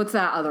 what's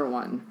that other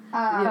one?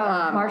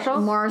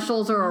 Marshalls?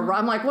 Marshalls or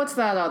I'm like, what's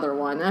that other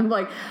one? I'm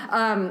like,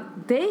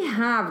 they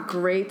have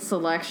great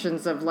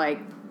selections of,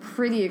 like,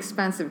 pretty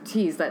expensive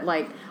teas that,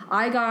 like,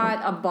 I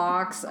got a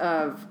box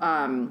of,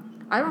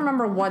 I don't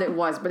remember what it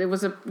was, but it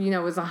was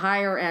a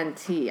higher end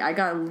tea. I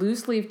got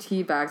loose leaf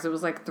tea bags. It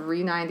was like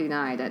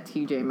 $3.99 at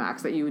TJ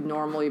Maxx that you would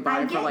normally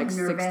buy for like $16.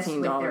 I get nervous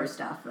with their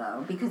stuff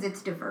though because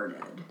it's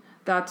diverted.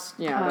 That's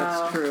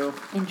true.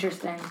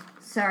 Interesting.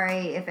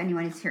 Sorry if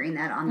anyone is hearing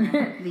that on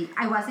the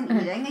I wasn't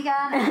eating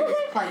again. I was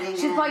plugging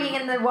She's plugging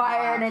in the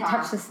wire and it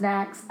touched the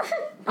snacks.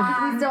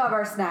 We still have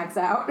our snacks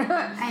out.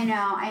 I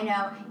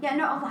know. Yeah,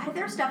 no, a lot of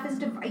their stuff is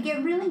I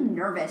get really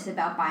nervous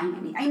about buying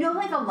any. I know,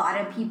 like, a lot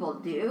of people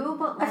do,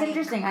 but, like... That's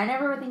interesting. I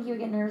never would think you would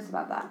get nervous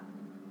about that.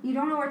 You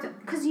don't know where to...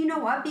 Because you know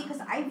what? Because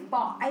I've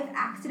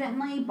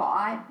accidentally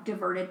bought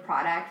diverted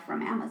product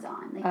from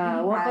Amazon. Like,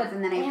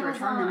 and then I have to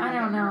return them and I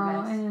don't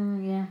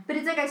know. Yeah. But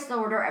it's like I still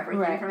order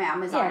everything from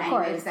Amazon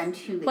anyway because I'm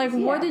too lazy. Like,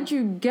 what did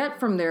you get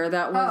from there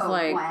that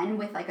was one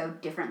with, like, a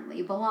different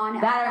label on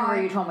it. That I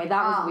remember you told me.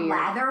 That was weird.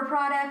 Lather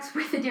products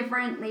with a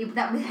different label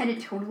that had a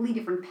totally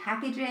different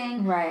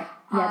packaging. Right.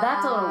 Yeah,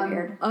 that's a little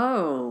weird.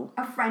 Oh.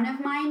 A friend of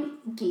mine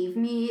gave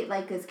me,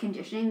 like, this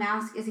conditioning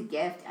mask as a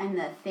gift, and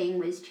the thing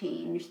was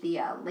changed, the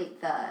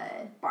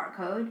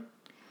barcode.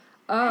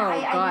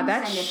 Oh, God,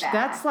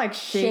 that's like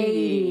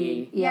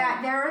shady.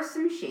 Yeah, there is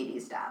some shady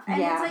stuff.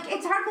 And it's like,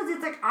 it's hard because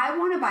it's like, I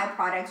want to buy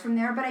products from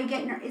there, but I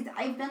get,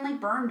 I've been, like,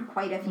 burned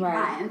quite a few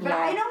times. But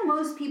I know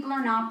most people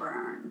are not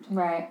burned.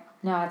 Right.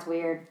 No, that's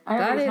weird.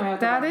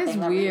 That is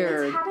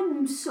weird. It's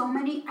happened so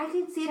many. I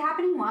did see it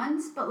happen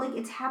once, but, like,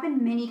 it's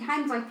happened many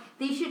times. Like,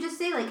 they should just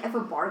say, like, if a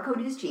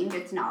barcode is changed,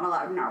 it's not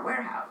allowed in our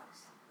warehouse.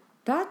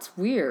 That's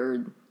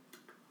weird.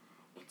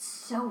 It's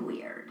so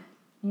weird.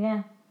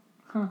 Yeah.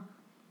 Huh.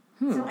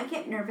 So I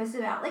get nervous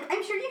about, like,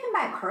 I'm sure you can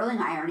buy a curling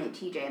iron at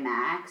TJ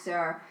Maxx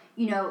or,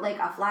 you know, like,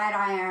 a flat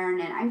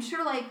iron, and I'm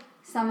sure, like,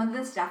 some of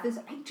the stuff is,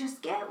 I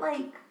just get,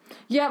 like...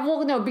 Yeah,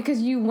 well, no,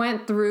 because you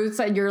went through,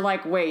 so you're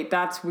like, wait,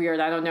 that's weird.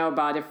 I don't know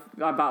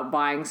about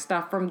buying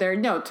stuff from there.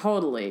 No,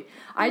 totally.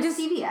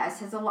 CVS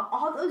has a lot.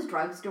 All those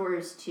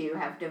drugstores too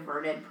have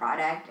diverted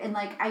product, and,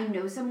 like, I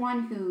know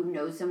someone who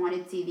knows someone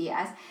at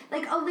CVS.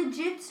 Like, a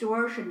legit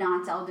store should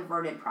not sell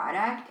diverted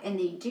product, and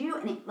they do,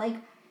 and it, like,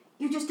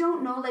 you just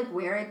don't know, like,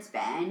 where it's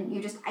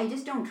been. I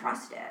just don't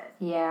trust it.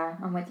 Yeah,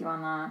 I'm with you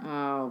on that.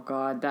 Oh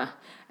God,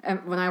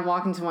 when I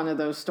walk into one of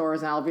those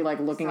stores, and I'll be like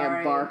looking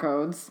at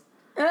barcodes.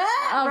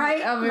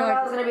 Right? I'll be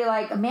I was going to be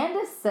like,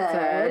 Amanda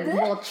said.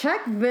 Well,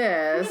 check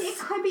this. I mean, it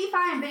could be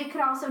fine, but it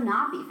could also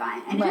not be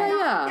fine. And it's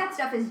not like that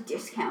stuff is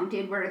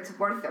discounted where it's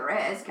worth the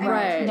risk.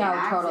 Right. No,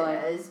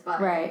 totally.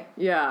 But right.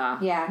 Yeah.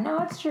 Yeah,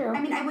 no, it's true.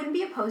 I mean, I wouldn't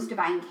be opposed to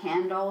buying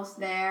candles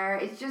there.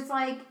 It's just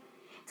like,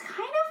 it's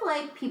kind of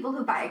like people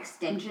who buy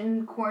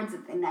extension cords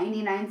at the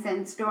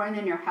 99-cent store and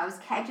then your house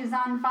catches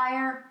on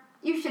fire.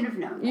 You should have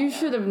known better. You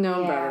should have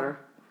known better.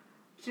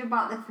 Should have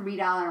bought the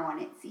 $3 one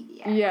at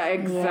CVS. Yeah,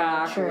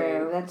 exactly. Yeah,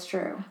 true. That's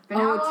true. But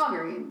now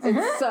Walgreens.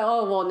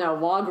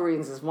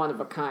 Walgreens is one of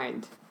a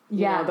kind.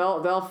 You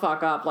know, they'll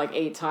fuck up like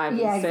 8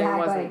 times and say it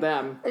wasn't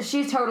them.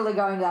 She's totally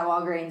going to that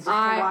Walgreens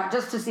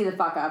just to see the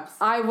fuck ups.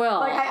 I will.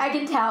 Like I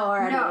can tell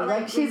already. No,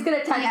 like she's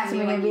gonna text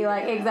me and be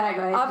like,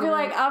 exactly. I'll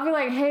be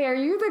like, hey, are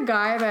you the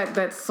guy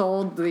that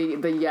sold the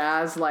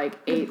Yaz like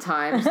 8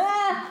 times,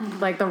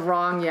 like the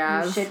wrong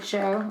Yaz? You shit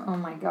show. Oh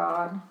my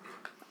God.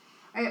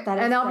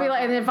 And I'll be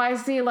like, and if I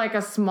see like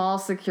a small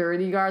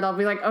security guard, I'll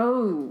be like,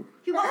 oh.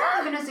 He wasn't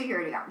even a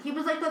security guard. He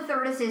was like the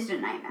third assistant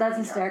night manager. That's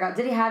hysterical.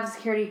 Did he have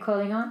security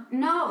clothing on?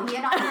 No, he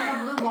had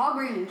on a blue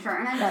Walgreens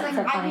shirt. And I'm just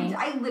like,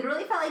 I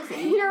literally felt like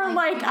saying, you're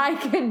like I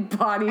can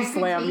body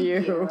slam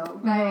you.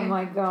 Oh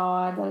my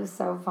God, that is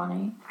so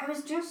funny. I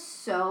was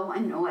just so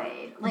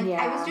annoyed. Like,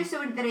 I was just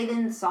so that I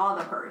then saw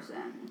the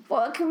person.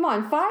 Well, come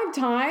on, 5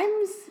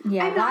 times?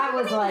 Yeah, I'm that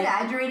not was like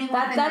exaggerating.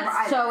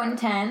 That's so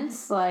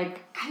intense.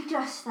 Like, I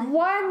just like,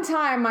 one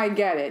time I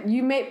get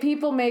it.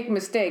 People make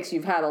mistakes.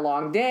 You've had a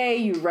long day.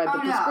 You read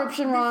the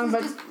description wrong,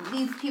 but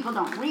these people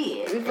don't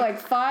read. It's like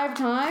 5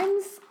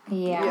 times.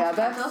 Yeah,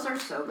 those are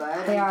so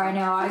good. They are. I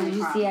know. Did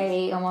you see? I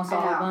ate almost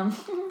all of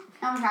them.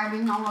 I'm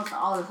having almost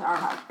all of our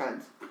hot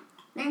goods.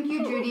 Thank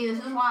you, Judy. This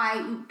is why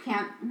you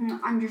can't.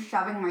 I'm just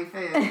shoving my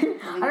food.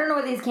 I don't know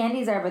what these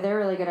candies are, but they're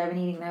really good. I've been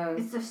eating those.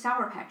 It's the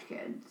Sour Patch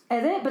Kids.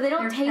 Is it? But they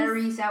don't They're taste.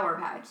 cherry Sour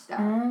Patch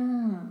stuff.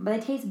 But they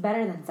taste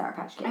better than Sour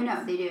Patch Kids. I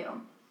know they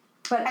do.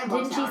 But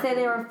didn't she say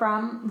they were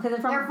from?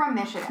 Because they're from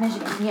Michigan.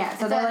 Michigan, yeah.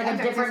 So they're like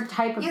a different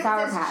type of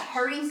Sour Patch.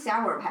 Cherry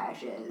Sour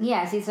Patches.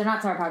 Yeah, see, so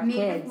not Sour Patch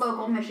Kids.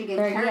 Local Michigan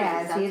cherries.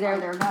 Yeah, see,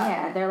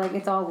 they're like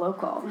it's all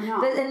local.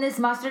 And this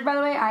mustard, by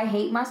the way, I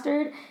hate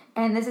mustard,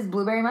 and this is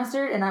blueberry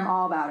mustard, and I'm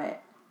all about it.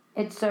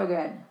 It's so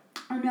good.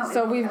 Oh, no,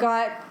 so we've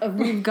got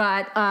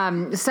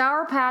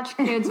Sour Patch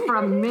Kids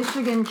from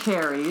Michigan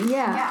Cherries.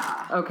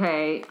 Yeah.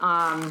 Okay.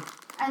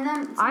 And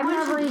then I've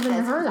never even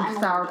heard of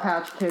Sour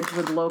Patch Kids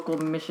with local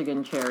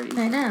Michigan cherries.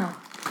 I know.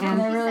 And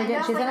they're really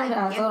good. She said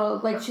it's a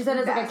little, she said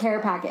it's like a care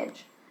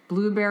package.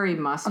 Blueberry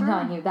mustard. I'm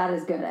telling you, that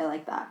is good. I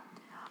like that.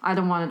 I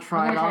don't want to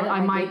try it.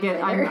 I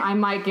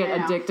might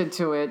get addicted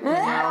to it. You know?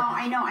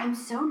 I know. I'm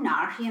so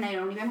naughty, and I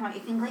don't even have. I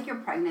think like your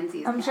pregnancy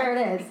is. I'm sure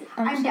it is.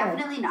 I'm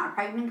definitely not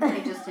pregnant because I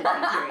just did my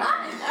period.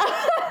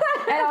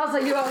 And also,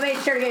 you made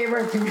sure to get your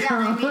birth control.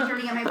 Yeah, I made sure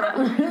to get my birth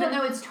control, even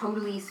though it's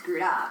totally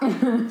screwed up.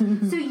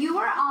 So you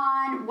were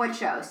on what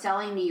show?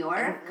 Selling New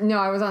York? No,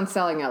 I was on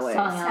Selling LA.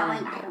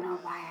 Selling. I don't know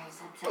why I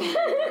said Selling.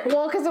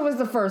 Well, because it was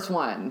the first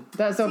one.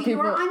 So people. You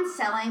were on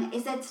Selling.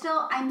 Is that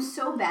still? I'm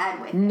so bad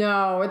with it.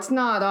 No, it's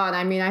not on.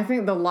 I mean, I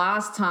think the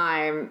last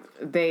time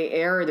they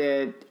aired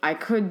it, I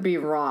could be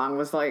wrong,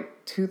 was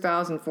like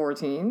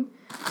 2014.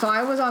 So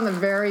I was on the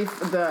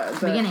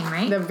beginning,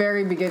 right? The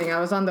very beginning. I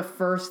was on the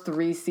first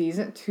 3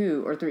 seasons,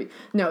 2 or 3.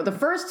 No, the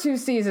first 2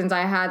 seasons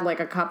I had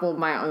like a couple of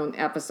my own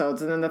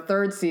episodes, and then the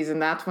third season,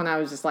 that's when I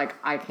was just like,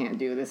 I can't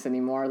do this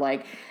anymore.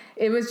 Like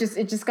it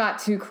just got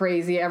too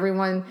crazy.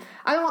 Everyone,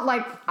 I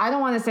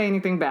don't want to say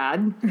anything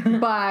bad,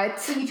 but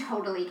so you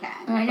totally can.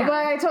 I know. But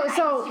I used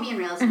to be in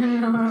real estate,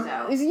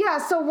 so yeah.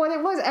 So what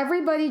it was,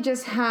 everybody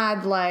just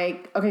had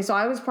like, okay. So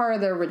I was part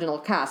of the original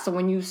cast. So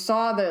when you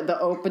saw the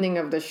opening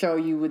of the show,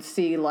 you would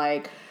see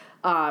like,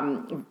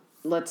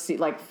 let's see,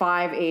 like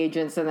 5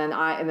 agents, and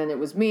then it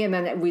was me, and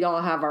then we'd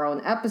all have our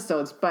own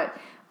episodes. But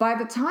by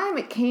the time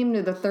it came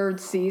to the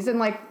 3rd season,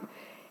 like,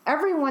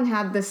 everyone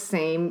had the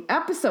same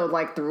episode,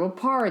 like through a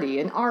party,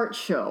 an art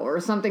show, or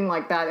something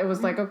like that. It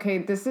was like, okay,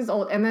 this is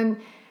old. And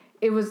then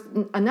it was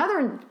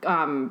another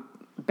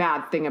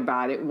bad thing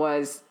about it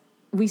was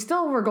we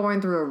still were going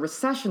through a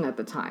recession at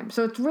the time.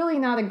 So it's really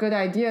not a good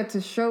idea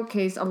to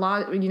showcase a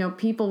lot,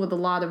 people with a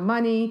lot of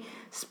money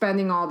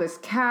spending all this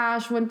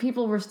cash when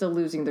people were still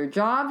losing their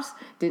jobs,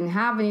 didn't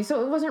have any.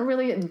 So it wasn't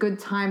really a good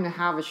time to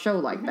have a show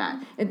like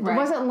that. It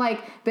wasn't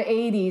like the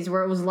 80s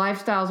where it was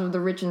Lifestyles of the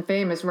Rich and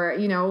Famous where,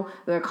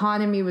 the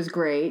economy was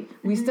great.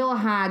 We still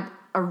had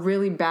a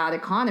really bad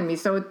economy.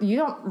 So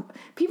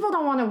people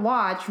don't want to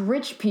watch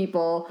rich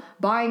people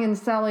buying and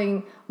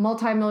selling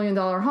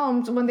multi-million-dollar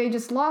homes when they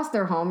just lost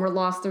their home or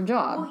lost their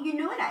job. Well, you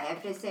know what I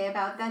have to say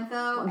about that,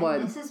 though?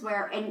 What?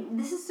 And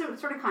this is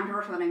sort of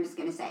controversial, and I'm just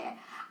going to say it.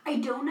 I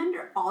don't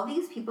all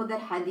these people that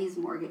had these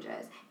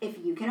mortgages.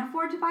 If you can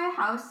afford to buy a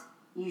house,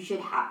 you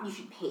should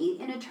pay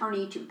an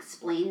attorney to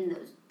explain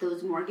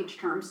those mortgage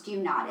terms to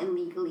you, not in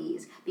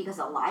legalese, because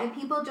a lot of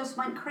people just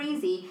went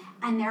crazy,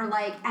 and they're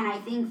like, and I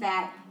think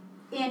that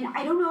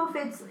I don't know if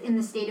it's in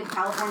the state of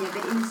California,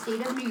 but in the state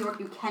of New York,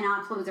 you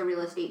cannot close a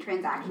real estate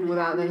transaction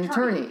without an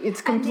attorney.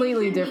 It's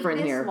completely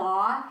different here. This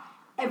law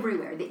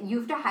everywhere that you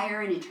have to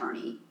hire an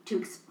attorney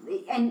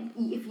and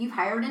if you've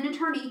hired an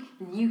attorney,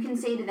 you can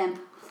say to them,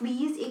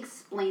 please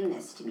explain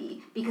this to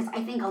me, because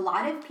I think a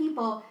lot of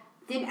people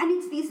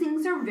these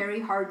things are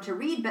very hard to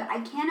read, but I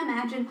can't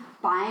imagine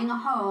buying a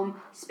home,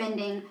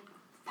 spending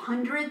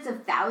hundreds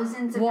of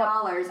thousands of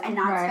dollars and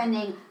not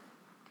spending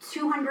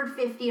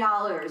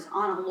 $250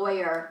 on a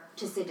lawyer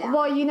to sit down.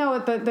 Well,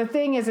 the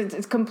thing is,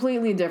 it's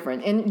completely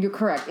different. And you're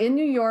correct. In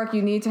New York,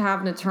 you need to have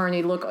an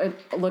attorney look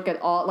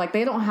at all. Like,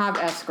 they don't have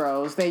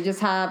escrows. They just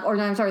have,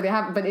 they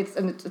have, but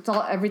it's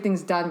all,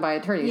 everything's done by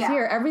attorneys. Yeah.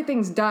 Here,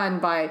 everything's done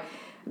by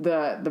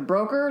the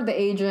broker, the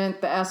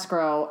agent, the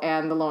escrow,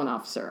 and the loan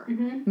officer.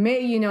 Mm-hmm.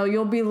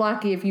 You'll be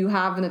lucky if you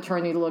have an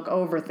attorney to look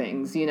over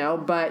things,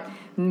 but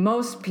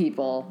most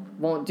people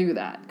won't do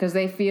that because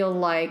they feel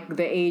like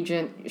the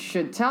agent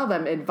should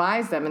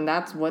advise them, and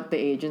that's what the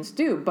agents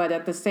do. But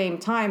at the same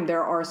time,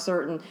 there are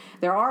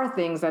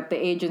things that the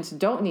agents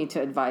don't need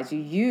to advise you.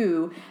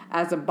 You,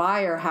 as a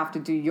buyer, have to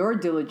do your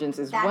diligence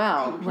as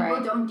well.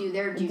 People don't do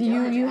their due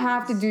diligence. You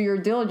have to do your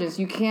diligence.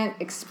 You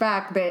can't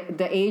expect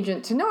the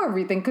agent to know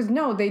everything, because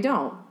no, they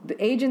don't.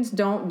 The agents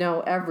don't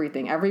know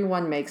everything.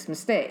 Everyone makes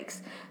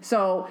mistakes.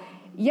 So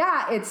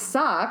yeah, it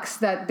sucks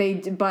that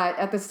but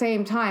at the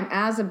same time,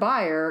 as a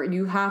buyer,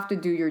 you have to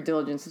do your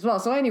diligence as well.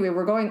 So anyway,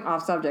 we're going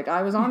off subject.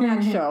 I was on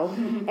that show,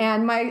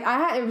 and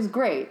it was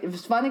great. It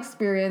was a fun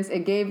experience.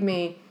 It gave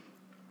me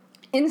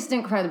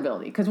instant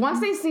credibility, because once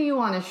they see you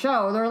on a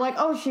show, they're like,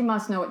 oh, she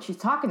must know what she's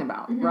talking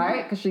about,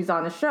 right? Because she's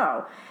on a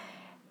show.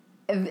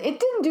 It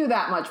didn't do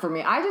that much for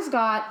me. I just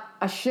got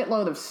a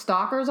shitload of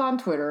stalkers on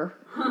Twitter,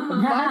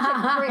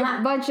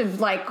 a bunch of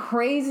like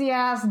crazy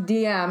ass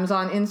DMs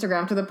on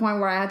Instagram, to the point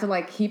where I had to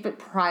like keep it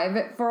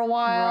private for a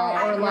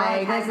while, or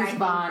like this is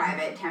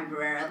private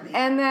temporarily.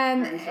 And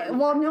then,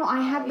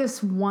 I had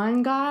this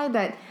one guy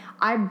that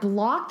I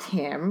blocked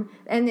him,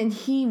 and then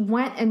he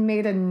went and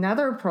made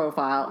another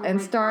profile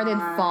and started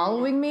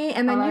following me.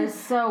 And then that's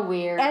so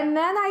weird. And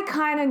then I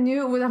kind of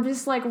knew it was. I'm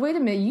just like, wait a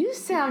minute, you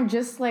sound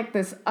just like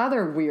this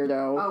other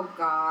weirdo. Oh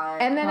God.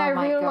 And then I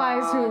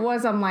realized who it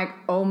was. I'm like,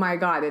 oh my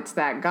God, it's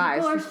that guy.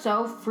 People are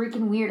so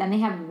freaking weird, and they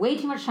have way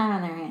too much time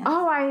on their hands.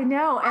 Oh, I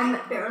know. And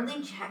I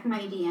barely check my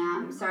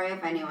DMs. Sorry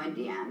if anyone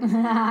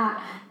DMs.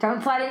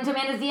 Don't slide into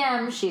Amanda's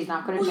DMs. She's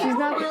not going to check. She's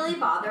not really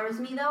bothers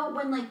me though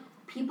when like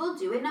people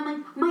do it, and I'm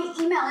like, my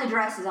email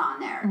address is on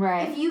there.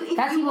 Right. If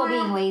that's you people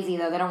wanna, being lazy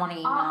though. They don't want to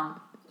email.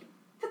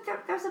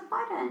 But there's a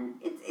button.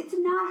 It's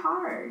not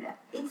hard.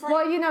 It's like,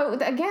 well, you know,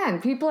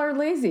 again, people are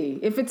lazy.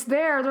 If it's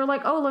there, they're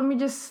like, oh, let me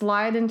just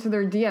slide into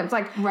their DMs.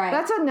 Like,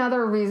 that's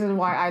another reason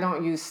why I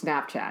don't use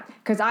Snapchat.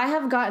 Because I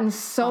have gotten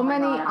so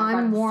many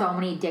unwarranted... So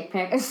many dick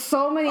pics.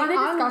 So many... Are they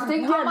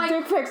disgusting? Yeah,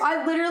 dick pics.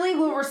 I literally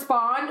will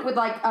respond with,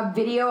 like, a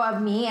video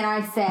of me, and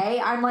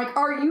I'm like,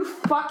 are you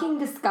fucking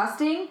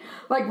disgusting?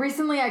 Like,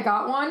 recently I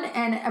got one,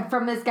 and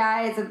from this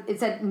guy, it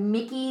said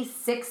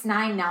Mickey699,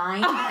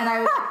 and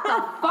I was like,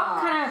 the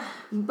fuck kind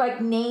of,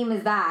 like, name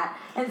is that?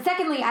 And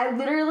secondly, I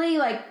literally,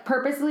 like,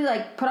 purposely,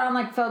 like, put on,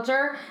 like,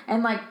 filter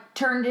and, like,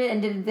 turned it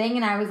and did the thing,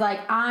 and I was like,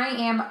 I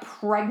am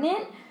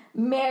pregnant,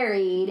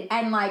 married,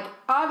 and, like,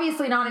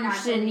 obviously not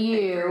interested in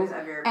you,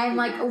 and,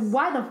 like,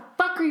 why the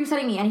fuck are you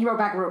sending me? And he wrote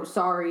back,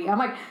 sorry. I'm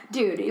like,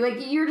 dude,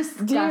 like, you're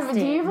disgusting.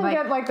 Do you even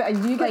get, like,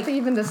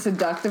 even the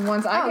seductive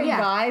ones? I get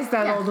guys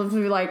that'll just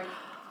be like,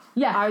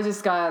 I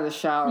just got out of the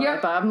shower.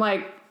 Yep. I'm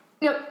like...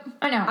 Yep,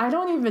 I know. I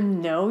don't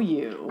even know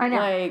you. I know.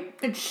 Like,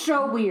 it's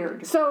so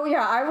weird. So,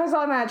 yeah, I was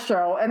on that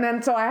show, and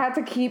then so I had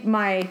to keep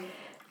my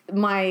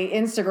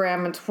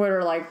Instagram and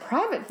Twitter, like,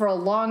 private for a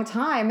long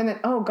time, and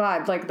then, oh,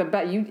 God, like,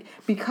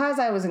 because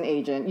I was an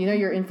agent, you know,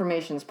 your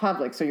information's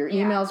public, so your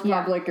email's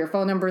public, your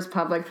phone number's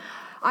public.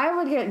 I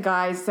would get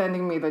guys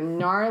sending me the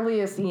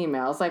gnarliest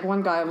emails. Like,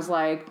 one guy was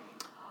like,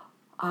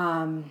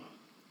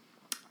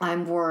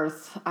 I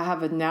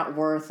have a net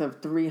worth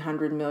of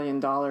 $300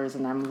 million,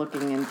 and I'm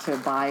looking into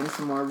buying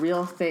some more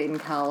real estate in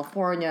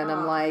California. And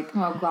I'm like,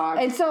 oh God.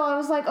 And so I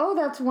was like, oh,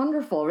 that's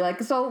wonderful.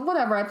 Like, so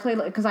whatever. I played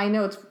because I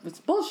know it's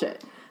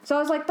bullshit. So I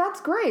was like, that's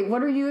great.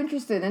 What are you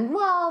interested in?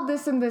 Well,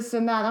 this and this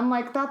and that. I'm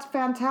like, that's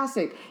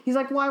fantastic. He's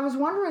like, well, I was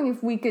wondering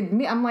if we could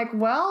meet. I'm like,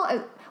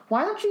 well,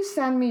 why don't you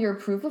send me your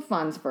proof of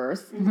funds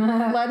first,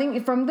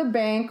 letting from the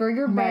bank or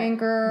your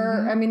banker.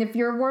 Mm-hmm. I mean, if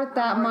you're worth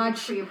that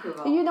much, you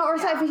know, or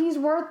if he's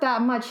worth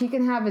that much, he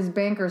can have his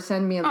banker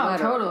send me a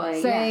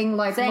letter saying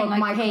look,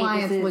 my hey,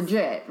 client's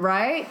legit,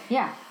 right?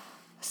 Yeah.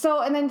 So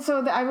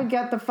I would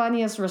get the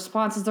funniest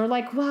responses. They're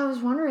like, well, I was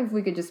wondering if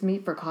we could just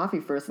meet for coffee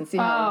first and see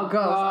how it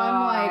goes. God.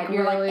 I'm like,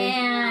 you're really? Like,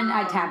 and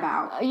I tap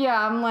out.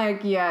 Yeah, I'm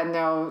like, yeah,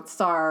 no,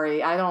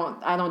 sorry. I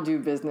don't do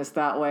business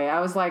that way. I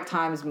was like,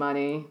 time's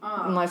money.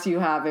 Unless you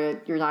have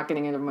it, you're not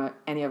getting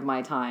any of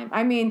my time.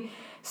 I mean,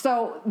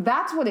 so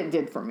that's what it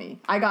did for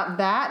me. I got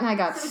that, and I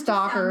got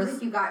stalkers. It sounds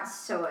like you got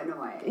so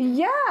annoyed.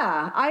 Yeah,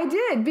 I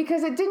did,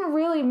 because it didn't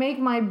really make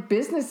my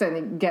business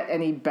get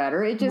any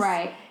better. It just...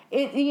 Right.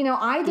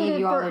 I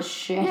did it all this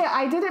shit. Yeah,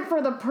 I did it for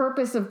the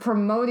purpose of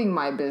promoting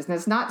my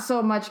business, not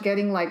so much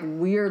getting like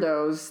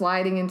weirdos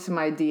sliding into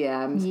my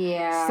DMs,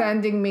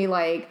 sending me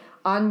like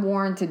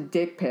unwarranted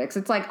dick pics.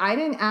 It's like, I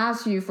didn't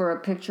ask you for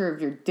a picture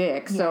of your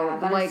dick, so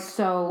that like is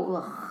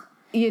so. Ugh.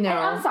 You know, and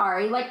I'm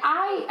sorry. Like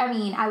I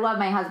mean, I love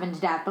my husband to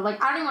death, but like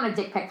I don't want a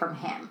dick pic from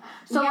him.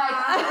 So like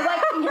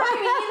you know what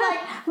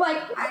I mean? Like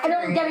I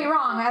don't get me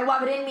wrong. I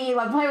love it in me.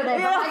 Love play with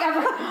it. But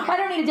like I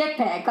don't need a dick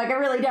pic. Like I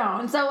really don't.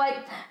 And so like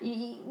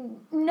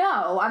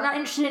no, I'm not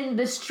interested in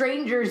the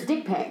stranger's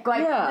dick pic.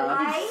 Like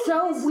it's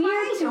so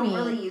weird to me. I don't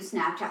really use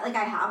Snapchat. Like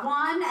I have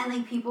one, and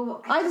like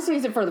people. I just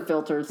use it for the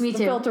filters. Me too.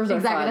 The filters are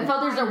fun. The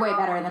filters are way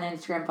better than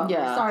Instagram filters.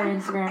 Yeah. Sorry,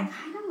 Instagram. I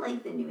kind of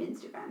like the new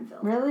Instagram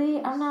filter.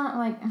 Really? I'm not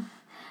like.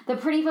 The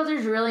pretty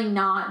filter's really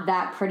not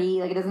that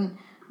pretty. Like, it doesn't,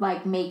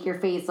 like, make your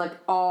face look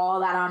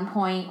all that on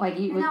point. Like,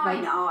 you No, like,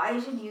 I know. I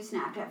should use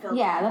Snapchat filters.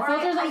 Yeah, the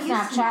filters on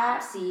Snapchat.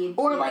 Snapseed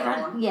or, too.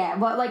 like,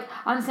 but, like,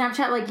 on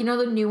Snapchat, like, you know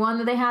the new one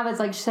that they have? It's,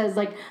 like, says,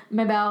 like,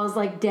 Mabelle's,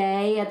 like,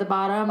 day at the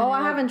bottom. Oh,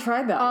 I haven't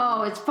tried that.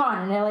 Oh, it's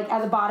fun. And, like,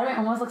 at the bottom, it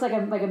almost looks like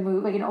a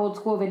movie, like an old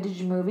school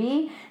vintage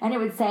movie. And it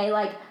would say,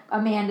 like,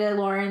 Amanda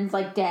Lauren's,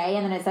 like, day,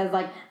 and then it says,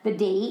 like, the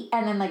date,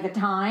 and then, like, the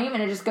time,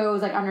 and it just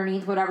goes, like,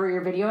 underneath whatever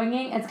you're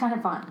videoing. It's kind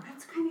of fun.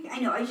 That's kind of, I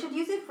know, I should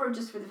use it for the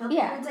filter.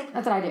 Yeah, it's like,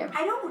 that's what I do.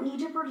 I don't need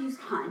to produce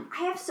content.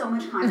 I have so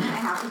much content I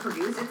have to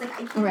produce. It's like, I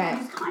can't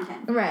produce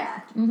content for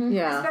that. Mm-hmm.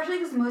 Yeah. Especially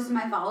because most of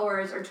my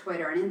followers are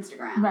Twitter and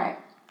Instagram. Right.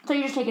 So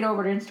you just take it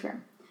over to Instagram.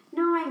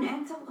 No, I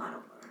know, it's a lot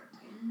of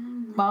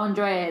work. Well,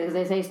 enjoy it, because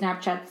they say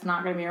Snapchat's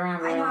not going to be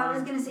around very long. I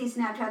was going to say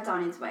Snapchat's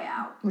on its way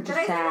out. Which is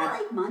sad. sad. I said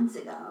that, like, months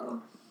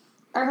ago.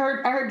 I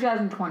heard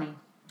 2020.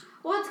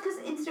 Well, it's because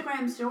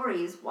Instagram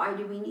stories. Why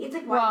do we need? It's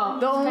like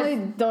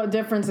the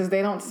difference is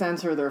they don't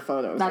censor their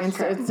photos. That's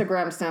true.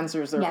 Instagram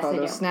censors their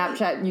photos. They do.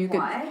 Snapchat, you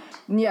what?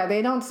 could. Yeah,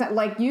 they don't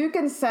like you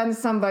can send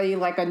somebody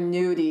like a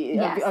nudie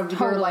of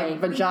your like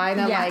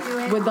vagina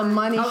with the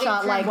money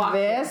shot like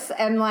this,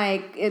 and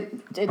like it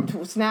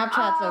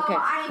Snapchat's okay.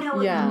 I know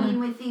what you mean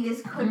with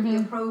this could be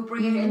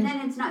appropriate, and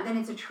then it's not. Then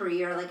it's a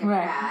tree or like a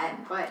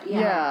cat, but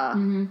yeah.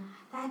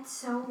 That's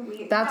so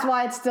weird. That's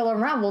why it's still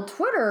around. Well,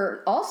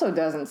 Twitter also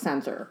doesn't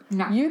censor.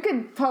 No. You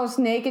could post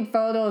naked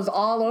photos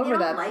all over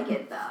that. They don't like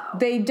it, though.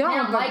 They don't. They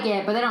don't like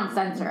it, but they don't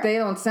censor it. They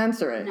don't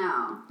censor it.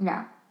 No.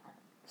 Yeah.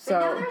 So, but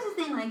now there's a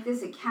thing like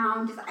this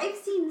account. I've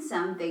seen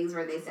some things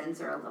where they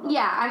censor a little bit.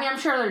 I mean, I'm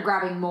sure they're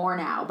grabbing more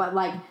now, but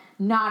like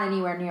not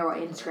anywhere near what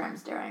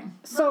Instagram's doing.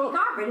 So they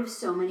got rid of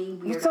so many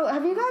weird. So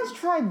have you guys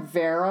tried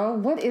Vero?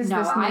 What is this?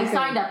 No, I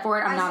signed up for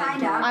it.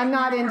 I'm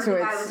not into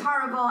it. I was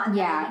horrible. And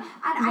I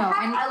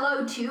had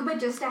LO too, but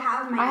just to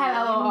have my. I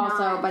have LO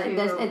also, but it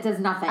does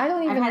nothing. I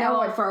don't even know. I've had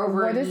LO for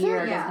over a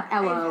year.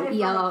 LO,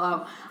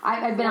 ELLO.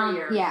 I've been on.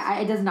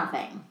 It does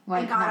nothing.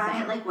 Like, I got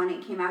on it like when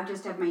it came out,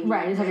 just to have my name.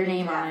 Right, just have your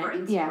name on it. For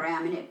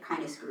Instagram, and it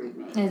kind of screwed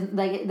me. It's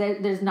like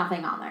there's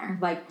nothing on there.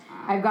 Like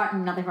I've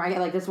gotten nothing from. I get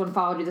like this one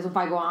followed you, this one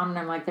I go on, and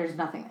I'm like, there's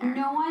nothing there.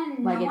 No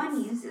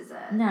one uses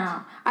it.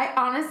 No,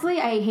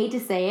 I hate to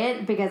say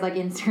it because like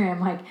Instagram,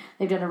 like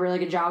they've done a really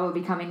good job of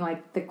becoming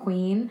like the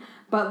queen,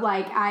 but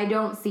like I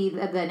don't see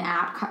an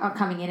app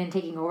coming in and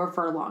taking over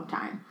for a long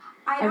time.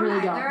 I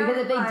really don't, because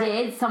if they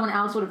did, someone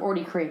else would have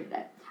already created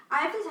it.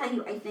 I have to tell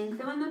you, I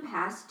think though in the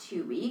past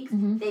 2 weeks,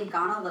 they've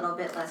gone a little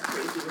bit less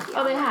crazy with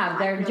the they have.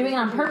 They're doing it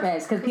on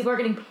purpose because people are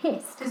getting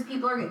pissed. Because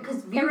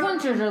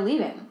influencers are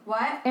leaving.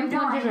 What?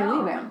 Influencers are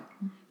leaving.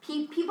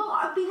 People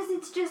are, because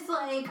it's just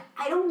like,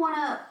 I don't want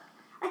to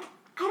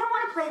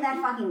play that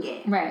fucking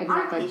game. Right, exactly. I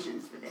don't have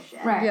patience for this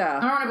shit. Right. Yeah.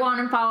 I don't want to go on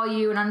and follow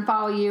you and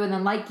unfollow you and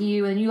then like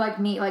you and then you like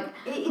me. Like,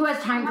 who has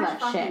time for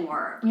that shit?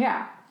 Work.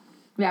 Yeah.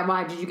 Yeah,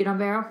 why? Did you get on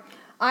Vero?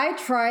 I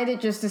tried it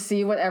just to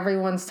see what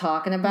everyone's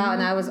talking about,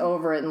 and I was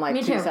over it in like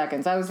 2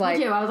 seconds. I was like,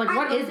 Me too. I was like,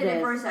 what is this? I looked at it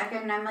for a second,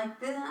 and I'm like,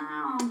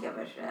 I don't give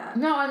a shit.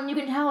 No, and you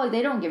can tell like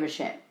they don't give a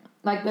shit.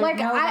 Like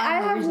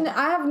I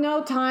have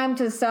no time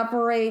to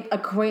separate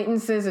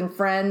acquaintances and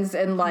friends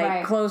and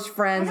like close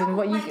friends and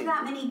what you like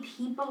that many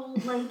people.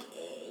 Like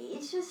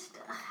it's just.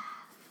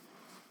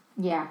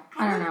 Yeah,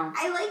 I don't know.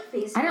 I like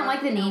Facebook. I don't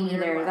like the name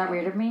either. Is that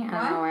weird of me?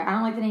 I don't know. I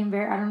don't like the name.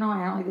 I don't know.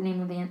 I don't like the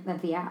name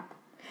of the app.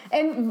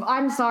 And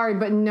I'm sorry,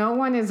 but no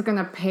one is going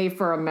to pay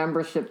for a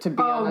membership to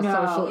be on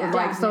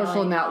a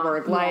social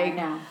network. Like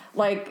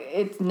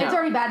it's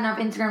already bad enough.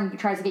 Instagram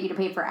tries to get you to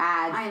pay for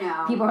ads. I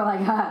know. People are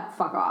like,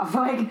 fuck off.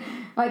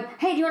 Like,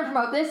 hey, do you want to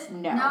promote this?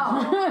 No.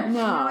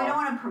 No, I don't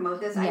want to promote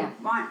this. Yeah.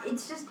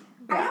 It's just.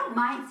 I don't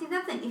mind. See,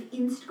 that's like if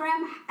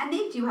Instagram, and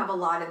they do have a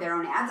lot of their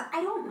own ads.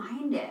 I don't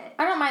mind it.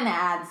 I don't mind the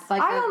ads.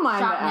 Like I don't mind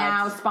Shop the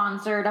ads. Now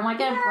sponsored. I'm like,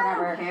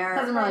 whatever. It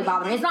doesn't really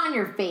bother me. It's not in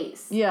your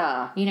face.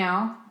 Yeah. You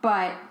know,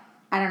 but.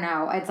 I don't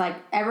know. It's like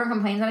everyone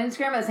complains on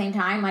Instagram at the same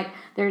time. Like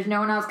there's no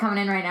one else coming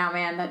in right now,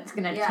 man, that's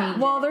going to change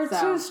Well, they're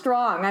too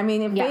strong. I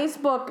mean,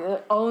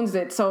 Facebook owns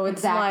it. So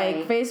it's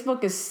like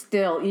Facebook is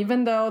still,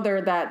 even though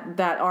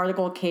that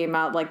article came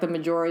out, like the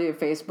majority of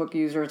Facebook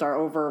users are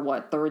over,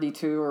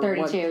 32 or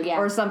 32,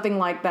 or something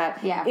like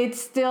that. Yeah.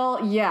 It's still,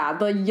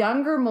 the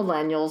younger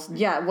millennials,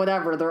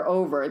 whatever, they're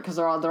over it because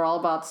they're all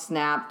about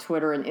Snap,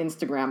 Twitter, and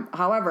Instagram.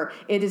 However,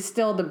 it is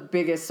still the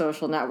biggest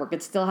social network.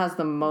 It still has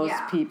the most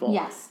people.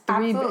 Yes,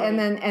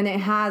 absolutely. And it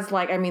has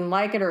like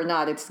it or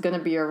not, it's going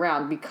to be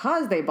around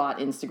because they bought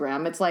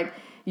Instagram. It's like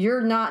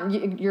you're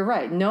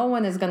right. No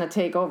one is going to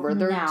take over.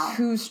 They're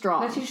too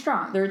strong. They're too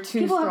strong. They're too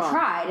People strong. Have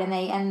tried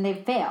and they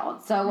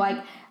failed. So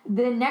like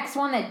the next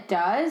one that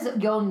does,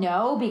 you'll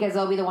know because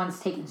they'll be the ones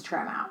taking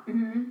Instagram out.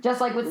 Mm-hmm.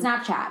 Just like with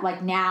Snapchat.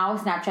 Like now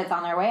Snapchat's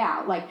on their way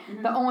out. Like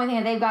the only thing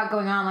that they've got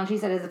going on, like she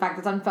said, is the fact that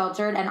it's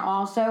unfiltered, and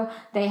also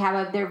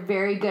they're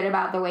very good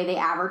about the way they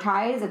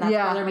advertise, and that's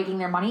why they're making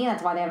their money.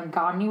 That's why they haven't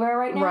gone anywhere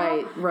right now.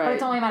 Right. But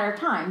it's only a matter of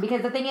time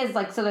because the thing is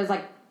like so there's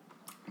like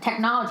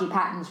technology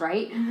patents,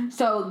 right? Mm-hmm.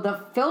 So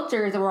the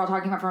filters that we're all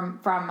talking about from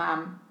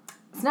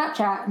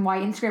Snapchat and why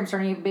Instagram's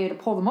starting to be able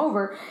to pull them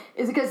over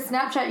is because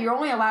Snapchat, you're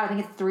only allowed, I think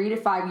it's 3 to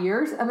 5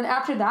 years. And then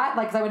after that,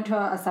 like, 'cause I went to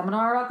a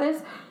seminar about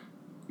this,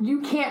 you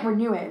can't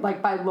renew it,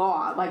 like, by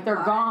law. Like, they're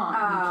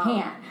gone. You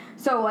can't.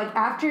 So, like,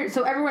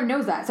 so everyone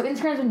knows that. So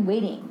Instagram's been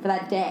waiting for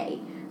that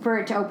day for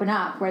it to open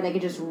up where they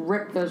could just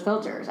rip those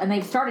filters. And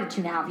they've started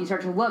to now. If you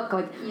start to look,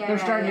 like, they're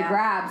starting to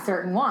grab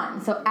certain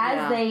ones. So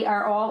as they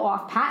are all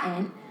off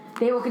patent,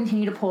 they will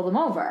continue to pull them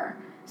over.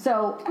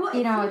 So,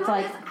 it's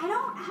like... I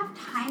don't have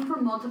time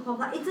for multiple...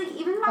 It's like,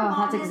 even my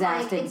mom is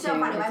like... It's so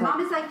funny. My mom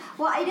is like,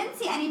 well, I didn't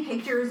see any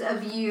pictures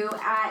of you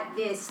at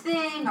this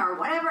thing or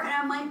whatever. And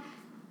I'm like,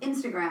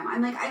 Instagram.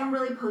 I'm like, I don't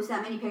really post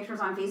that many pictures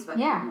on Facebook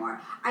anymore.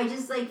 I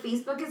just, like,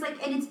 Facebook is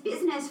like... And it's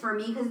business for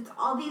me because it's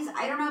all these...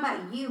 I don't know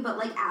about you, but,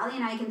 like, Allie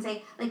and I can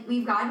say, like,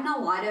 we've gotten a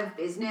lot of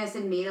business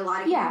and made a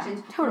lot of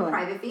connections through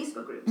private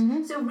Facebook groups.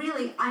 Mm-hmm. So,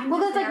 really, I'm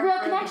that's just like real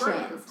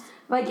connections.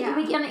 Like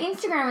on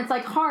Instagram, it's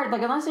like hard.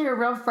 Like unless you're a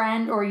real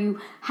friend or you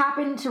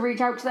happen to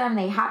reach out to them,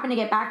 they happen to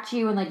get back to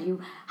you, and like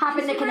you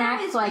happen to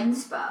connect. Is like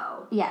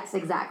inspo. Yes,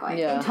 exactly.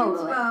 Yeah,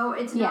 totally. Inspo,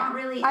 it's not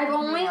really. I've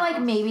only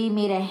like maybe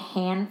made a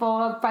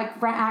handful of like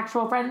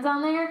actual friends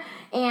on there,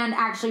 and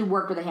actually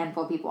worked with a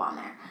handful of people on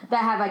there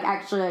that have like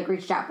actually like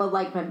reached out. But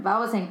like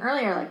Val was saying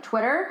earlier, like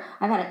Twitter,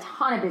 I've had a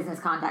ton of business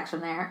contacts from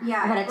there.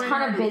 Yeah, I've had a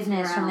ton of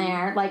business from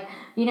there. Like,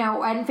 you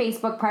know, and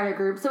Facebook private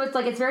groups. So it's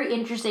like it's very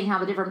interesting how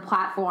the different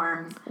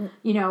platforms,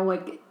 you know,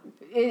 like.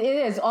 It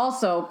is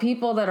also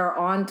people that are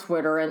on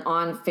Twitter and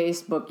on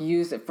Facebook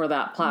use it for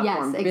that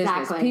platform. Yes,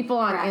 exactly. Business. People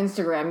on Correct.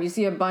 Instagram, you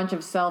see a bunch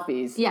of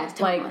selfies. Yes,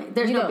 totally. Like,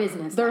 There's no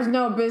business. There's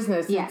no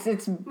business. Yeah.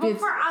 It's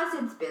for us,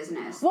 it's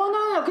business. well,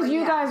 no, because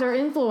you guys are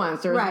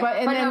influencers, Right.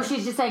 But then, no,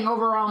 she's just saying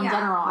overall in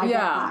general. I get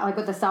that. Like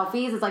with the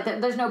selfies, it's like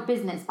there's no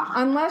business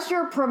behind. Unless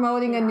you're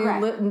promoting a new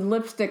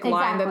lipstick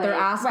line that they're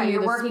asking you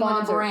to working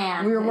sponsor. With a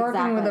brand. We're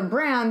working with a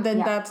brand, then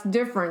that's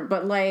different.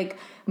 But like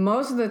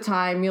most of the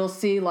time, you'll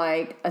see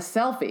like a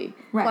selfie.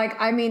 Right. Like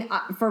I mean,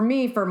 for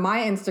me, for my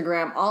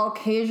Instagram, I'll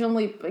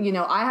occasionally, you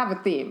know, I have a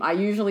theme. I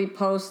usually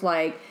post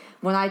like.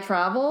 When I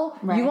travel,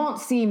 you won't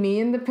see me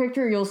in the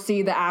picture. You'll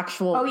see the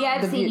actual. Oh yeah,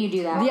 I've seen you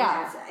do that.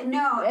 Yeah.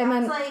 No,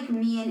 that's like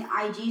me in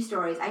IG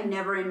stories. I'm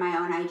never in my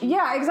own IG.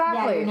 Yeah,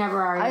 exactly. Yeah, you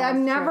never are.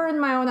 I'm never in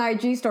my own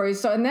IG stories.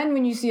 So, and then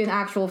when you see an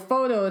actual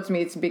photo, it's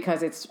me. It's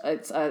because it's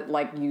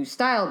like you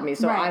styled me.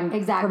 So I'm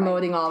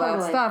promoting all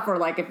that stuff, or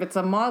like if it's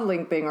a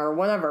modeling thing or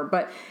whatever.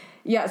 But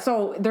yeah,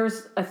 so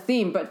there's a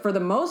theme. But for the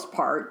most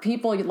part,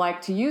 people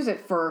like to use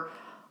it for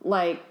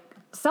like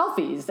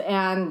selfies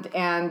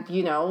and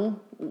you know.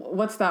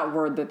 What's that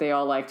word that they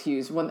all like to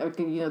use when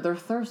you know they're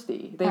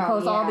thirsty? They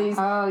post all these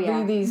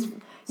these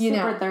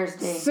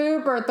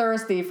super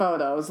thirsty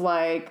photos.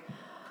 Like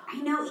I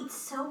know it's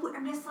so weird.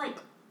 I'm just like,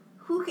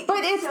 who?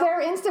 But it's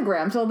their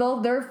Instagram, so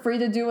they're free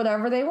to do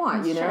whatever they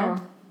want. You know?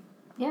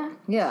 Yeah.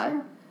 Yeah.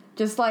 Sure.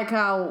 Just like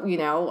how you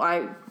know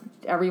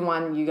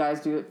everyone you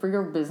guys do it for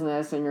your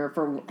business and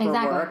for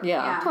work.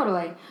 Yeah.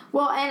 Totally.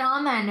 Well, and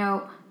on that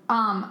note,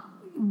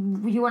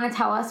 you want to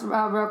tell us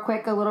real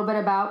quick a little bit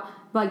about.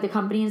 Like the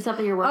company and stuff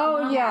that you're working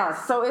on? Oh, yeah.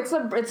 So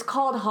it's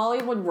called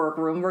Hollywood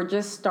Workroom. We're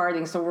just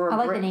starting, so we're... I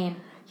like the name.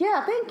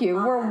 Yeah, thank you.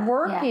 We're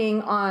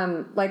working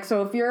on... Like,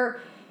 so if you're...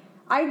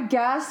 I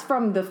guess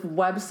from the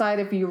website,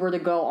 if you were to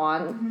go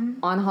on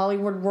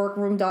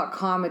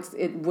HollywoodWorkroom.com,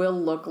 it will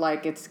look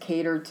like it's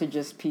catered to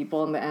just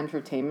people in the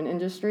entertainment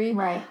industry.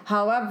 Right.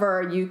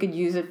 However, you could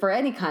use it for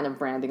any kind of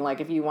branding.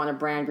 Like if you want to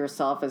brand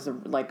yourself as a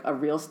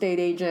real estate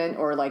agent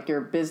or like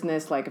your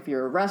business, like if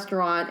you're a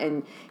restaurant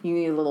and you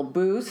need a little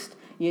boost...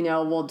 You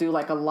know, we'll do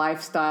like a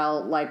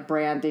lifestyle like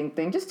branding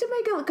thing just to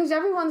make it because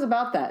everyone's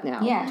about that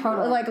now. Yeah,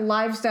 totally. Like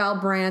lifestyle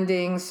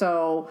branding.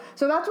 So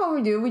that's what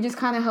we do. We just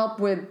kind of help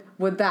with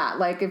that.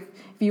 Like if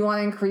you want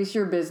to increase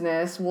your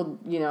business,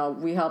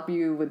 we help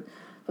you with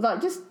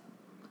just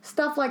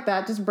stuff like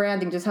that, just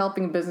branding, just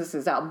helping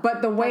businesses out.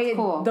 But the way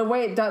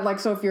it does, like,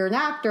 so if you're an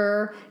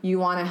actor, you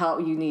want to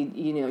help, you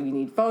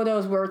need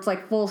photos where it's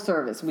like full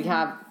service. We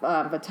have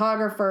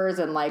photographers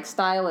and like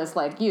stylists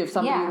like you. If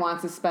somebody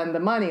wants to spend the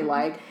money,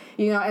 like,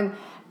 and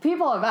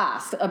people have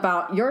asked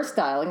about your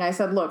styling. I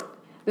said, look,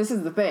 this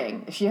is the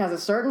thing. She has a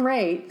certain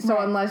rate, so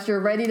unless you're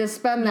ready to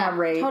spend that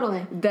rate,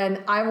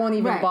 then I won't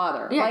even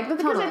bother. Yeah,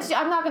 because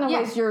I'm not going to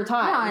waste your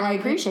time. No, and like, I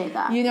appreciate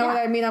that. You know what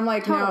I mean? I'm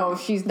like, no,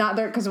 she's not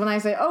there. Because when I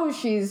say, oh,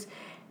 she's...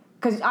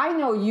 Because I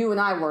know you and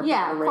I work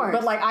at a rate,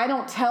 but like I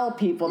don't tell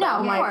people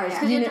that. No, of course,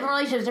 because you have different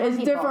relationships.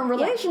 It's different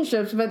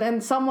relationships, but then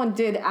someone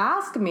did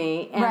ask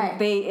me,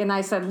 and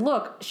I said,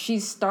 look, she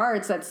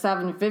starts at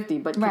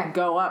 $750, but can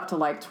go up to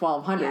like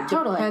 $1,200,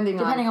 depending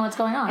on what's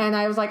going on. And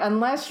I was like,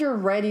 unless you're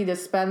ready to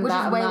spend which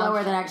that is way amount,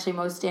 lower than actually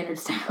most standard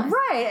stylists,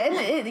 right?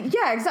 And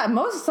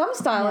exactly. Some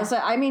stylists.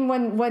 I mean,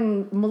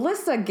 when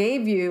Melissa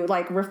gave you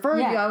referred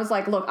you, I was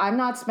like, look, I'm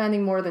not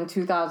spending more than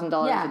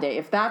 $2,000 a day.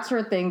 If that's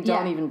her thing,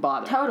 don't even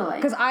bother. Totally,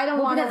 because I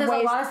don't want to waste.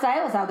 There's a lot of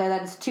stylists out there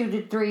that's 2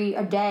 to 3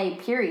 a day.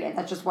 Period.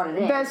 That's just what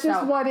it is. That's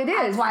just what it is.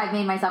 That's why I've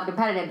made myself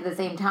competitive. At the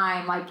same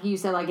time, like you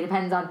said, like it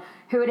depends on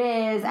who it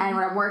is and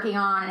what I'm working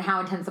on and how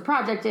intense the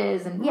project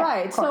is. And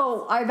right.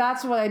 So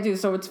that's what I do.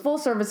 So it's full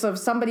service. So if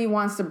somebody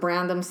wants to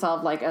brand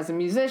themselves like as a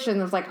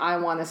musician, it's like I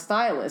want a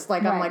stylist.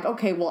 Like I'm like,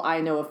 okay, well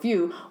I know a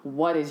few.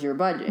 What is your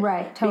budget?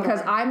 Right. Totally.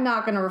 Because I'm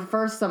not going to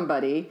refer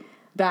somebody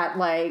that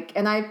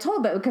and I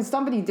told that because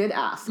somebody did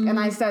ask, and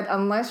I said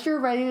unless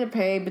you're ready to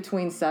pay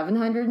between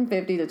 $750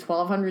 to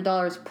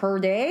 $1,200 per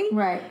day,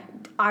 right?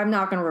 I'm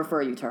not going to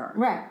refer you to her,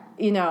 right?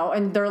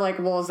 And they're like,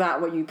 well, is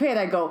that what you paid?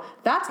 I go,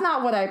 that's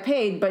not what I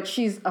paid, but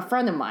she's a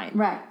friend of mine,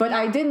 right? But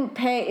I didn't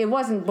pay. It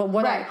wasn't, but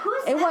what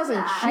it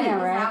wasn't cheap. I know,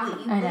 right?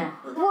 I know.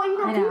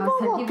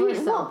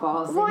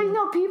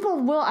 Well, people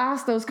will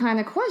ask those kind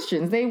of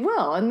questions. They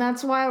will, and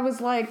that's why I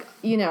was like,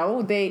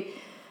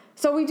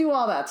 So we do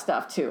all that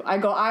stuff too. I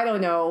go, I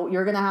don't know.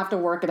 You're going to have to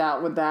work it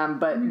out with them,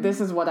 but this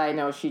is what I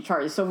know she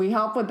charges. So we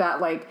help with that.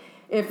 Like,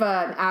 if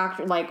an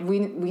actor, like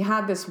we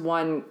had this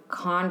one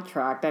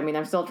contract. I mean,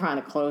 I'm still trying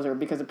to close her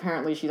because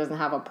apparently she doesn't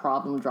have a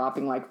problem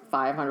dropping like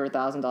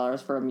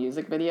 $500,000 for a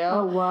music video.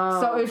 Oh,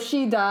 wow. So if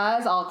she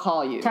does, I'll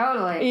call you.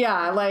 Totally.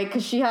 Yeah, like,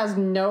 because she has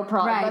no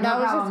problem. Right, but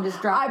no problem,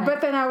 just dropping But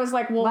then I was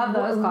like, well, love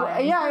those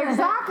clients. Yeah,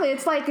 exactly.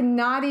 It's like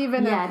not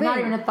even a thing. not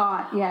even a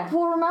thought. Yeah.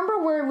 Well,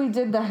 remember where we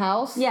did the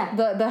house? Yeah.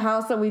 The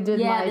house that we did.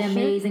 Yeah, the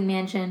amazing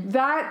mansion.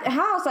 That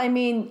house, I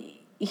mean,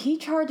 he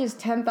charges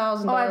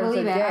 $10,000 I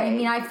believe a day. it. I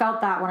mean, I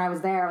felt that when I was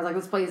there. I was like,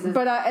 this place is...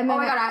 But, and then oh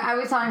my God, I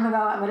was telling him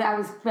about it, but I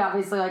was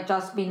obviously like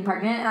just being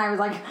pregnant, and I was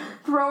like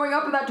throwing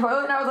up in that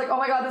toilet, and I was like, oh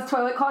my God, this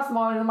toilet costs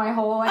more than my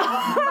whole my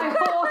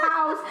whole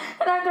house,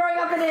 and I'm throwing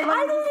up in it.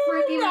 Like, this is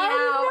freaking me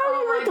out.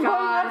 Oh my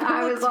God.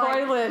 I was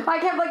like, I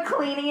kept like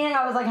cleaning it.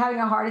 I was like having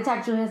a heart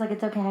attack. Julia was like,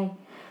 it's okay.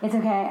 It's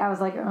okay. I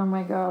was like, oh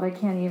my God, I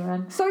can't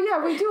even. So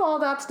yeah, we do all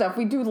that stuff.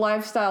 We do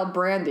lifestyle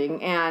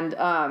branding,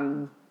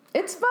 and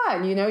it's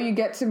fun. You know, you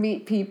get to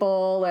meet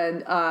people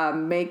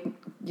and make,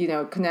 you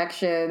know,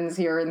 connections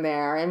here and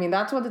there. I mean,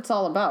 that's what it's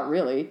all about,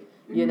 really.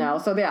 Mm-hmm. You know,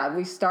 so yeah,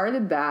 we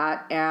started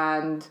that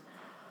and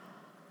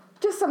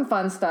just some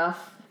fun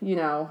stuff, you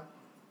know.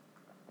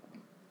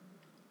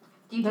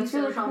 Do you do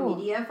social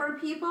media for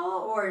people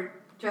or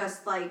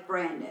just like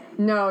branding?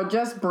 No,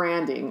 just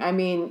branding. I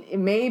mean,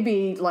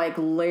 maybe like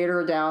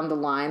later down the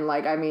line,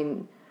 like, I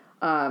mean,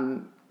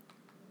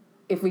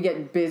 if we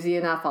get busy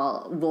enough,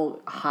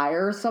 we'll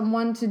hire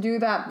someone to do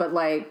that. But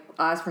like,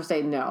 as per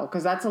se, no,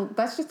 because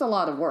that's just a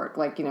lot of work.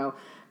 Like, you know,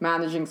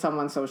 managing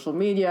someone's social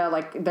media,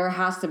 like there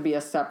has to be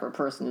a separate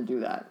person to do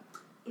that.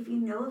 If you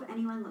know of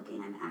anyone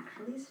looking, I'm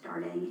actually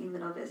starting a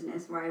little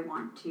business where I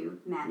want to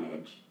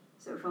manage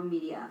social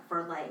media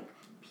for like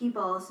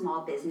people,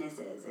 small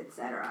businesses,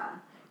 etc.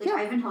 Like, yeah.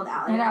 I even told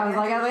Allie. And I was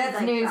like, oh,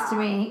 that's news to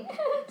me.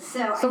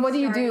 So what do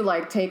you do?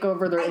 Like, take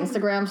over their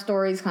Instagram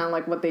stories, kind of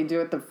like what they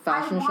do at the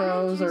fashion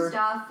shows? Or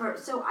stuff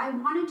so I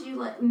want to do,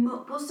 like,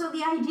 so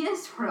the idea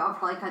is sort of, I'll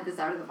probably cut this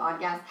out of the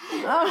podcast.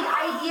 The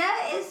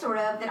idea is sort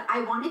of that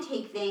I want to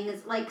take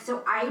things, like,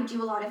 so I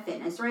do a lot of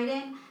fitness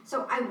writing,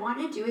 so I want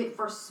to do it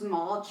for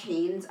small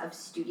chains of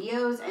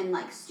studios and,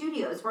 like,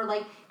 studios where,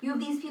 like, you have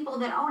these people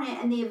that own it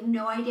and they have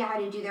no idea how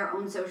to do their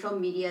own social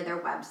media, their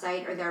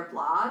website, or their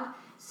blog.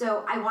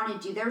 So I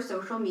want to do their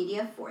social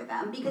media for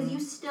them because you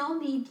still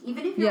need,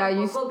 even if you're a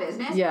local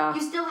business,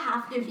 you still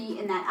have to be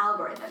in that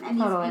algorithm. And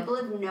these people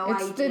have no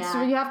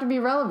idea. You have to be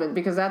relevant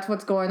because that's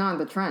what's going on,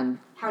 the trend.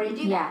 How to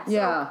do that.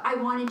 So I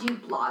want to do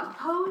blog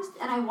posts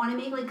and I want to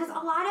make, like, because a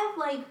lot of,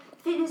 like,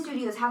 fitness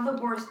studios have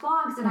the worst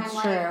blogs. And I'm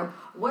like,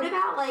 what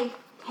about, like,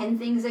 10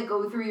 things that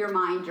go through your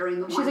mind during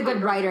the She's a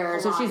good writer,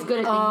 so she's good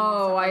at things.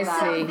 Oh, I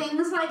see. So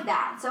things like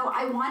that. So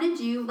I want to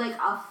do, like,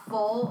 a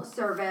full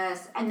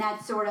service, and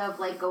that's sort of,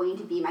 like, going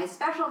to be my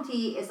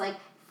specialty is, like,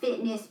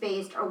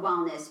 fitness-based or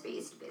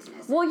wellness-based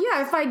business. Well,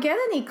 yeah, if I get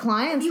any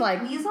clients,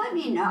 please let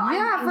me know.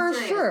 Yeah, for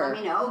sure.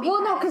 Let me know.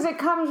 Well, no, because it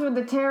comes with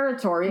the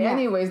territory. Yeah.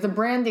 Anyways, the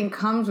branding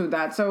comes with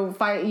that. So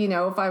if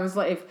I was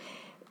like...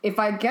 If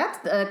I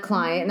get a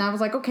client and I was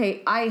like,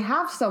 okay, I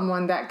have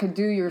someone that could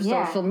do your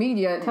social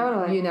media,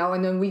 totally. You know,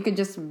 and then we could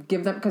just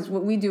give them, because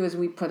what we do is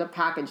we put a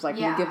package, like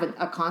we give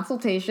a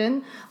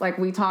consultation, like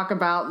we talk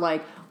about,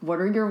 like, what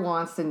are your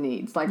wants and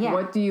needs? Like,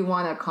 what do you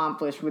want to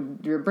accomplish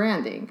with your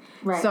branding?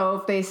 Right. So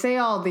if they say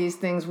all these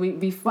things,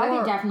 before... Well,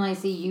 I could definitely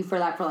see you for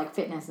that, for, like,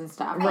 fitness and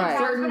stuff. Right. Like,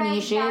 certain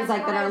niches,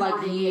 like, that are,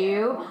 like,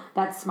 you,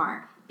 that's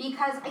smart.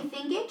 Because I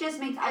think it just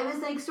makes... I was,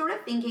 like, sort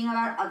of thinking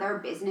about other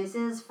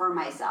businesses for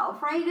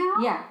myself right now.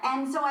 Yeah.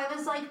 And so I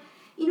was like,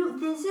 you know,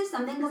 this is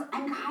something... Because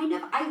I'm kind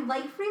of... I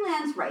like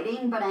freelance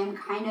writing, but I'm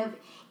kind of...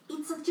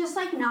 It's just,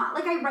 like, not...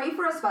 Like, I write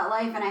for a Sweat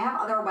Life, and I have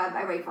other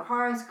I write for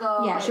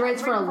Horoscope. Yeah, she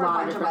writes for a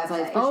lot of different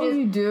sites. Oh,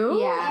 you do?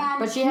 Yeah.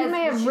 But she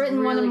may have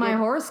written one of my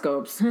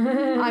horoscopes. I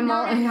don't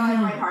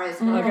write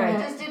horoscopes. Okay.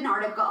 I just did an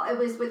article. It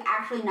was with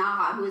actually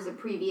Naha, who was a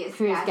previous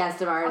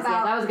guest of ours.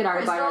 Yeah, that was a good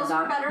article. Crystals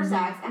for better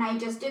sex, and I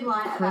just did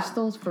one about...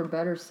 Crystals for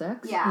better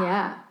sex?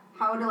 Yeah.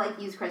 How to,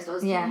 like, use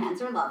crystals to enhance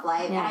your love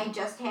life. Yeah. And I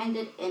just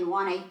handed in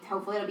one,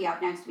 hopefully it'll be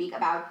up next week,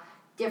 about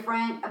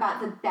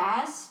the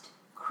best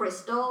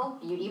crystal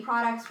beauty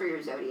products for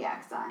your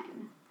zodiac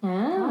sign.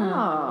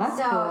 Oh, that's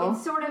cool.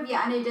 It's sort of, and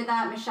I did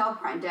that. Michelle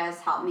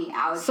Prentice helped me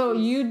out. So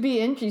you'd be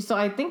interested. So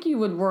I think you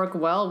would work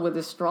well with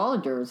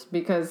astrologers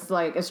because,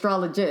 like,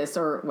 astrologists,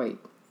 or wait,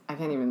 I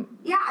can't even.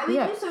 Yeah, I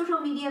would do social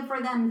media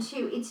for them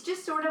too. It's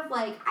just sort of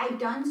like, I've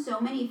done so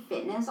many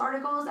fitness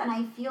articles and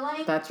I feel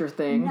like that's your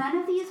thing. None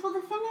of these, well, the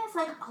thing is,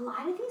 like, a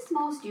lot of these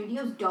small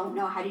studios don't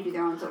know how to do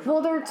their own social media.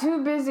 Well, they're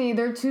too busy.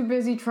 They're too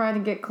busy trying to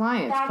get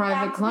clients,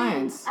 private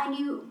clients.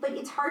 But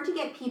it's hard to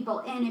get people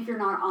in if you're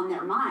not on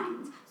their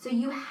minds. So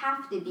you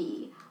have to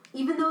be.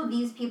 Even though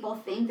these people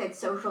think that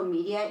social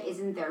media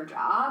isn't their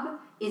job,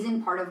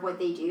 isn't part of what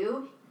they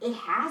do, it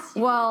has to.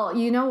 Well,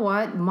 you know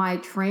what? My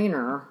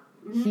trainer,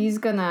 he's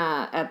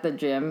gonna, at the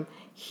gym,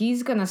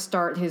 he's gonna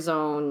start his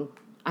own...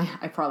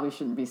 I probably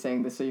shouldn't be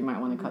saying this, so you might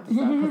want to cut this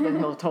out, because then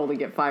he'll totally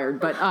get fired.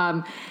 But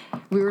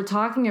we were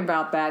talking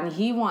about that, and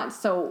he wants...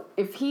 So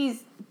if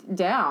he's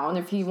down,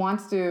 if he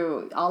wants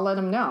to, I'll let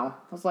him know.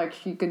 I was like,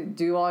 she could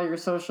do all your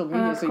social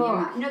media. So cool.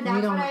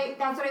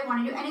 That's what I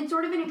want to do, and it's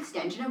sort of an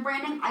extension of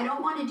branding. I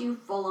don't want to do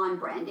full on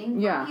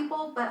branding for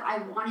people, but I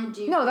want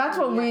to do. No, that's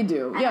what we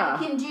do. And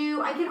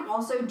I can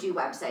also do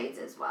websites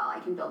as well. I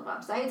can build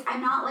websites.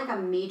 I'm not like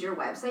a major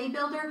website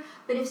builder,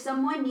 but if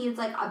someone needs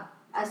like a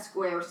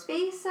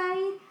Squarespace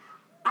site.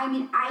 I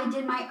mean, I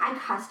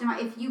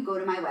customize. If you go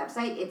to my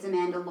website, it's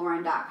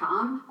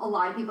amandalauren.com. A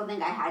lot of people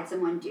think I had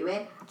someone do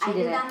it. I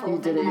did that whole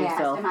thing, and I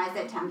customized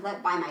that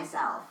template by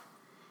myself.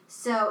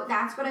 So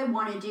that's what I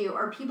want to do.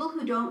 Or people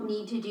who don't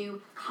need to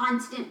do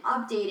constant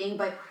updating,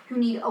 but who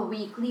need a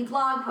weekly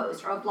blog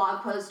post or a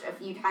blog post a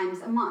few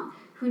times a month.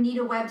 Who need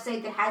a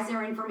website that has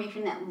their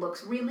information that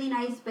looks really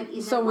nice but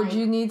isn't. So would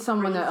you need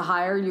someone to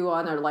hire you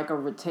on a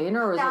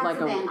retainer, or is it like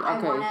a? That's the thing. I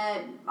want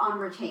it on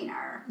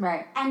retainer.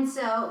 Right. And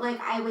so,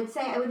 like, I would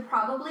say I would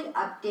probably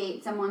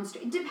update someone's.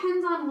 It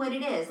depends on what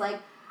it is.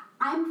 Like,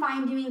 I'm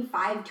fine doing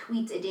 5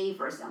 tweets a day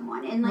for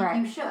someone, and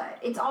you should.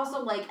 It's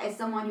also like, as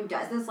someone who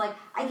does this, like,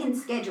 I can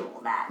schedule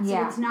that.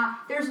 So it's not.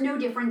 There's no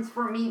difference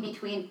for me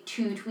between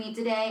 2 tweets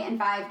a day and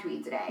 5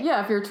 tweets a day.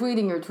 Yeah, if you're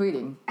tweeting, you're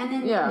tweeting. And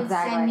then they would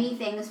send me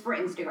things for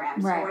Instagram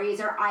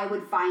stories, or I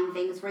would find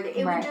things for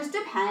it would just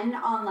depend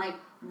on like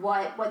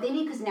what they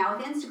need, because now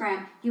with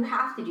Instagram you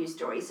have to do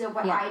stories. So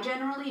what I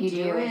generally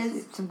do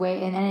is it's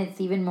way, and it's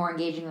even more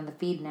engaging than the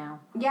feed now.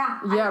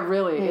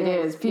 Really it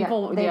is.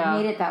 People they've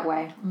made it that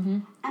way. Mm-hmm.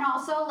 And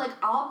also, like,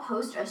 I'll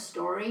post a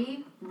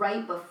story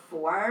right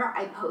before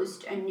I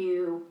post a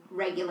new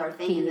regular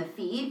thing in the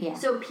feed.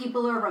 So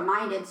people are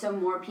reminded, so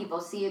more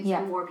people see it,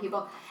 so more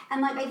people.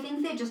 And, like, I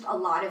think that just a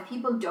lot of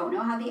people don't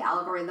know how the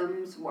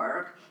algorithms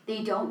work.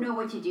 They don't know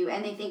what to do,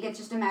 and they think it's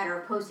just a matter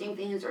of posting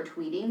things or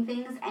tweeting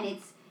things, and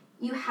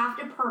you have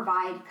to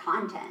provide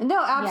content.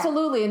 No,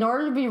 absolutely. Yeah. In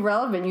order to be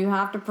relevant, you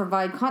have to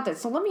provide content.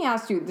 So let me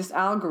ask you this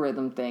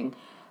algorithm thing.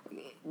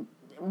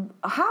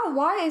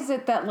 Why is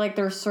it that, like,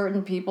 there's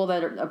certain people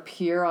that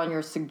appear on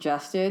your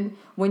suggested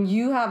when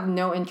you have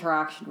no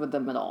interaction with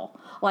them at all?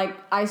 Like,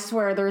 I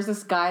swear, there's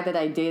this guy that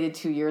I dated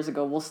 2 years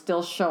ago will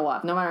still show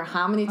up no matter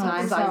how many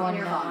times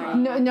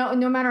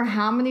no matter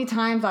how many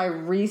times I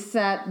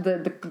reset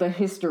the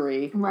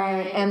history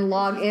and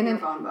log in and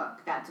phone book.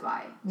 That's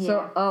why.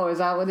 So is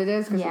that what it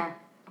is?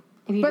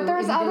 But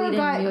there's other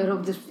guys.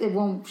 It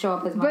won't show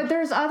up as much. But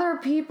there's other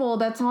people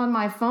that's on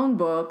my phone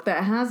book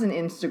that has an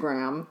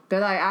Instagram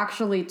that I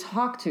actually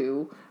talk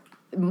to.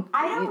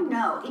 I don't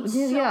know. It's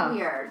so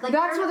weird. Like,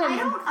 that's what I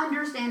don't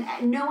understand.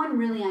 No one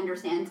really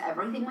understands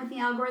everything with the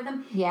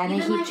algorithm. Yeah,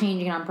 and they keep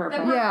changing it on purpose.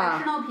 The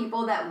professional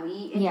people that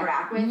we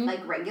interact with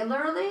like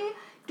regularly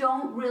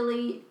don't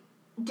really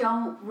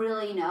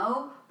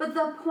know. But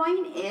the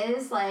point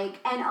is, like,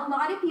 and a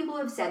lot of people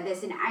have said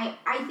this, and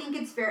I think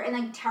it's fair. And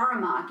like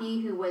Tara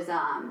Maki, who was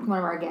one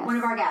of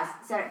our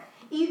guests, said,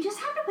 you just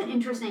have to put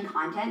interesting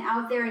content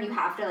out there, and you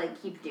have to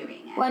like keep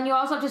doing it. Well, and you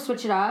also have to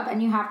switch it up,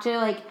 and you have to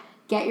like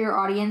get your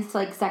audience to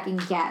like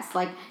second guess.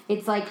 Like,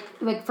 it's like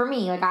for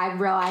me, like, I've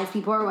realized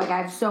people are like,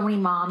 I have so many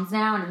moms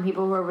now, and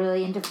people who are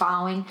really into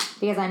following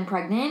because I'm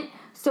pregnant.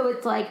 So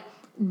it's like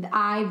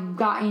I've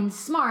gotten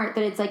smart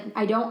that it's like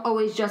I don't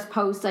always just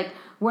post like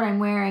what I'm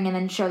wearing and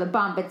then show the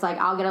bump. It's like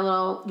I'll get a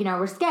little,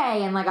 risque,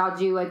 and like I'll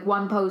do like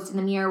one post in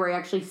the mirror where you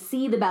actually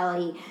see the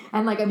belly,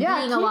 and like I'm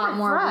being a lot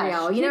more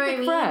real. You know what I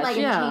mean? Like,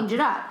 and change it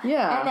up.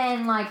 Yeah. And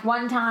then like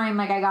one time,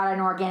 like I got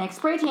an organic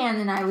spray tan,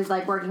 and I was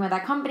like working with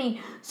that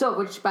company. So,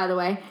 which by the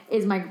way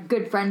is my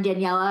good friend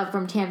Daniela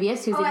from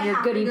Tanvius, who's in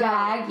your goodie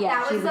bag. Yeah,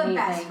 that was the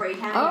best spray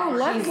tan. Oh,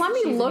 let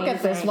me look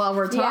at this while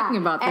we're talking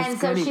about this. And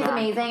so she's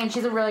amazing, and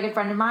she's a really good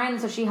friend of mine.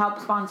 So she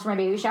helped sponsor my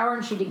baby shower,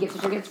 and she did gift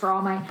certificates for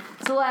all my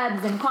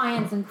celebs and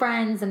clients and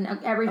friends and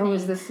everything. Oh,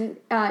 is this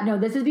it? No,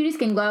 this is Beauty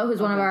Skin Glow,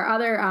 who's one of our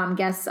other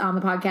guests on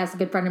the podcast. A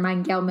good friend of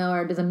mine, Gail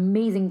Miller, does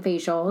amazing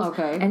facials.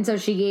 Okay. And so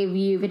she gave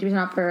you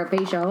 50% off for a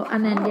facial.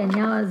 And then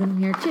Daniela's in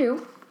here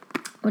too,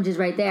 which is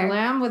right there.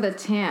 Glam with a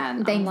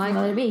tan. Thanks,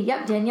 Mother B.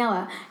 Yep,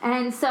 Daniela.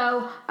 And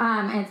so,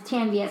 and it's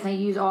Tanvius, and I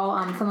use all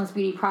Sunless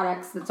Beauty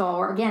products. That's all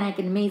organic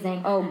and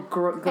amazing. Oh,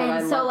 good.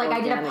 And so, like, I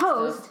did a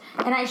post,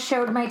 and I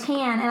showed my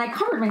tan, and I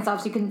covered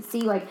myself so you couldn't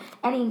see, like,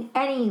 any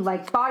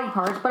like, body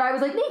parts, but I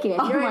was, like, naked. You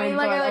know what I mean?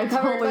 Like, I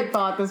totally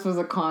thought this was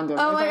a condom.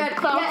 Oh, my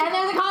God. Yeah, and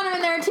there's a condom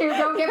in there, too.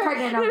 Don't get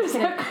pregnant. No, I'm just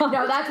kidding.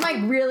 No, that's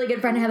my really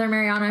good friend, Heather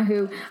Mariana,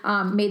 who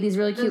made these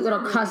really cute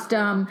little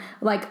custom,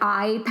 like,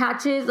 eye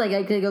patches, like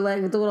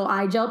with the little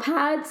eye gel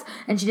pads,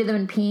 and she did them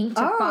in pink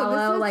to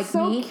follow like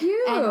so me.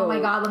 Cute. And oh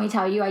my God, let me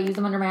tell you, I use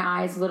them under my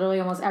eyes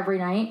literally almost every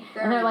night,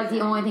 and they're like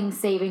the only thing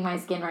saving my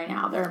skin right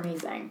now. They're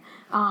amazing.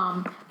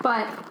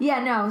 But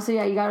yeah, no. So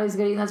yeah, you got all these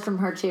goodies. That's from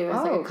her too.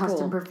 It's like a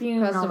custom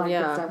perfume and all that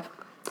good stuff.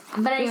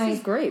 But anyways, this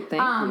is great.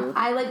 Thank you.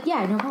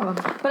 I no problem.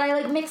 But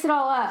I mix it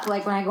all up,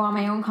 like when I go on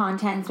my own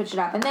content and switch it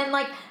up. And then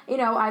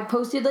I've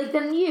posted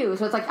then you.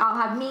 So it's like I'll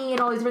have me and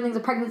all these different things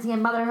of pregnancy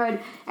and motherhood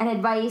and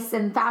advice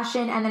and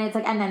fashion, and then it's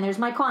and then there's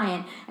my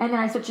client, and then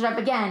I switch it up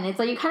again. It's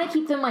like you kind of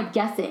keep them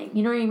guessing.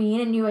 You know what I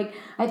mean? And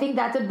I think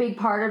that's a big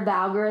part of the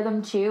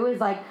algorithm too,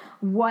 is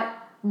what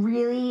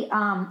really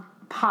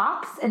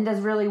pops and does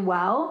really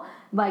well,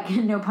 like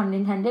no pun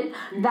intended,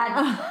 that's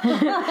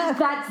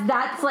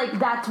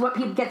what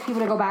gets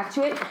people to go back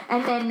to it.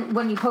 And then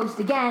when you post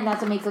again,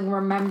 that's what makes them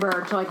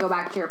remember to like go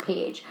back to your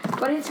page.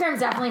 But Instagram's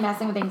definitely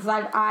messing with things.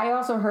 I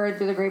also heard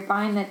through the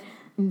grapevine that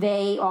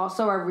they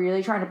also are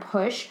really trying to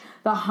push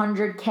the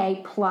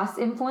 100K plus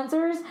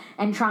influencers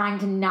and trying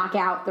to knock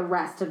out the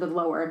rest of the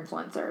lower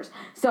influencers.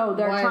 So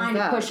they're trying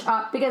to push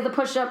up because the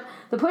push up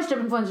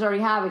influencers already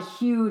have a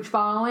huge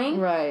following,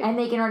 right? And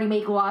they can already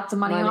make lots of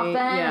money off them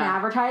and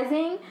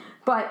advertising.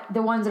 But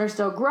the ones that are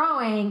still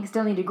growing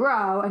still need to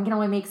grow and can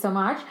only make so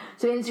much.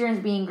 So Instagram's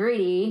being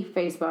greedy,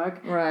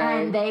 Facebook,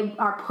 and they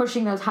are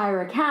pushing those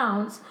higher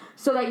accounts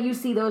so that you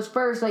see those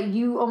first. Like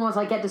you almost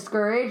like get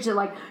discouraged that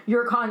like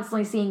you're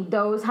constantly seeing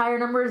those higher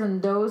numbers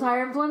and those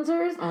higher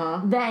influencers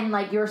than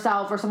like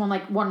yourself or someone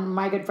like one of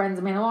my good friends,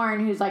 Amanda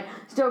Lauren, who's like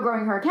still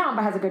growing her account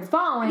but has a good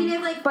following. I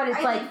mean, but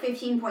it's like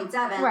 15.7.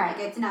 Right. Like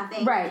it's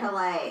nothing to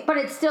like. But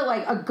it's still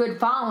like a good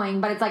following.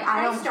 But it's like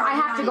I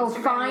have to go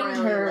find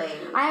her.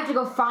 I have to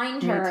go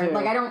find her.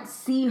 Like I don't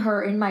see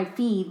her in my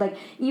feed. Like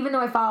even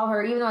though I follow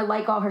her, even though I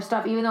like all her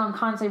stuff, even though I'm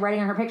constantly writing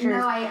on her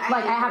pictures, I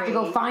have to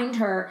go find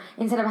her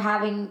instead of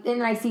having. And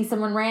then I see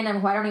someone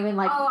random who I don't even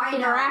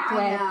interact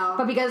with,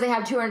 but because they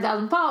have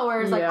 200,000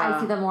 followers,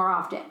 I see them more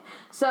often.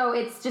 So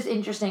it's just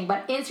interesting.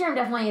 But Instagram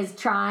definitely is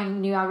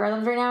trying new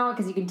algorithms right now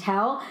because you can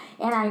tell.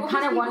 And I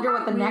kind of wonder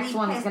what the next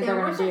one is they're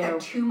going to do. There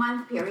was like a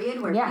 2-month period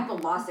where people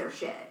lost their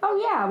shit.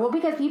 Oh yeah, well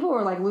because people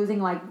were like losing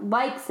like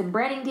likes and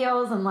branding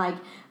deals and like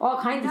all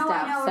kinds of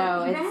stuff.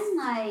 I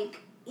know. So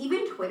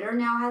even Twitter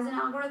now has an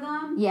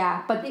algorithm.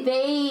 Yeah, but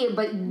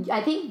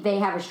I think they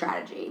have a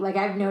strategy. Like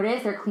I've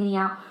noticed they're cleaning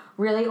out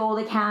really old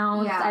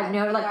accounts. Yeah, I've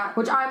noticed,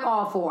 which I'm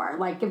all for.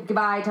 Like,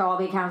 goodbye to all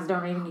the accounts that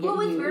don't even get used.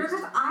 Well, it's weird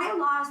because I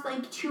lost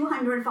like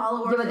 200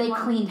 followers. Yeah, but they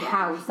cleaned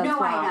house. That's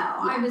why. I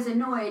know. Yeah. I was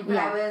annoyed, but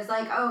I was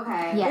like,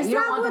 okay. Yeah, you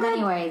don't want them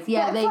anyways.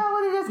 Yeah, that's not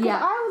what it is.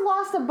 I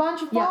lost a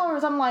bunch of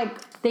followers. I'm like,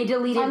 they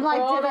deleted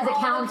all those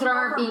accounts that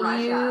aren't being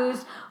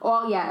used. A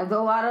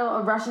lot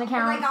of Russian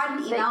accounts. I got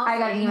an email. I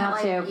got an email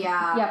too.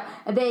 Yeah.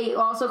 Yep. They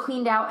also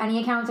cleaned out any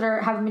accounts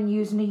that haven't been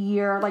used in a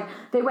year. Like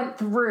they went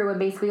through and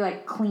basically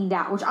like cleaned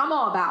out, which I'm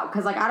all about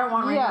because like I don't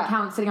want random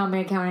accounts sitting on my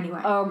account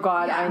anyway. Oh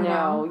God, I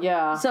know.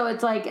 Yeah. So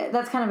it's like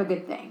that's kind of a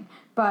good thing.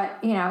 But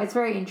it's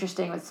very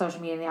interesting with social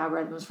media and the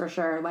algorithms for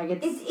sure. Like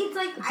it's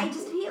like I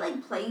just hate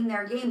like playing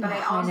their game, but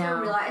I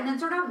also realize, and that's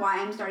sort of why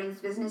I'm starting this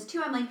business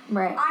too. I'm like,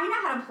 I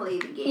know how to play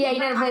the game. Yeah, you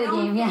know how to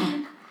play the game.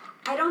 Yeah.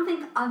 I don't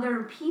think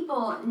other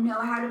people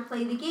know how to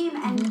play the game,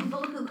 and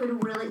people who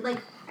could really, like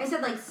I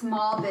said, like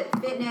small bit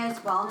fitness,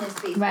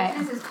 wellness-based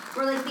businesses,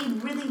 where like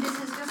this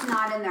is just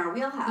not in their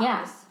wheelhouse.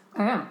 Yes,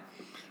 I am.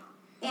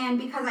 And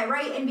because I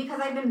write, and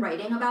because I've been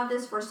writing about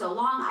this for so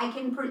long, I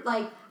can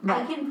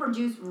I can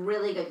produce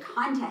really good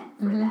content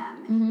for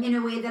them in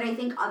a way that I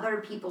think other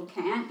people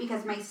can't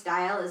because my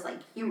style is like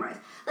humorous.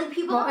 Like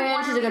people. Well,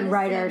 and she's a good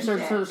writer, so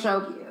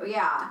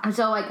yeah. And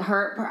so like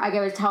her, I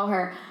always tell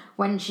her.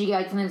 When she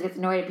sometimes gets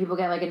annoyed, people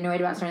get like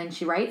annoyed about certain things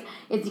she writes.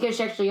 It's because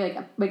she actually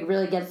like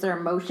really gets their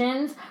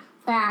emotions.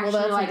 Actually,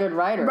 well, that's a good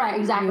writer, right?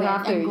 Exactly,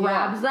 and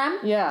grabs them.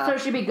 Yeah. So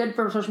she'd be good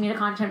for social media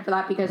content for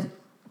that because,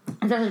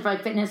 especially for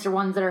like fitness or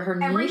ones that are her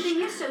niche.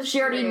 Everything is so she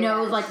already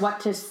knows like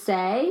what to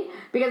say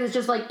because it's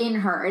just like in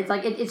her. It's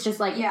like it's just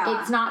like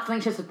it's not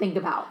something she has to think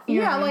about. You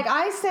know what I mean? Like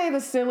I say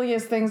the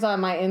silliest things on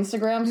my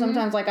Instagram.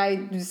 Sometimes like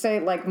I say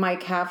like my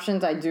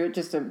captions. I do it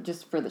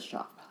just for the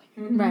show.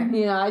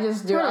 Right. I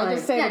just do it. I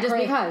just say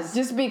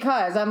Just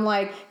because. I'm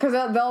like, because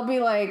they'll be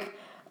like,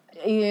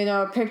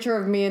 a picture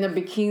of me in a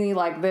bikini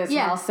like this, and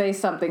I'll say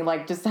something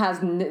like just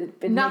has nothing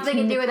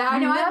to do with that. I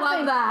know, I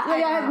love that.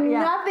 It has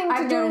nothing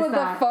to do with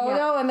the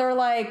photo, and they're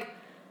like,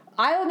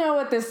 I don't know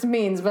what this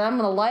means, but I'm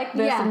going to like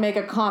this and make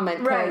a comment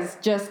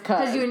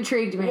because you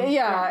intrigued me.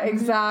 Yeah,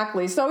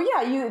 exactly. So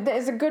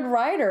as a good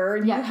writer,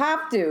 you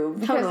have to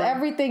because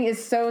everything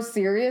is so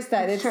serious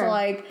that it's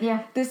like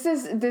this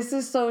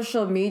is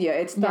social media.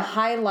 It's the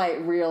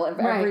highlight reel of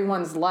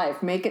everyone's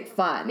life. Make it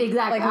fun.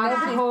 Exactly. Like,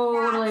 I'm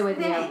totally with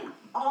you.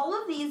 All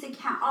of these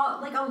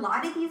accounts, like a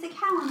lot of these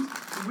accounts,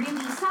 really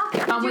suck.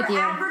 I'm with you.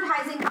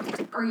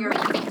 Advertising or you're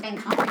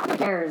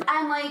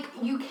and like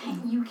you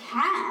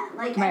can't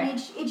like, and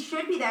it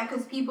should be that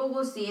because people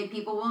will see it,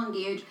 people will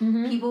engage,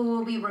 people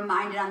will be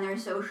reminded on their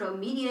social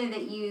media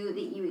that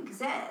you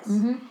exist.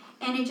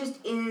 And it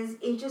just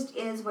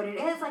is what it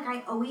is. Like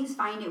I always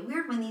find it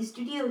weird when these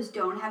studios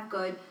don't have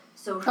good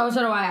social. Oh,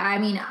 so do I. I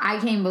mean, I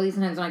can't believe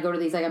sometimes when I go to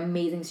these like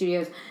amazing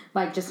studios,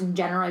 like just in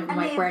general,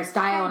 like where I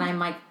style, and I'm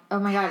like, oh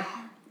my god,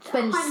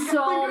 spend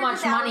so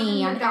much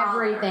money on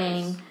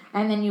everything,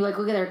 and then you like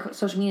look at their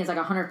social media, it's like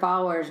 100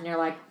 followers, and you're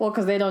like, well,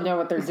 because they don't know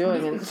what they're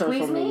doing in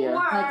social media. Or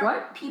like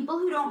what? People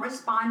who don't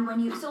respond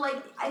when you. So like,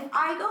 if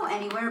I go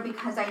anywhere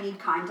because I need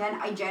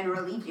content, I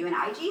generally do an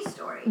IG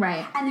story.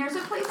 Right. And there's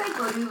a place I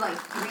go to like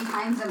 3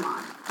 times a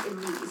month at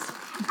least,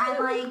 and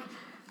like.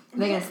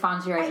 They gonna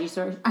sponsor your IG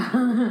stories?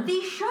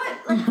 They should.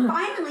 Like,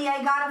 finally,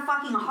 I got a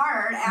fucking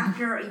heart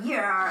after a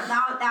year.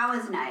 That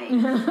was nice.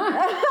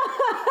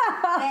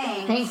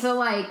 Thanks for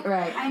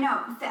right. I know.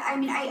 I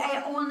mean,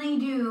 I only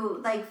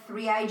do like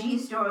 3 IG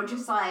stories,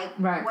 just like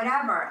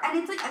whatever. And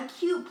it's like a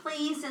cute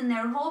place, and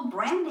their whole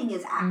branding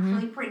is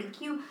actually pretty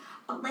cute.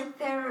 But like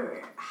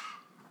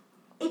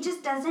it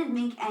just doesn't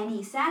make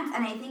any sense.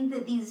 And I think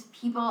that these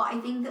people,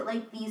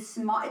 like these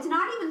small, it's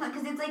not even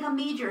because it's like a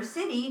major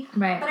city,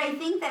 right? But I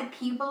think that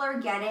people are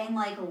getting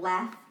like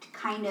left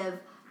kind of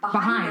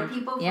behind. Or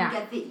people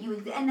forget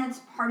that and that's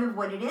part of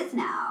what it is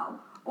now.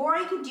 Or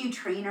I could do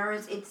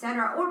trainers,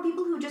 etc. Or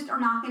people who just are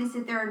not going to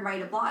sit there and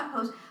write a blog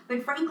post.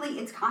 But frankly,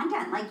 it's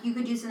content. Like, you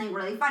could do something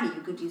really funny.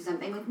 You could do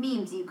something with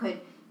memes. You could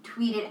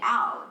tweet it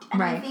out.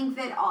 And I think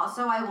that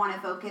also I want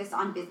to focus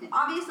on business.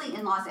 Obviously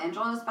in Los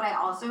Angeles, but I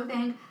also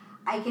think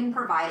I can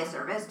provide a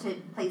service to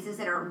places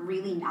that are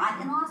really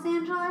not in Los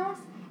Angeles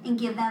and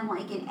give them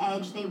like an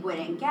edge they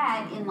wouldn't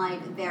get in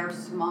like their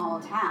small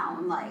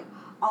town. Like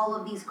all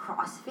of these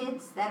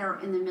CrossFits that are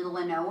in the middle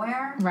of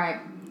nowhere. Right.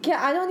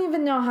 Yeah, I don't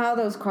even know how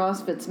those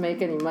CrossFits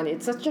make any money.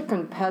 It's such a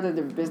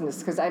competitive business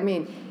because, I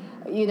mean,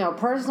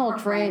 personal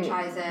training.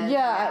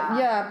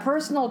 Yeah,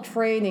 personal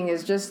training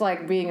is just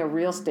like being a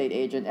real estate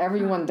agent.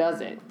 Everyone does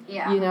it.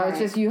 Yeah. It's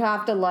just you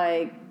have to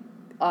like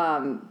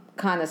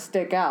kind of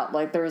stick out.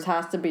 Like there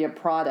has to be a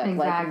product.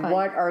 Exactly. Like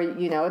what are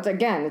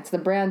it's the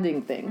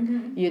branding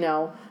thing.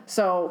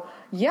 So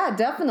yeah,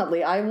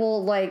 definitely. I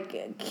will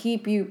like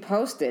keep you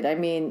posted. I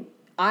mean,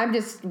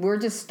 we're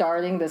just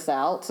starting this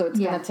out, so it's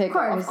going to take,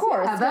 of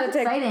course. Yeah, that's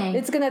exciting.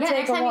 It's going to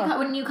take a while.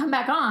 When you come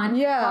back on,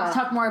 we'll have to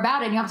talk more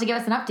about it, and you have to give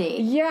us an update.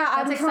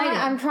 Yeah, exciting.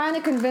 I'm trying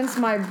to convince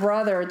my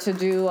brother to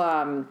do,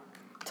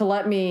 to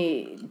let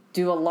me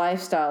do a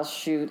lifestyle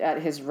shoot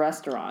at his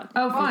restaurant.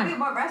 Oh, fun.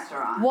 What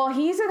restaurant? Well,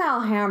 he's in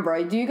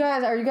Alhambra. Are you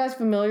guys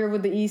familiar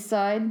with the East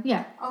Side?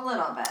 Yeah. A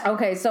little bit.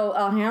 Okay, so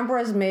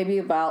Alhambra is maybe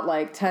about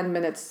like 10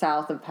 minutes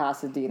south of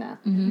Pasadena.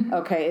 Mm-hmm.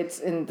 Okay, it's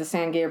in the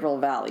San Gabriel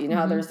Valley. You know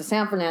how there's the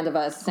San Fernando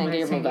Valley, San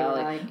Gabriel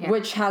Valley,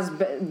 which has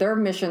their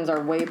missions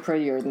are way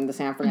prettier than the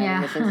San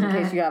Fernando missions. In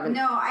case you haven't.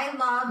 No, I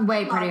love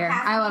way prettier.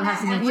 I love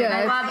Pasadena.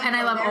 Yeah,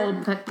 I love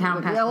Old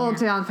Town Pasadena. Old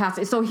Town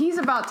Pasadena. So he's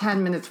about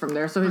 10 minutes from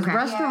there. So his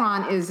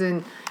restaurant is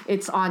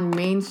it's on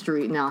Main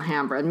Street in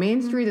Alhambra. And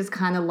Main Street is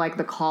kind of like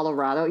the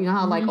Colorado. You know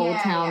how like Old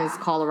Town is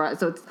Colorado.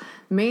 So it's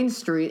Main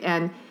Street,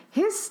 and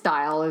his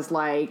style is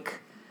like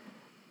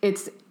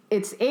it's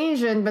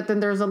Asian, but then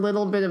there's a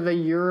little bit of a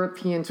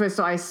European twist.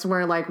 So I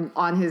swear, like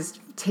on his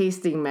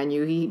tasting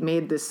menu, he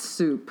made this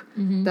soup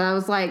that I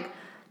was like,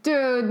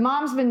 dude,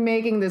 Mom's been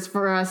making this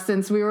for us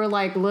since we were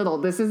like little.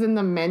 This is in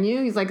the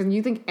menu. He's like,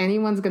 you think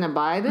anyone's gonna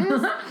buy this?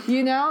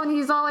 And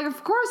he's all like,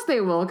 of course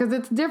they will, because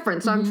it's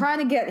different. So I'm trying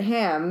to get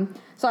him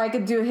so I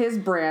could do his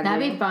branding.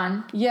 That'd be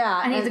fun.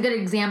 Yeah. And he's a good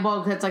example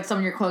because it's like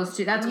someone you're close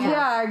to. That's cool.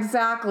 Yeah,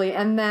 exactly.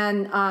 And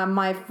then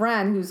my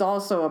friend, who's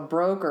also a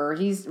broker,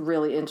 he's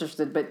really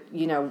interested, but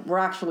we're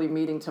actually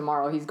meeting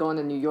tomorrow. He's going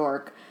to New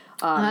York.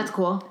 That's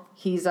cool.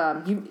 He's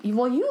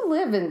you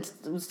live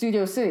in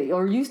Studio City,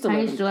 or used to live.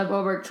 I used to live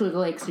over at Toluca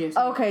Lake Studio City.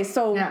 Okay,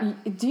 so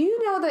do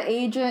you know the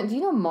agent? Do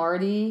you know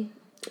Marty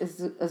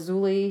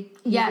Azuli?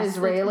 Yes,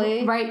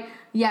 Israeli. Right.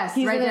 Yes,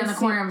 he's right down the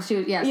corner of the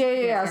studio. Yes.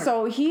 Yeah.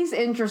 So he's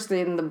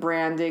interested in the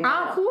branding.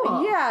 Oh,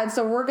 cool. Yeah, and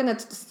so we're gonna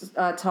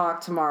talk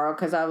tomorrow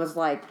because I was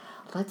like,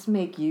 let's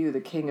make you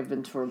the king of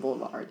Ventura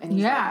Boulevard, and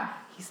he's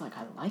like,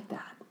 I like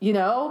that.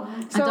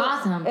 That's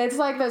awesome. It's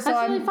like this.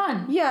 That's really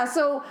fun. Yeah.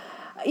 So.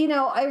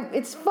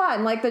 It's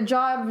fun. Like the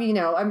job,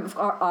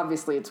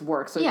 obviously it's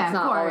work, so it's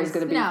not always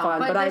going to be fun.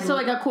 But there's still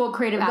like a cool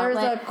creative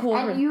outlet.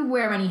 And you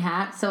wear many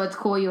hats, so it's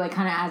cool. You like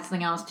kind of add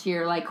something else to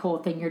your like whole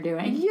thing you're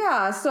doing.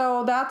 Yeah,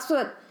 so that's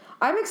what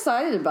I'm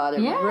excited about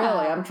it. Yeah.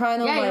 Really, I'm trying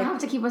to. Yeah, you have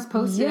to keep us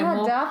posted. Yeah,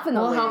 and definitely.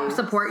 We'll help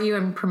support you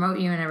and promote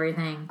you and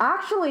everything.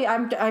 Actually,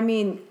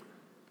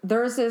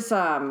 there's this,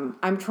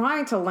 I'm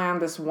trying to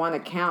land this one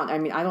account. I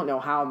mean, I don't know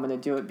how I'm going to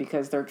do it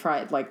because they're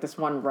trying, like, this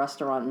one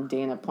restaurant in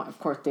Dana Point. Of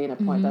course, Dana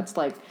Point, that's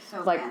like,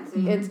 so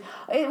fancy.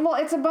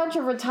 It's a bunch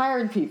of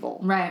retired people.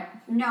 Right.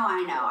 No,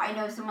 I know. I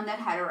know someone that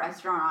had a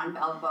restaurant on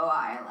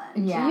Balboa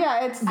Island.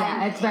 Yeah.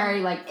 It's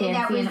very, like,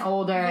 fancy and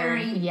older.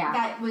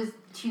 That was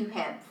too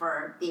hip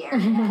for the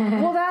area.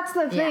 Well, that's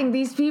the thing. Yeah.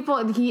 These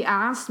people, he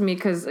asked me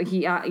because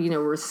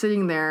we're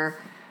sitting there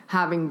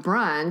having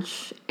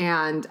brunch,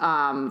 and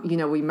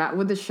we met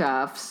with the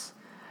chefs.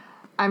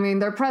 I mean,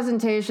 their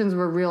presentations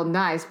were real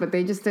nice, but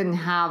they just didn't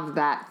have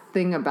that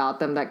thing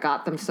about them that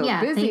got them so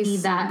busy. They need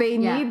that. They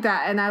need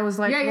that, and I was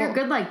like, you're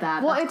good like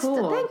that. Well, That's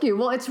cool. Thank you.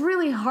 Well, it's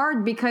really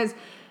hard because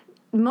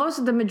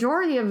the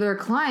majority of their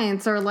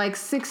clients are like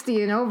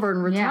 60 and over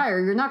and retire.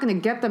 Yeah. You're not going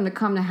to get them to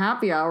come to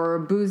happy hour or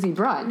a boozy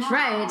brunch.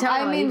 Right. Totally.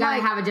 I mean, you got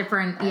to have a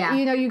different,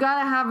 you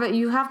got to have it,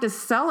 you have to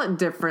sell it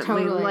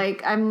differently. Totally.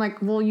 Like, I'm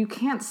like, well, you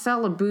can't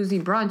sell a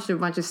boozy brunch to a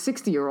bunch of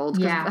 60-year-olds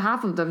because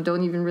half of them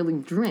don't even really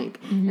drink.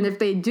 Mm-hmm. And if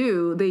they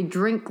do, they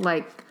drink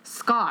like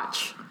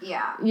scotch.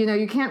 Yeah. You know,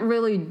 you can't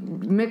really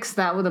mix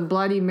that with a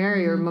Bloody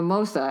Mary or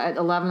mimosa at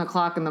 11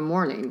 o'clock in the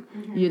morning,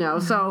 you know?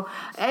 So,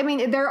 I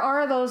mean, there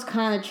are those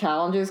kind of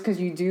challenges because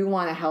you do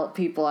want to help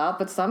people out,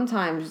 but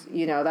sometimes,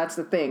 you know, that's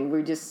the thing.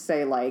 We just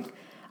say, like,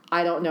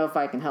 I don't know if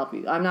I can help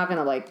you. I'm not going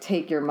to, like,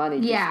 take your money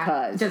just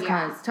because. Just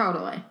because,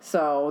 totally.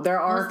 So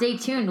there are... Well, stay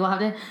tuned. We'll have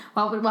to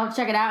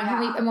check it out.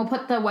 Yeah. And we'll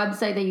put the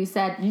website that you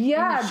said in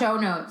the show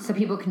notes so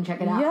people can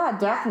check it out. Yeah,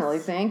 definitely.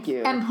 Yes. Thank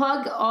you. And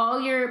plug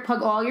all your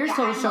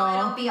social.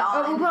 It'll be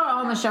all we'll put it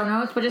all in the show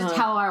notes, but just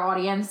tell our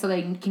audience so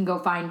they can go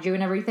find you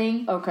and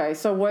everything. Okay,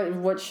 so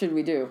what should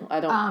we do? I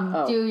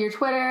don't... Do your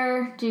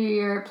Twitter,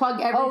 plug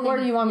everything. Oh, where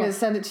do you want me to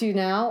send it to you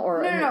now?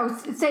 Or No,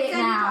 say it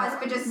now. It to us,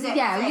 but just say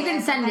you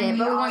can send it,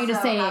 but we want you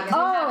to say it.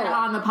 Have it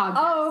on the podcast.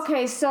 Oh,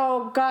 okay.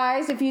 So,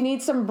 guys, if you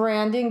need some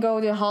branding, go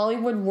to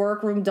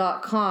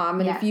HollywoodWorkroom.com.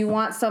 And if you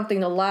want something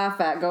to laugh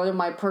at, go to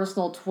my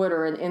personal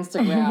Twitter and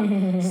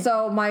Instagram.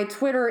 So, my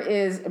Twitter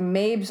is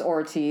Mabes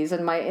Ortiz,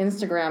 and my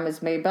Instagram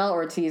is Maybelle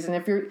Ortiz. And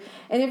if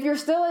you're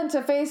still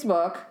into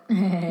Facebook,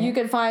 you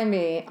can find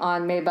me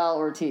on Maybelle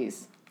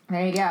Ortiz.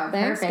 There you go.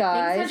 Thanks, Perfect.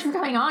 guys. Thanks so much for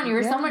coming on. You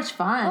were so much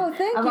fun. Oh,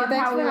 thank you.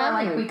 Thanks for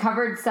having me. We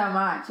covered so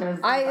much. It was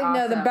awesome.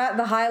 know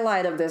the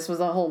highlight of this was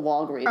the whole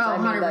Walgreens. Oh,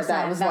 100%.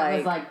 That was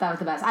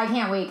the best. I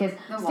can't wait because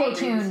stay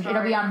tuned.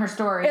 It'll be on her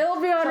story.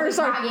 It'll be on her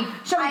story.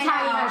 She'll be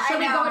tagging us. She'll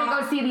be going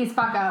to go see these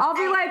fuck ups. I'll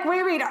be like,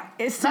 wait.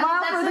 That's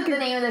the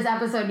name of this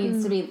episode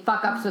needs to be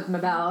Fuck Ups with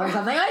Mabelle or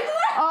something like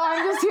that. Oh,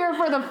 I'm just here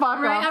for the fuck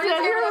ups. Right, I'm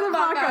just here for the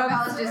fuck ups.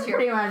 Mabelle's just here.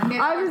 Pretty much.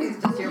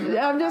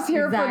 I'm just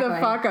here for the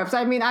fuck ups.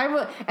 I mean,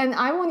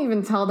 I won't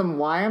even tell them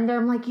why I'm there.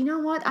 I'm like, you know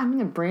what? I'm in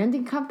a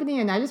branding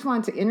company, and I just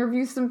wanted to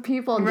interview some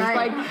people, and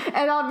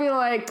and I'll be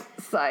like,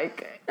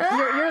 psych.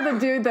 You're the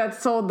dude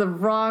that sold the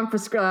wrong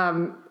birth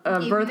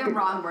the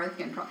wrong birth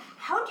control.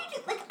 How did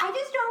you I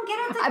just don't get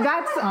it.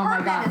 That's oh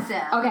my god.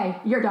 Medicine. Okay,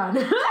 you're done.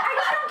 I just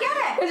don't get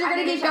it. Because you're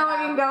gonna keep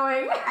going and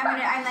going.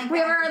 I'm like we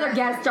have our other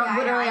guest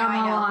literally on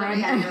the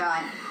line.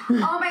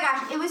 Oh my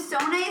gosh, it was so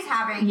nice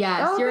having you.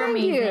 Yes, you're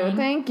amazing.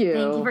 Thank you.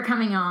 Thank you for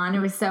coming on. It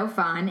was so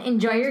fun.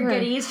 Enjoy your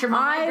goodies from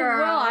all the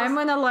girls. I'm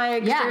gonna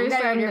you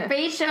gotta your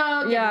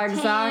facial.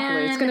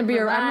 Exactly. It's gonna be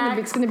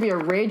it's gonna be a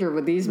rager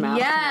with these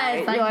masks.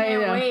 Yes, I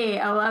can't wait.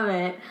 I love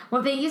it.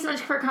 Well, thank you so much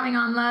for coming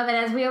on, love. And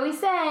as we always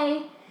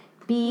say,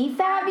 be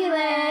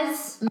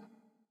fabulous.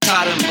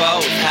 Taught them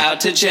both how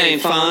to chain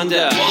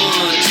Fonda. 1, 2,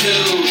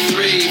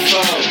 3,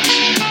 4.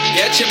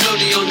 Get your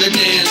booty on the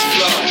dance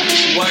floor.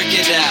 Work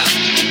it out.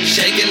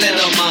 Shake it,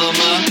 little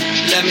mama.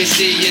 Let me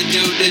see you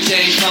do the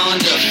Jane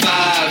Fonda.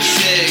 5,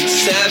 6,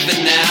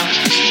 7 now.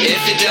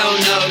 If you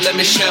don't know, let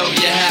me show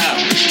you how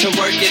to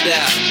work it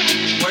out.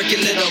 Work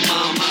it, little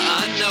mama.